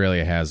think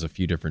Australia has a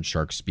few different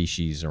shark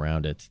species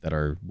around it that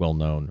are well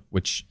known,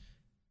 which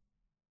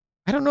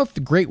I don't know if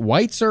the great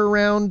whites are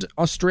around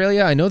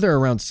Australia. I know they're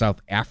around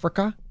South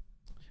Africa.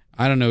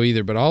 I don't know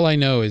either, but all I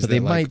know is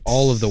that like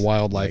all of the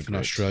wildlife in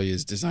migrate. Australia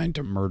is designed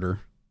to murder.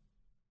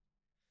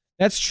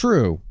 That's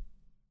true.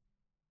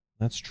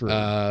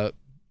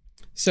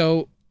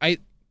 So I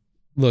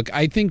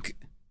think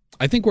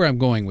where I'm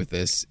going with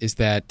this is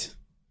that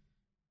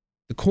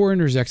the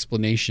coroner's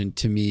explanation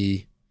to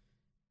me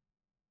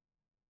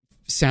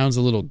sounds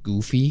a little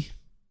goofy,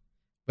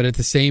 but at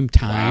the same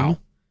time,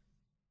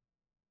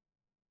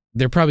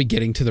 they're probably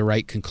getting to the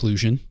right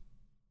conclusion.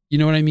 You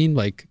know what I mean?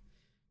 Like,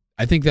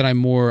 I think that I'm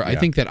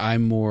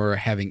more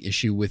having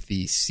issue with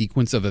the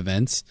sequence of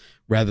events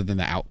rather than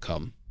the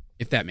outcome,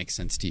 if that makes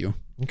sense to you.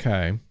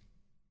 Okay.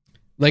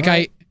 Like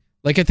at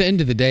the end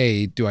of the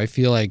day, do I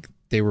feel like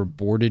they were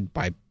boarded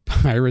by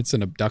pirates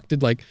and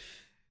abducted? Like,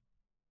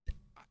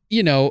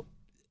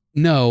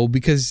 no,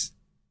 because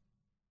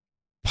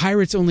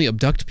pirates only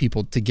abduct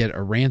people to get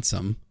a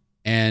ransom,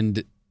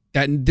 and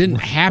that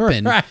didn't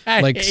happen. Right.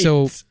 Like,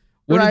 so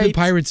what are the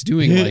pirates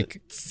doing?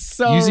 Like,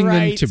 using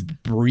them to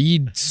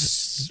breed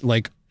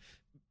like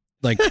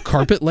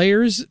carpet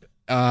layers,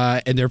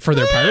 and they're for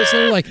their pirate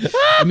slayer. Like,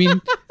 I mean,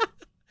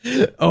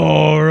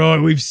 All right,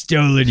 we've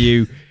stolen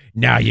you.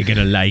 Now you're going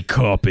to lay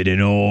carpet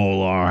in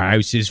all our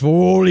houses for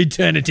all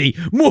eternity.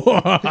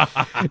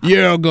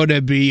 You're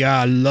gonna be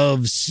our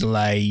love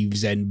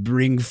slaves and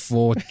bring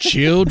forth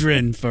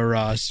children for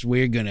us.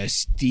 We're gonna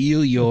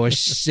steal your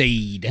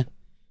seed.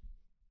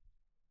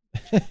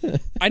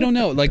 I don't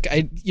know. Like,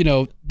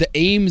 the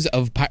aims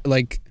of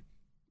like,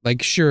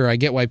 sure, I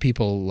get why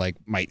people like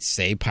might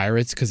say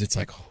pirates, because it's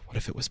like, oh, what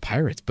if it was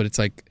pirates? But it's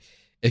like,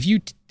 if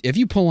you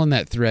pull on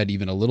that thread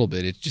even a little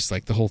bit, it's just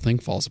like the whole thing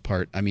falls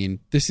apart. I mean,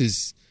 this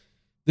is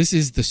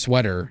the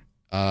sweater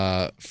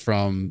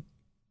from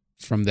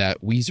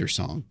that Weezer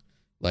song.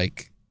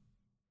 Like,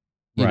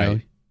 you know,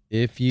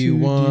 if you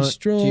to want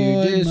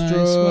destroy to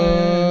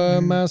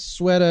destroy my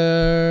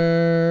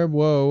sweater,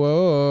 whoa, whoa,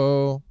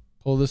 whoa.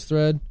 Pull this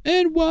thread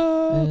and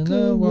walk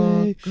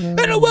away. And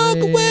I walk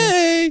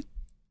away.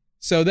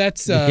 So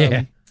that's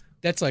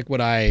that's like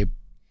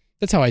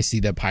that's how I see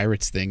the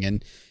pirates thing.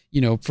 And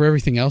for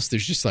everything else,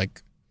 there's just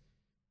like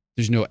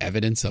there's no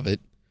evidence of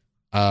it.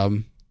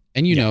 And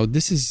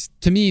this is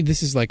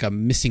like a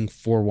missing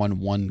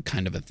 411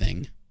 kind of a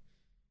thing.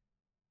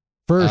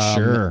 For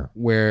sure.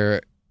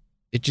 Where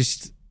it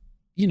just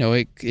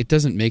it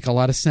doesn't make a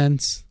lot of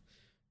sense,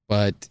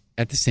 but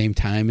at the same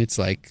time it's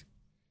like,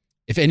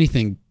 if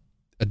anything,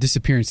 a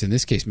disappearance in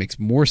this case makes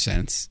more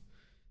sense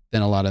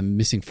than a lot of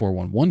missing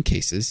 411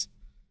 cases,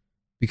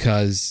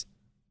 because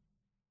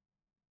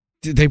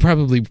they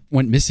probably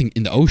went missing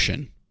in the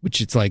ocean,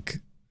 which it's like,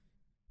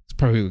 it's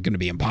probably going to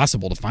be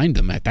impossible to find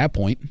them at that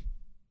point.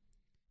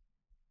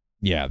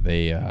 Yeah,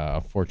 they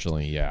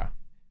unfortunately, yeah.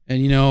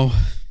 And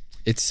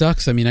it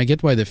sucks. I mean, I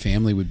get why the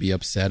family would be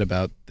upset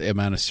about the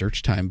amount of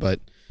search time, but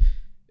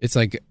it's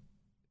like,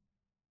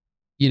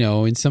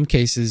 in some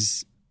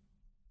cases,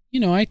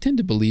 I tend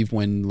to believe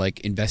when like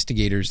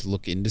investigators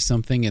look into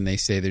something and they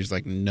say there's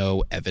like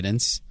no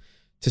evidence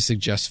to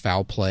suggest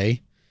foul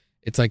play.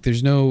 It's like there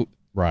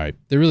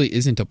really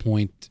isn't a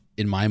point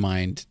in my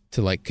mind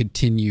to like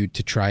continue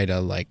to try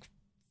to like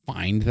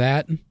find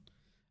that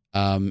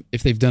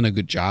if they've done a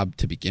good job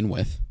to begin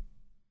with.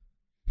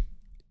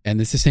 And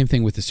it's the same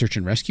thing with the search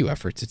and rescue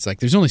efforts. It's like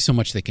there's only so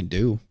much they can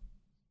do.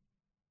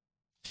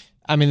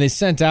 I mean, they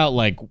sent out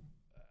like,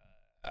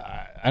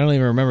 I don't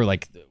even remember,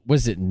 like,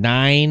 was it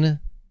 9?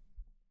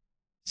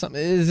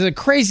 Something, it's a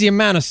crazy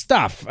amount of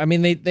stuff. I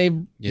mean, they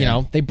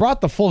they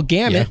brought the full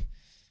gamut. Yeah.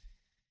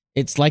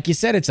 It's like you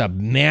said, it's a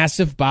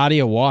massive body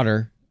of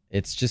water.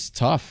 It's just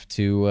tough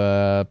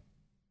to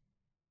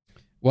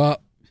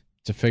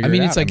figure it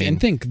out. It's like, and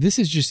think, this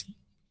is just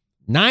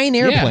 9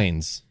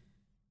 airplanes,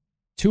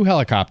 2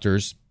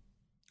 helicopters,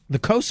 the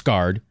Coast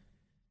Guard,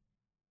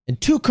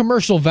 and 2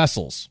 commercial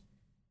vessels.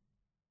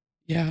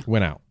 Yeah,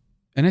 went out,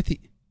 and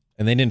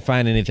they didn't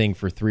find anything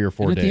for 3 or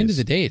 4 days. At the end of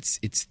the day,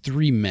 it's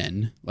 3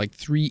 men, like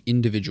 3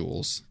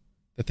 individuals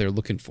that they're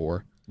looking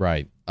for,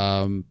 right?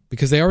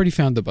 Because they already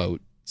found the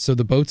boat, so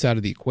the boat's out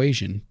of the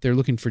equation. They're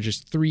looking for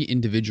just 3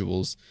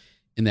 individuals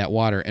in that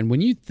water. And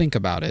when you think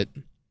about it,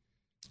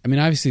 I mean,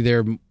 obviously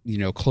they're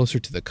closer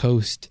to the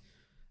coast,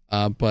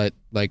 but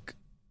like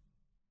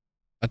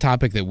a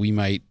topic that we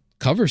might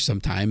cover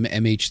sometime,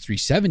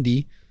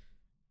 MH370,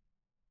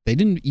 they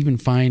didn't even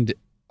find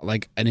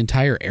like an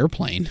entire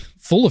airplane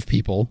full of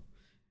people.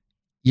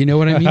 You know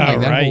what I mean?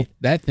 Like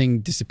that thing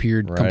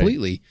disappeared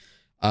completely.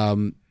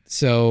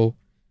 So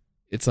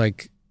it's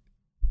like,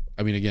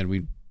 I mean,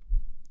 again,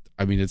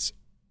 it's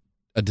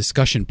a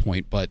discussion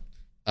point, but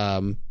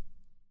like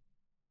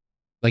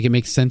it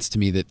makes sense to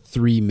me that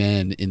 3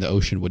 men in the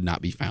ocean would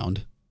not be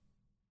found.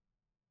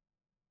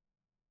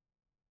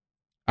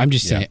 I'm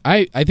just saying,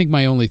 I think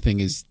my only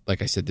thing is,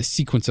 like I said, the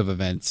sequence of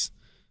events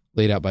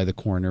laid out by the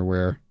coroner,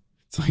 where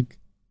it's like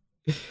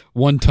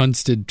one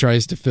Tunstead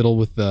tries to fiddle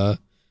with the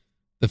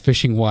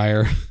fishing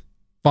wire,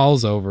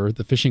 falls over,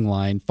 the fishing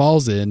line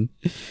falls in.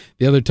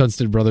 The other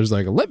Tunstead brother's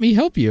like, "Let me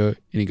help you." And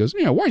he goes,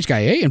 "Wise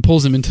guy, eh?" And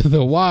pulls him into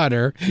the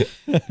water.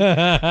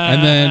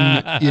 And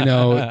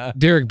then,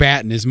 Derek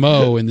Batten is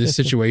Mo in this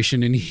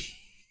situation, and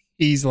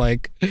he's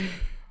like,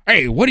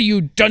 "Hey, what are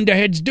you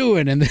dunderheads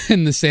doing?" And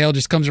then the sail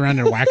just comes around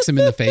and whacks him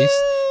in the face,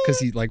 because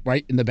he's like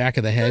right in the back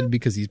of the head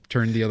because he's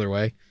turned the other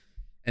way.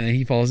 And then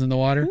he falls in the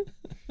water.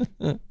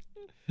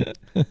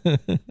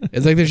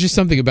 It's like there's just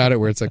something about it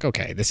where it's like,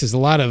 okay, this is a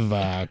lot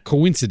of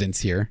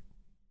coincidence here.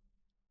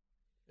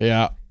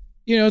 Yeah.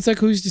 It's like,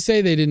 who's to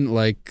say they didn't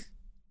like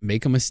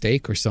make a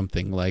mistake or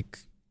something, like,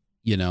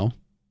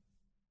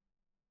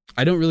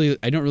 I don't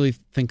really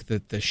think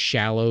that the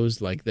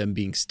shallows, like them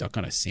being stuck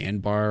on a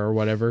sandbar or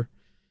whatever,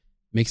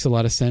 makes a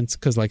lot of sense,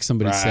 because like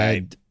somebody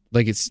said,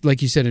 like it's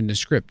like you said in the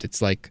script,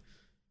 it's like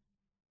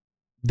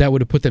that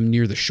would have put them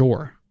near the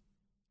shore.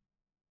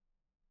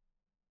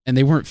 And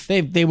they weren't.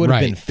 They would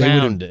have been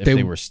found if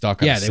they were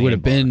stuck on a sandbar. Yeah, they would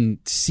have been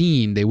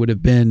seen. They would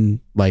have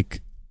been like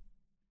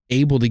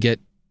able to get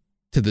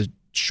to the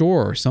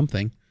shore or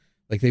something.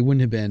 Like they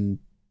wouldn't have been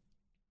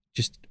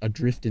just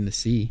adrift in the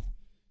sea.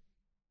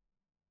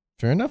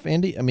 Fair enough,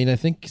 Andy. I mean, I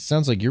think it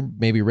sounds like you're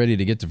maybe ready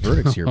to get to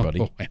verdicts here,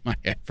 buddy. Am I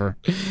ever?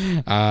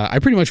 I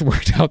pretty much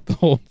worked out the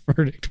whole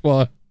verdict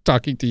while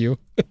talking to you.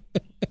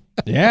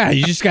 Yeah,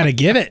 you just got to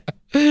give it.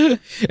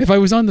 If I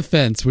was on the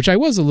fence, which I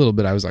was a little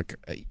bit, I was like,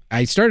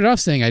 I started off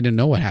saying I didn't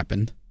know what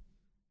happened.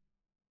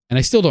 And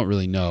I still don't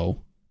really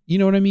know. You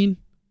know what I mean?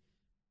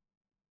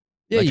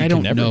 Yeah, like, you I can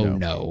don't never know. know.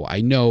 No,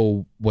 I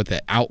know what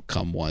the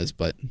outcome was,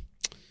 but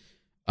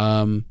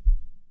all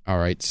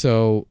right.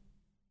 So,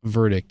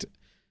 verdict.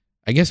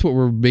 I guess what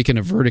we're making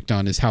a verdict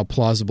on is how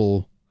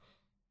plausible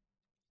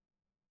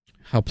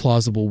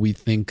we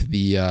think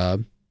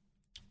the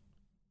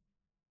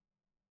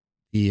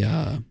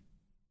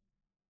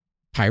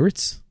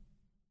pirates,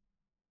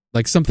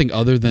 like something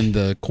other than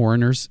the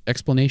coroner's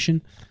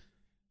explanation.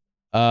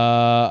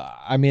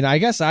 I mean, I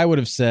guess I would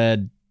have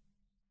said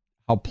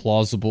how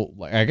plausible.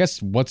 Like, I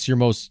guess what's your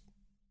most?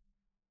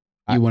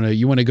 You want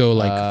to go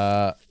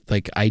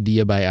like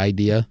idea by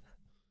idea?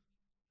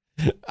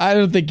 I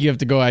don't think you have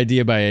to go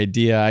idea by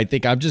idea. I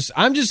think I'm just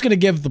gonna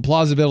give the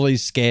plausibility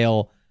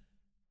scale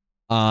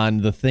on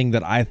the thing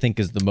that I think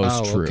is the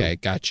most true. Okay,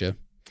 gotcha.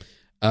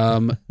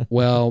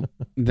 Well,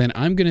 then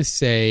I'm gonna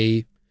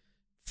say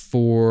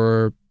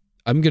the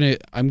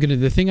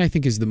thing I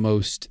think is the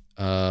most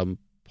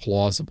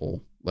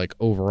plausible, like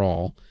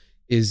overall,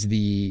 is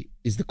the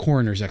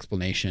coroner's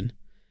explanation,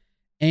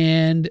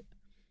 and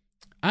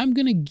I'm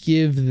gonna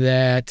give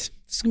that.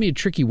 This is gonna be a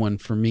tricky one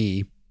for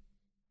me,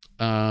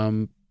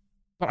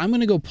 but I'm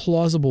gonna go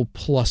plausible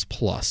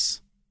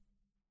plus.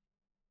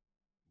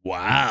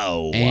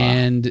 Wow.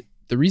 And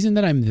the reason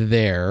that I'm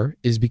there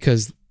is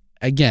because,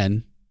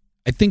 again,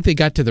 I think they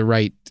got to the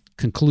right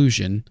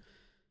conclusion,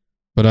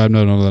 but I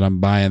don't know that I'm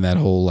buying that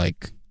whole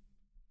like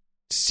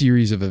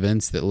series of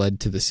events that led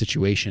to the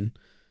situation.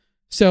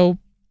 So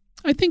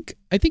I think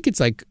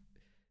it's like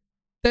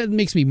that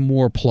makes me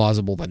more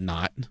plausible than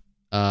not,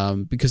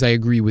 because I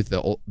agree with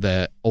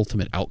the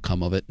ultimate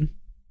outcome of it.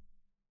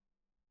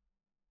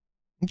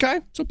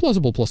 Okay. So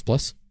plausible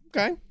plus.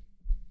 Okay.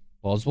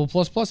 Plausible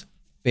plus.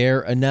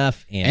 Fair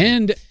enough.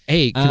 And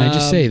hey, can I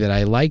just say that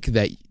I like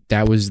that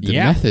was the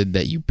method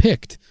that you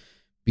picked,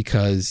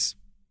 because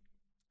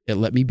it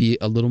let me be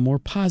a little more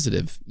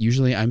positive.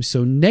 Usually I'm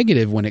so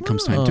negative when it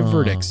comes time to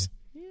verdicts.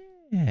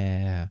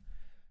 Yeah.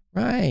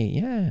 Right.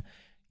 Yeah.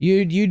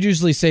 You'd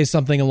usually say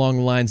something along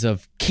the lines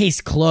of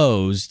case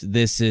closed.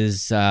 This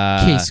is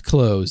Case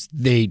closed.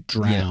 They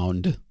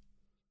drowned.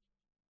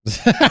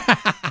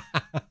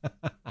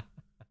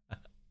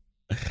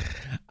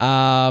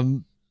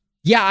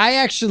 Yeah, I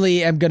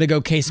actually am gonna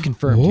go case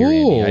confirmed here,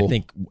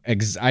 Andy.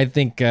 I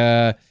think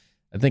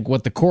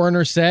what the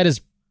coroner said is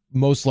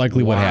most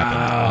likely what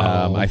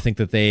happened. I think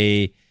that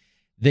they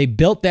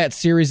built that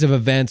series of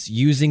events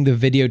using the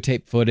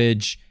videotape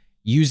footage,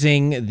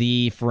 using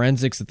the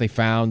forensics that they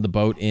found the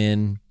boat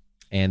in,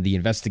 and the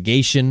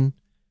investigation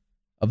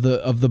of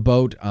the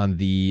boat on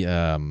the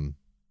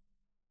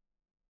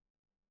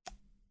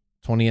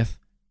 20th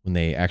when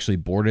they actually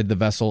boarded the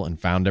vessel and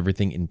found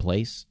everything in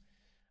place.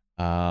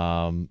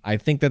 I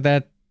think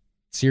that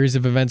series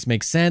of events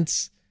makes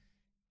sense,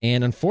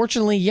 and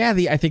unfortunately,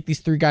 I think these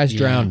three guys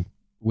drowned,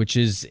 which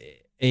is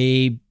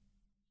a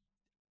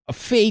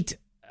fate.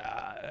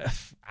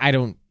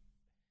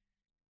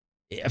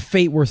 A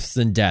fate worse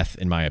than death,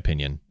 in my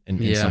opinion,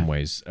 in some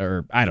ways,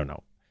 or I don't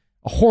know,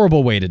 a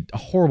horrible way to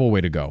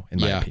go,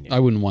 in my opinion. I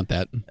wouldn't want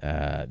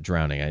that.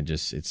 Drowning.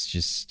 It's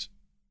just,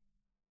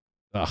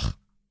 ugh.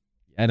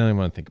 I don't even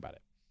want to think about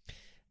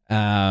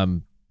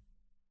it.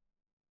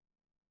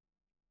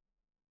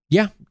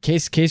 Yeah,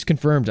 case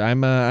confirmed.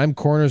 I'm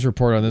coroner's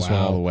report on this one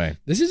all the way.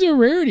 This is a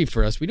rarity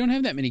for us. We don't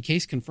have that many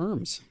case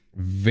confirms.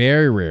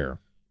 Very rare,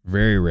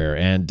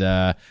 and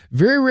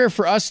very rare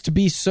for us to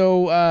be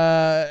so.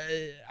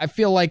 I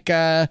feel like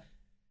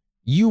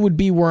you would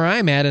be where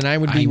I'm at, and I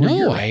would be where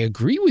you're at. I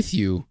agree with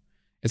you.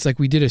 It's like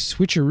we did a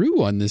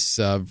switcheroo on this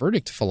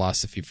verdict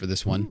philosophy for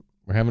this one.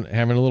 We're having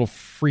a little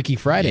Freaky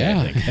Friday.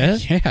 I think. Huh?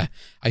 Yeah.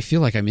 I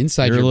feel like I'm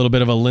inside. You're a little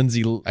bit of a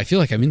Lindsay. I feel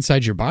like I'm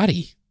inside your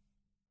body.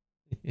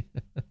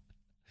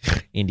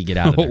 Andy, get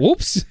out of there.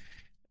 Whoops.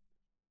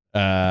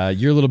 You're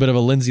a little bit of a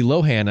Lindsay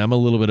Lohan. I'm a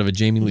little bit of a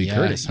Jamie Lee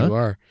Curtis. You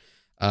are.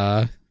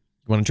 You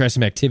want to try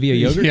some Activia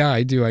yogurt? Yeah,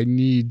 I do. I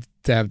need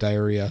to have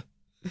diarrhea.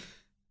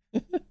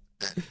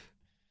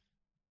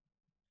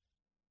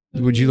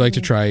 Would you like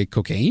to try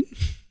cocaine?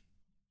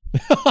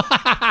 Because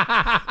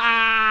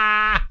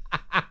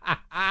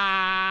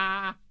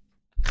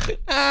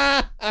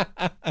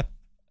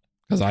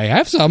I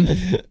have some.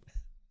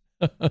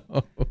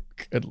 Oh,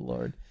 good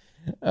Lord.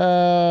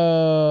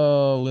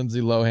 Oh,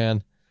 Lindsay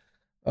Lohan.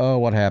 Oh,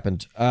 what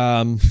happened?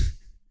 God,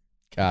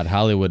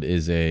 Hollywood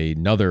is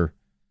another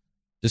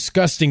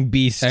disgusting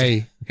beast.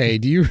 Hey,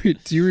 do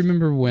you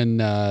remember when?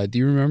 Do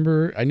you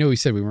remember? I know we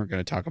said we weren't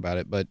going to talk about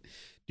it, but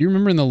do you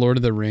remember in the Lord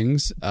of the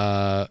Rings?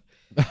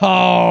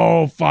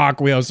 Oh, fuck!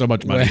 We owe so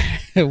much money.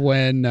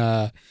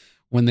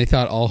 When they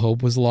thought all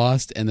hope was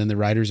lost, and then the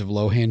riders of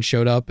Lohan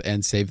showed up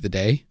and saved the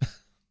day.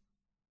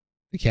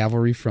 The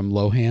cavalry from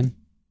Lohan.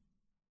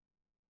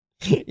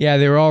 Yeah,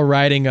 they were all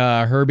riding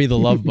Herbie the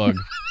Love Bug.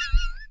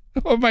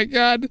 Oh my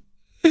God,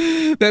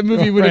 that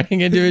movie would have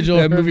individual.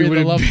 That movie would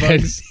have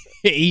been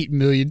 8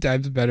 million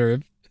times better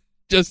if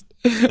just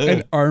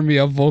an army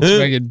of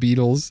Volkswagen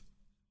Beetles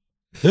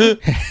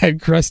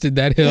had crested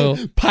that hill.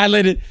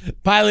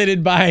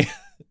 Piloted by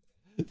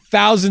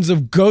thousands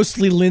of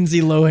ghostly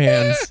Lindsay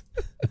Lohans.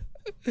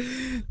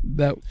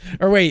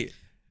 Or wait,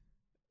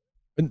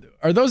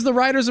 are those the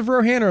Riders of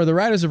Rohan, or are the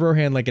Riders of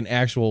Rohan like an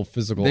actual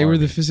physical They army? were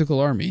the physical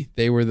army.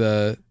 They were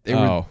the Who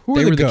are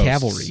the ghosts?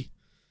 cavalry.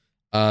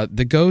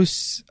 The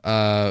ghosts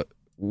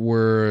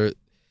were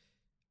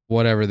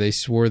whatever, they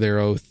swore their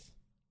oath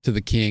to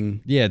the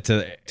king. Yeah, to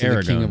the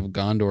Aragorn. king of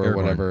Gondor or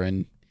whatever,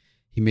 and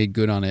he made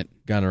good on it.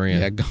 Gonorrhea.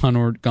 Yeah,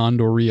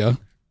 Gondoria.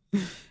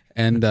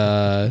 And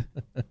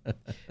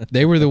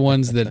they were the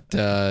ones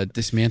that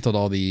dismantled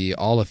all the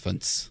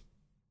Oliphants.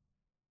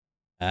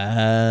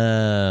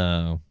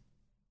 Oh.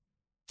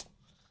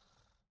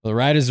 The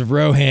Riders of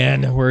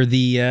Rohan were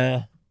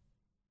the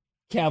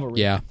cavalry.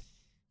 Yeah.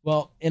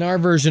 Well, in our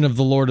version of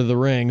the Lord of the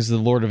Rings, the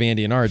Lord of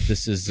Andy and Art,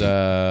 this is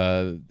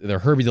they're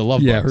Herbie the Love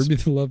Bugs. Yeah, Herbie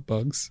the Love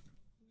Bugs.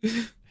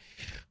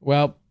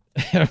 Well,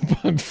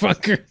 bug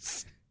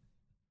fuckers.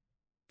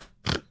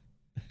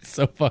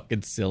 So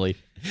fucking silly.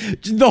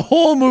 The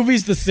whole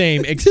movie's the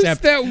same,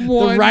 except that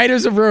one. The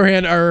Riders of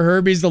Rohan are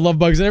Herbie's the Love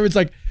Bugs, and everyone's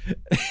like,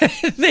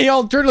 they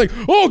all turn like,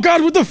 oh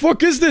God, what the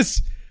fuck is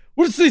this?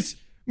 What is this?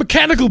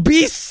 Mechanical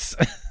beasts?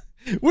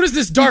 What is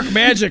this dark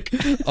magic?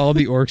 All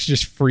the orcs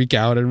just freak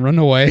out and run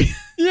away.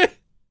 Yeah.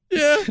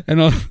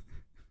 And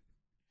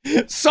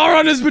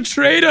Sauron has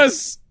betrayed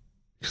us.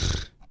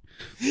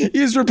 He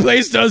has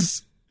replaced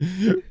us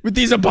with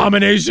these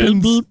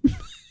abominations.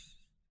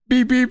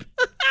 Beep, beep.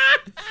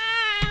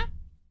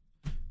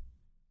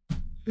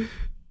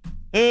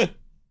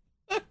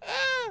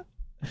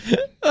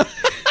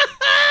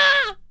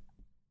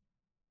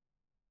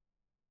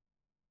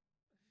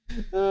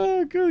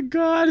 Oh, good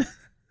God.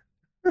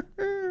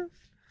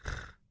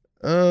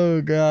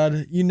 Oh,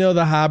 God. You know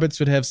the hobbits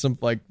would have some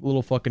like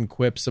little fucking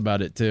quips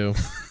about it too.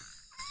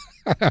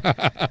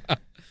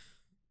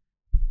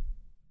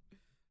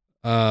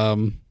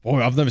 Boy,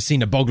 I've never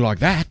seen a bug like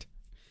that.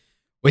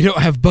 We don't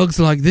have bugs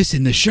like this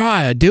in the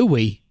Shire, do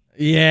we?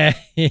 Yeah.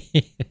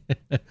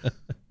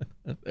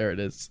 There it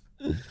is.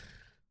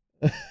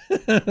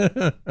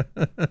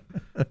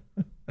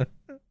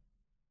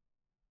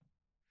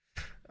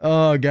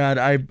 Oh God,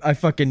 I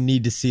fucking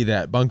need to see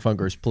that. Bunk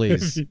Funkers,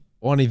 please.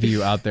 One of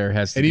you out there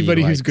has to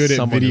Anybody be, like, who's good at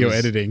someone video who's-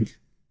 editing.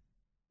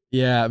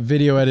 Yeah,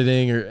 video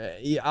editing, or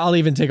I'll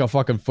even take a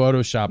fucking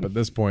Photoshop at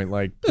this point.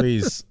 Like,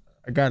 please,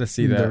 I gotta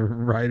see The that.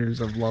 Riders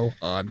of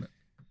Lohan.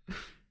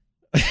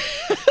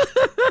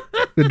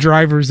 The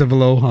drivers of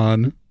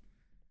Lohan.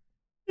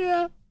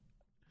 Yeah.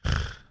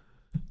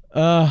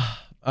 Bunk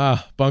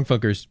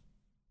Funkers.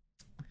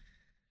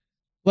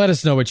 Let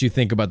us know what you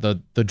think about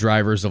the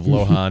drivers of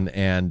Lohan,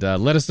 and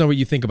let us know what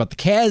you think about the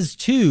Kaz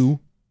 2.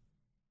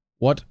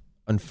 What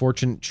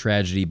unfortunate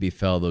tragedy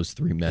befell those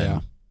three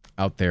men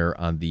out there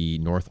on the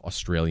North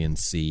Australian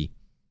Sea.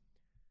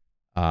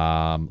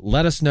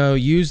 Let us know.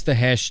 Use the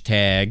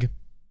hashtag.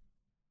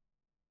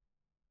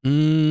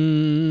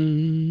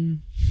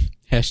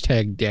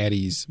 Hashtag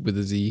daddies with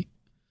a Z.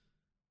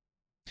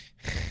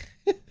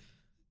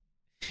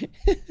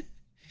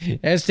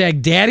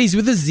 Hashtag daddies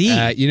with a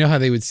Z. You know how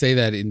they would say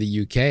that in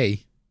the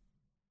UK?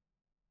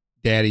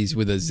 Daddies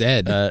with a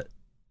Z.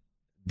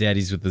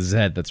 Daddies with a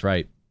Z, that's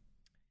right.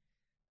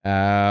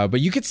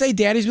 But you could say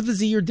daddies with a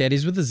Z or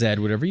daddies with a Z,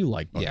 whatever you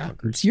like.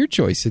 It's your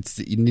choice.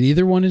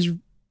 Neither one is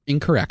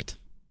incorrect.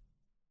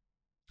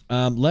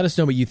 Let us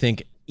know what you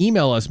think.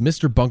 Email us,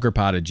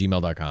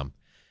 MrBunkerPod@gmail.com.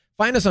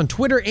 Find us on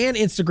Twitter and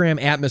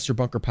Instagram at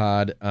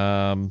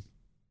MrBunkerPod.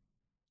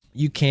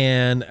 You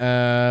can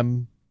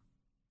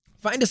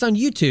find us on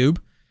YouTube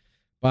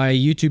by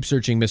YouTube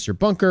searching Mr.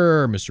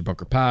 Bunker or Mr.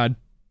 Bunker Pod.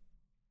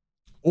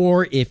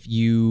 Or if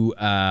you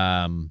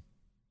have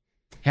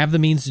the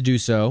means to do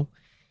so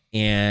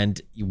and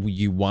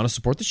you want to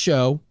support the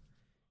show,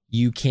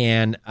 you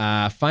can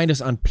find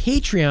us on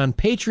Patreon,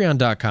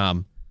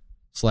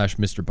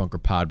 patreon.com/Mr. Bunker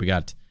Pod. We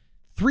got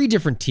 3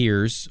 different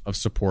tiers of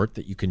support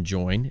that you can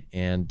join.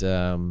 And,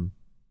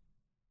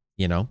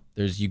 you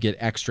get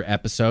extra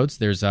episodes.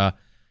 There's a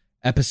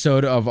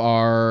episode of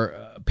our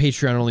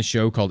Patreon-only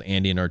show called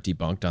Andy and Art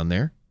Debunked on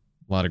there.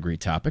 A lot of great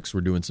topics.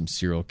 We're doing some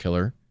serial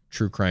killer,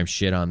 true crime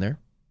shit on there.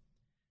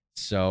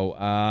 So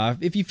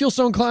if you feel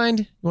so inclined,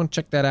 you want to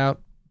check that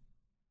out,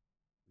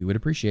 we would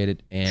appreciate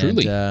it. And,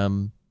 truly.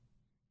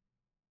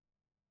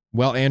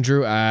 Well,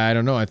 Andrew, I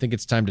don't know. I think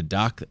it's time to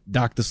dock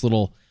this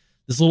little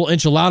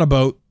enchilada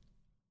boat.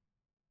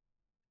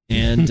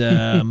 And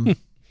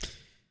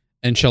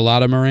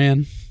Enchilada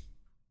Moran.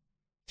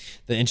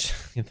 the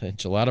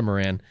enchilada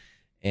Moran,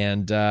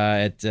 and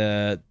at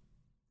the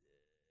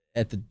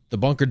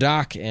bunker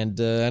dock, and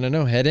I don't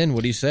know, head in.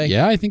 What do you say?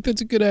 Yeah, I think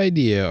that's a good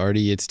idea,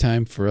 Artie. It's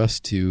time for us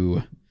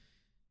to,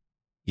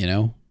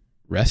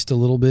 rest a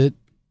little bit,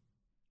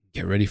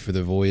 get ready for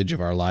the voyage of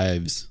our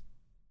lives.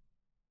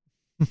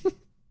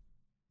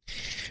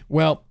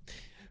 Well,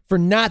 for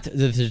not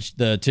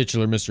the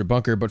titular Mr.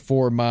 Bunker, but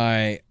for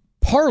my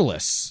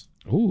parlous.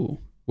 Ooh.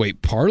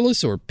 Wait,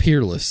 parlous or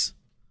peerless?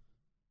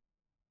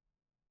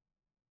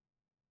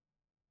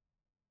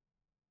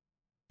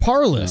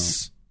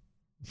 Parlous.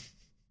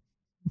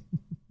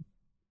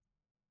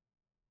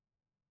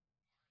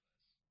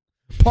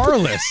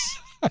 Parlous.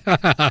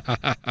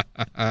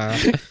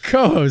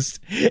 Co-host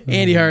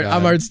Andy Hart.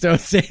 I'm Art Stone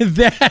saying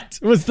that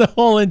was the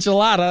whole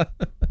enchilada.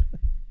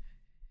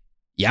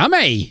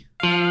 Yummy.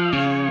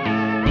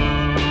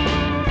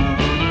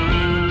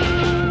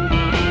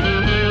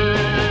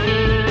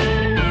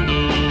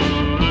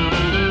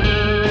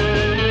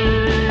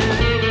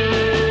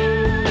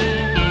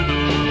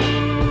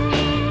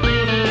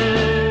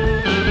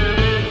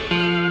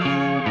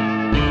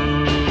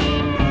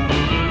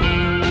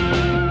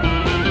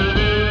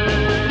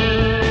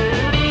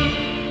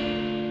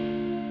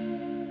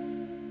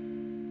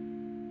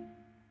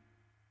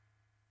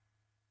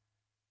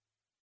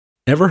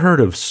 Ever heard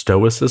of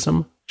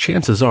Stoicism?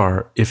 Chances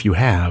are, if you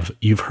have,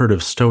 you've heard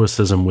of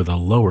Stoicism with a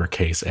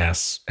lowercase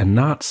s and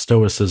not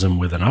Stoicism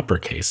with an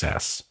uppercase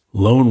S.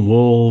 Lone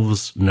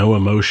wolves, no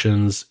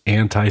emotions,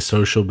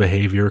 antisocial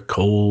behavior,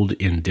 cold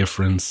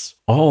indifference.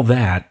 All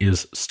that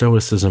is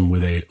Stoicism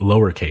with a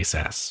lowercase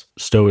s.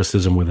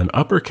 Stoicism with an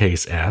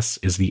uppercase S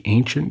is the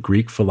ancient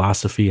Greek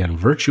philosophy and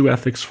virtue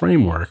ethics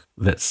framework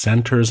that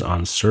centers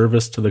on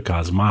service to the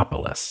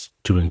cosmopolis,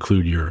 to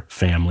include your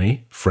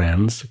family,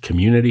 friends,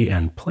 community,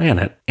 and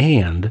planet,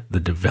 and the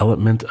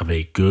development of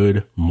a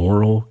good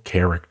moral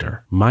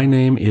character. My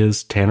name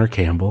is Tanner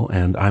Campbell,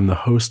 and I'm the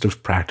host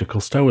of Practical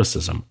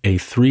Stoicism, a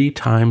 3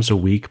 times a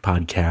week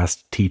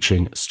podcast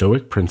teaching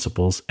Stoic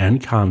principles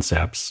and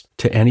concepts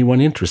to anyone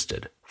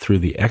interested through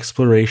the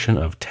exploration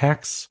of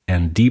texts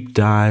and deep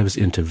dives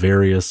into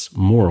various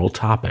moral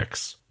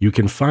topics. You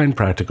can find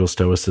Practical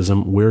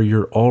Stoicism where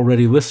you're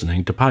already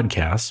listening to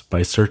podcasts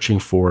by searching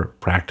for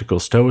Practical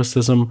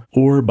Stoicism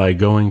or by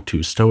going to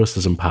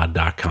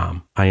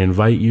stoicismpod.com. I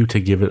invite you to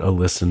give it a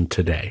listen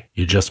today.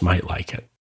 You just might like it.